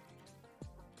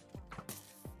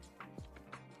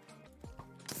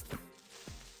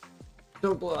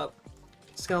 Don't blow up.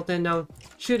 Skeleton, no.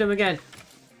 Shoot him again.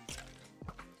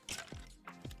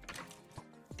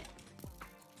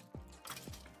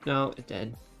 No, it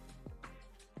did.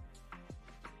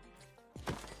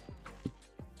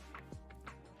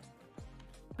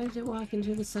 Why did it walk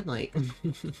into the sunlight?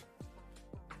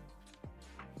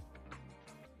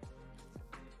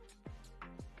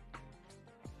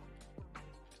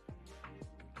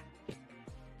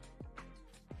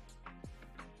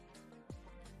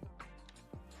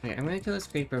 Okay, I'm gonna kill this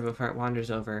creeper before it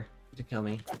wanders over to kill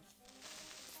me.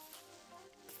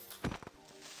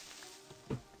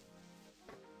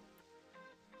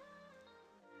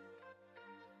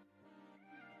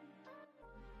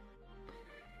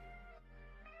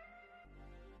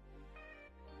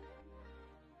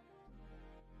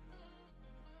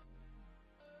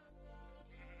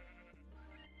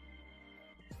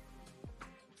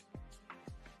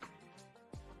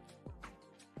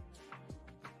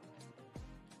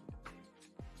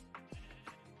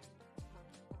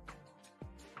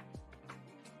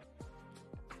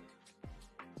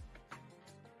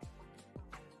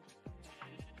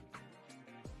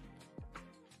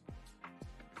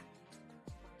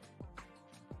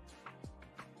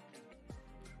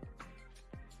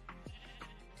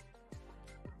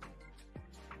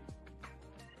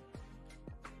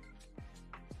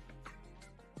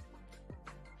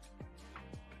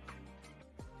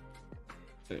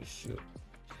 Oh, shoot.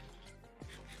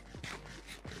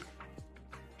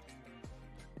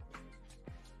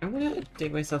 I'm gonna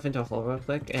dig myself into a hole real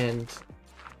quick, and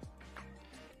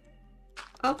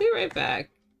I'll be right back.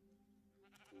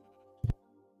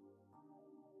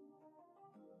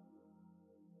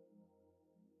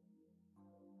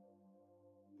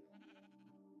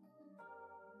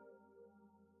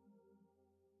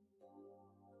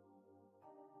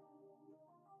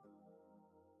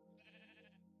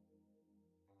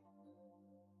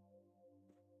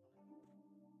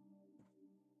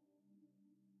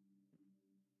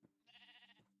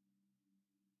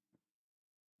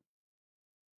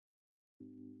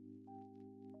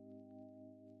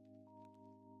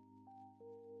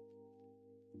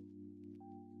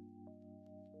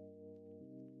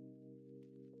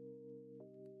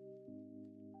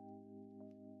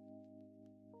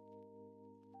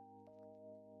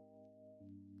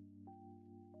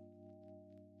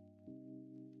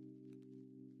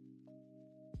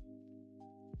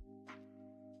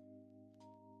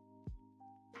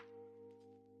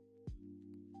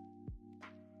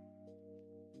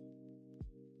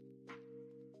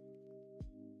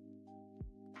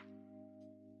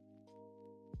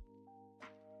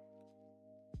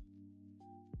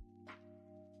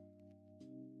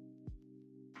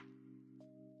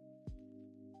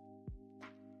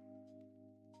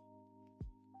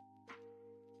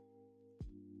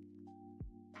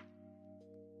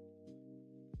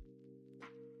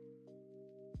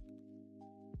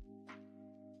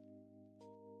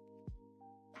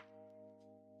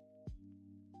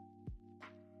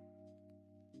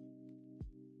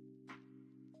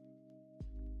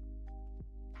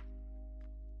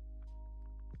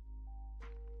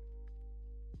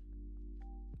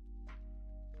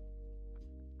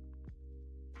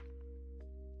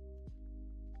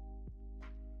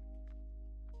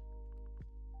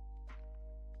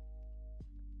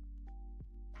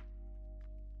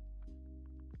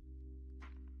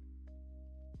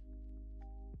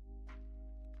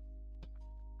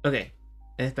 Okay,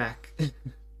 it's back.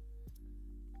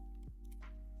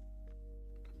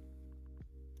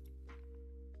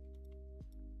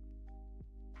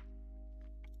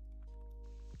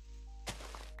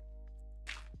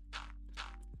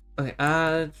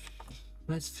 Okay,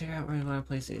 let's figure out where we want to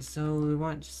place these. So we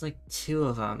want just like 2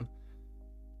 of them.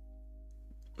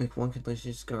 Like one could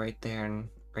literally just go right there and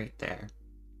right there.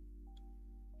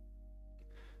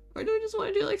 Or do we just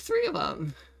want to do like 3 of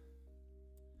them?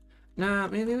 Nah,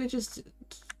 maybe we just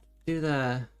do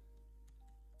the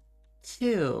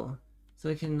 2. So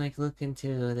we can like look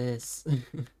into this.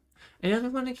 I definitely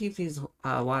want to keep these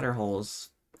water holes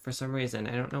for some reason.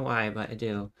 I don't know why, but I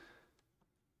do.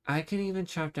 I can even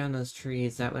chop down those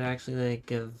trees. That would actually like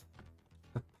give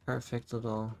a perfect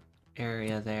little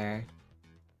area there.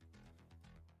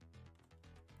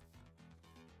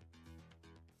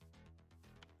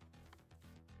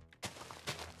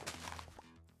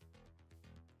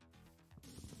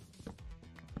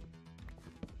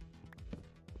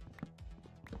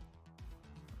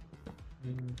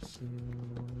 One, two,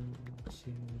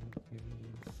 3,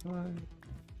 4.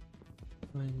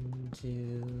 1, 2,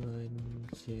 1,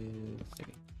 2, 3.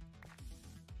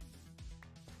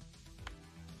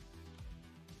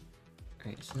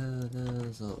 Alright, so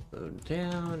those will go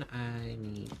down. I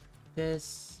need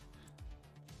this.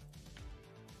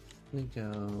 We go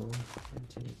 1,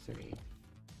 2, 3.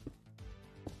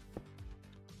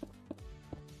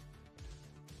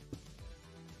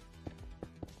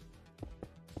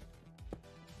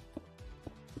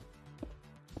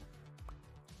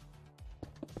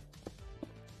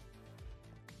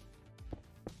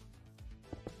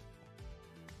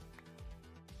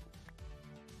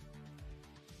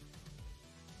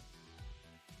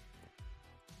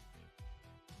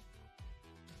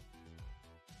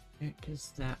 There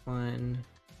is that one.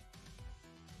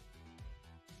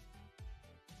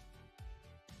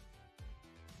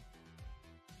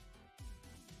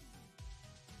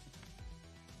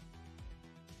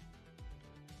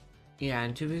 Yeah,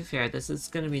 and to be fair, this is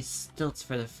gonna be stilts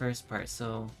for the first part,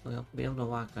 so we'll be able to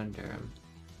walk under them.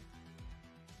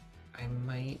 I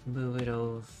might move it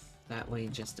over that way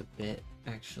just a bit,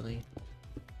 actually.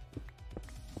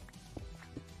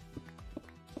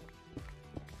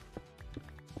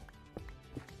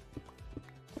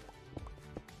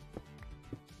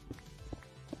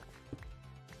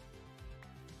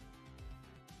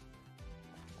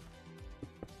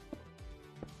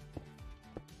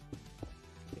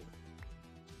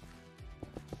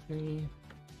 Three.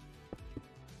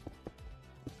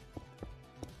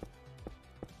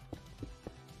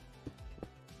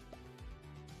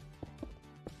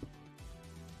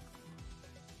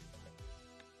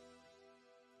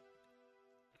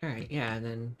 Alright, yeah, and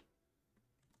then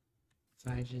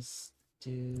if I just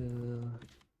do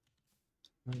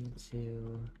 1,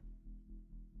 2.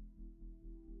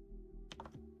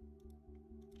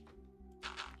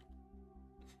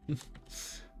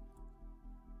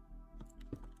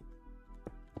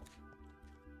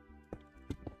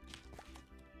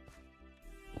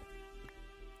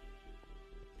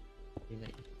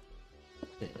 Like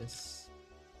this.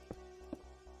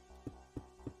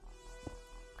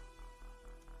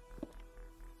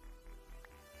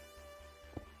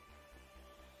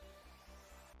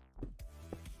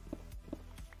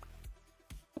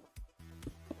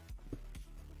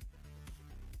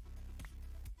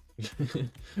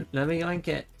 Let me yoink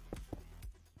it.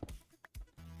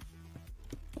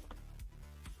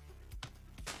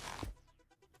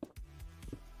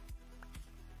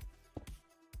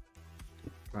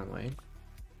 Wrong way.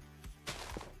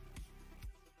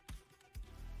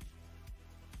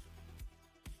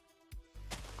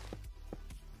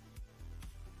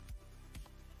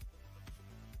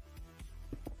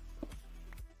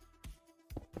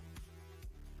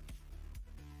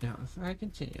 Now, if I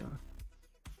continue.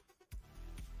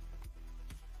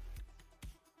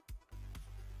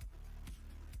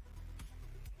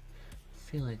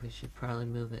 I feel like we should probably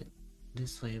move it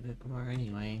this way a bit more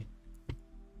anyway.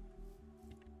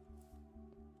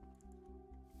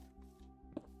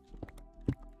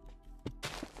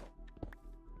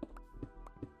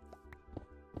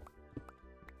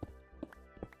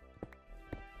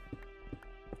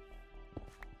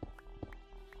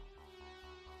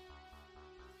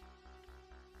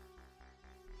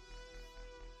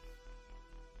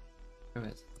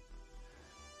 Alright.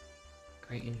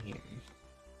 Right in here.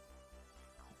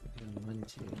 1,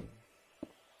 2,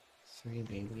 3,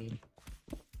 baby.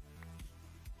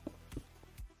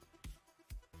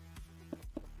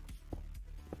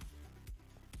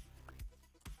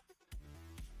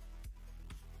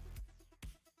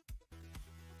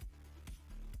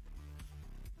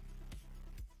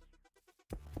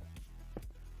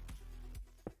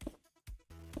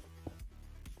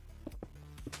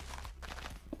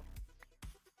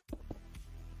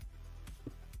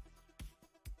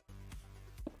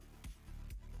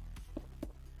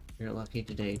 You're lucky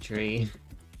today, tree.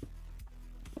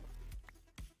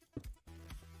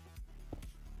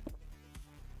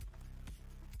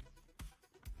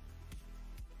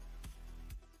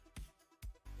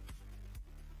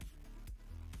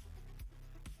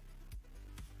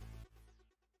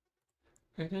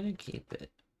 We're gonna keep it.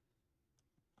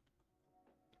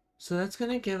 So that's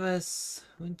gonna give us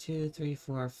 1, 2, 3,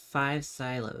 4, 5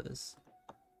 silos.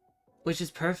 Which is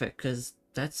perfect, because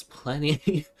that's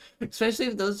plenty. Especially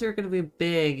if those are gonna be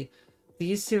big.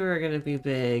 These two are gonna be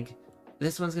big.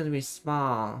 This one's gonna be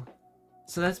small.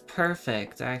 So that's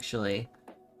perfect, actually.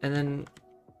 And then,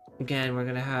 again, we're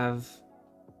gonna have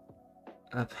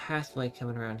a pathway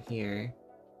coming around here.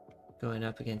 Going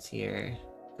up against here.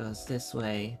 Goes this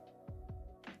way.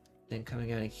 Then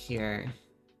coming out of here.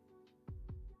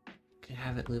 Could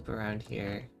have it loop around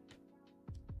here.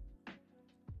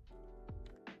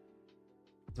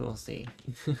 We'll see.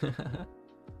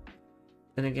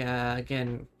 Then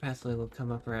again, pathway will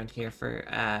come up around here for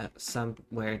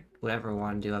whatever we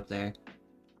want to do up there.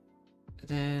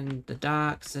 Then the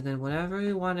docks, and then whatever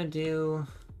we want to do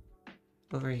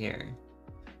over here.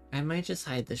 I might just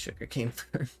hide the sugarcane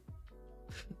farm,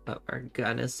 but we're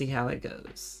gonna see how it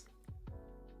goes.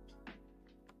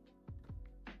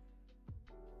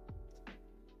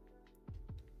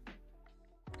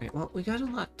 Alright, well, we got a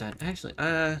lot done. Actually,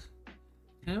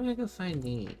 how do I go find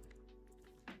Neat?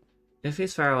 If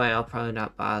he's far away, I'll probably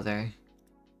not bother.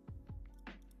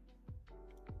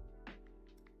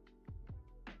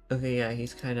 Okay, yeah,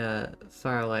 he's kind of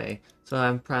far away, so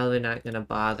I'm probably not gonna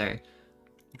bother.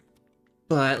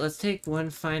 But let's take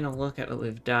one final look at what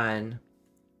we've done.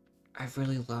 I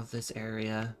really love this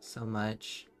area so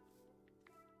much.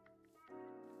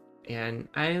 And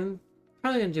I'm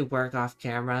probably gonna do work off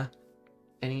camera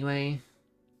anyway.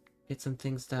 Get some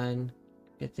things done.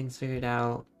 Get things figured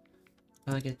out.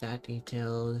 Probably get that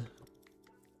detailed.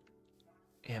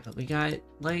 Yeah, but we got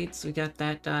lights, we got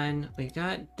that done. We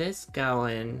got this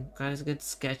going. Got a good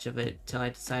sketch of it till I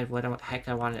decide how the heck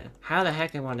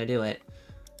I want to do it.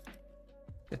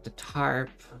 Got the tarp.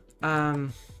 I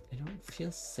don't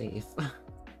feel safe.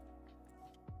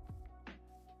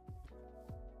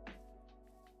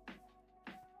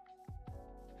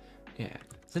 Yeah.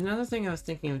 So another thing I was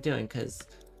thinking of doing, because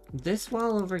this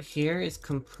wall over here is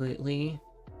completely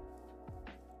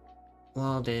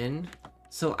walled in.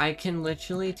 So I can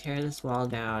literally tear this wall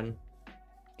down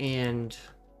and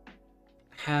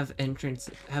have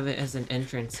it as an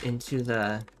entrance into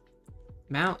the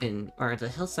mountain or the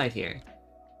hillside here.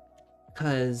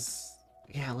 Cause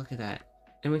yeah, look at that.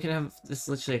 And we can have this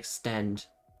literally extend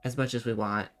as much as we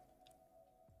want.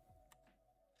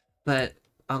 But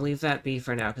I'll leave that be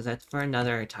for now, because that's for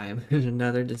another time,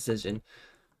 another decision.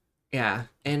 Yeah,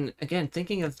 and again,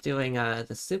 thinking of doing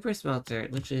the super smelter,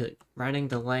 literally running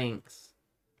the length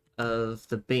of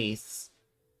the base,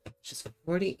 which is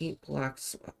 48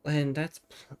 blocks, and that's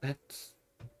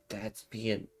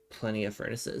being plenty of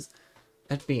furnaces.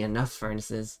 That'd be enough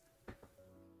furnaces.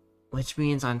 Which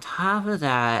means on top of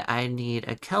that, I need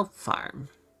a kelp farm.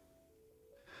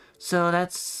 So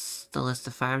that's the list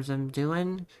of farms I'm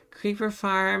doing. Creeper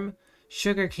farm,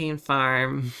 sugarcane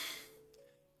farm,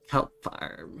 kelp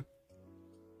farm.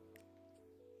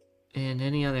 And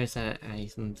any others that I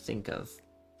can think of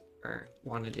or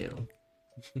want to do.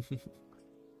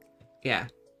 Yeah.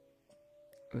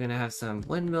 We're gonna have some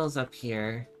windmills up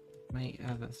here. Might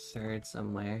have a third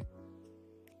somewhere.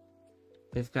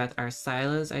 We've got our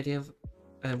silos, idea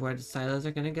of where the silos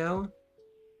are gonna go.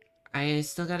 I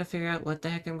still gotta figure out what the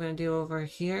heck I'm gonna do over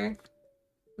here.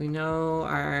 We know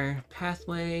our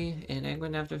pathway, and I'm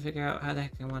gonna have to figure out how the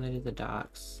heck I want to do the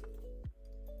docks.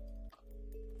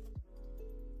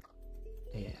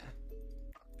 Yeah.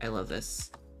 I love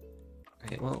this.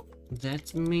 Alright, well,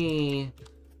 that's me.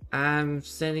 I'm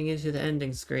sending you to the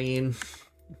ending screen.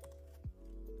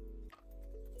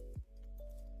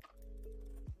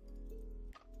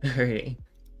 Alrighty.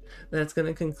 That's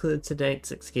gonna conclude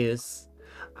tonight's excuse.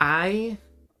 I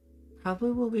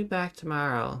probably will be back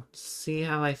tomorrow. See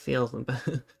how I feel.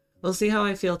 We'll see how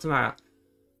I feel tomorrow.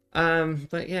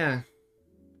 But yeah.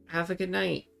 Have a good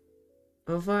night.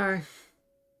 Au revoir.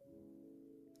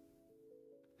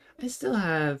 I still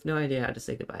have no idea how to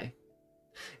say goodbye.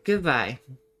 Goodbye.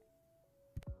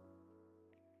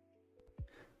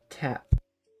 Tap.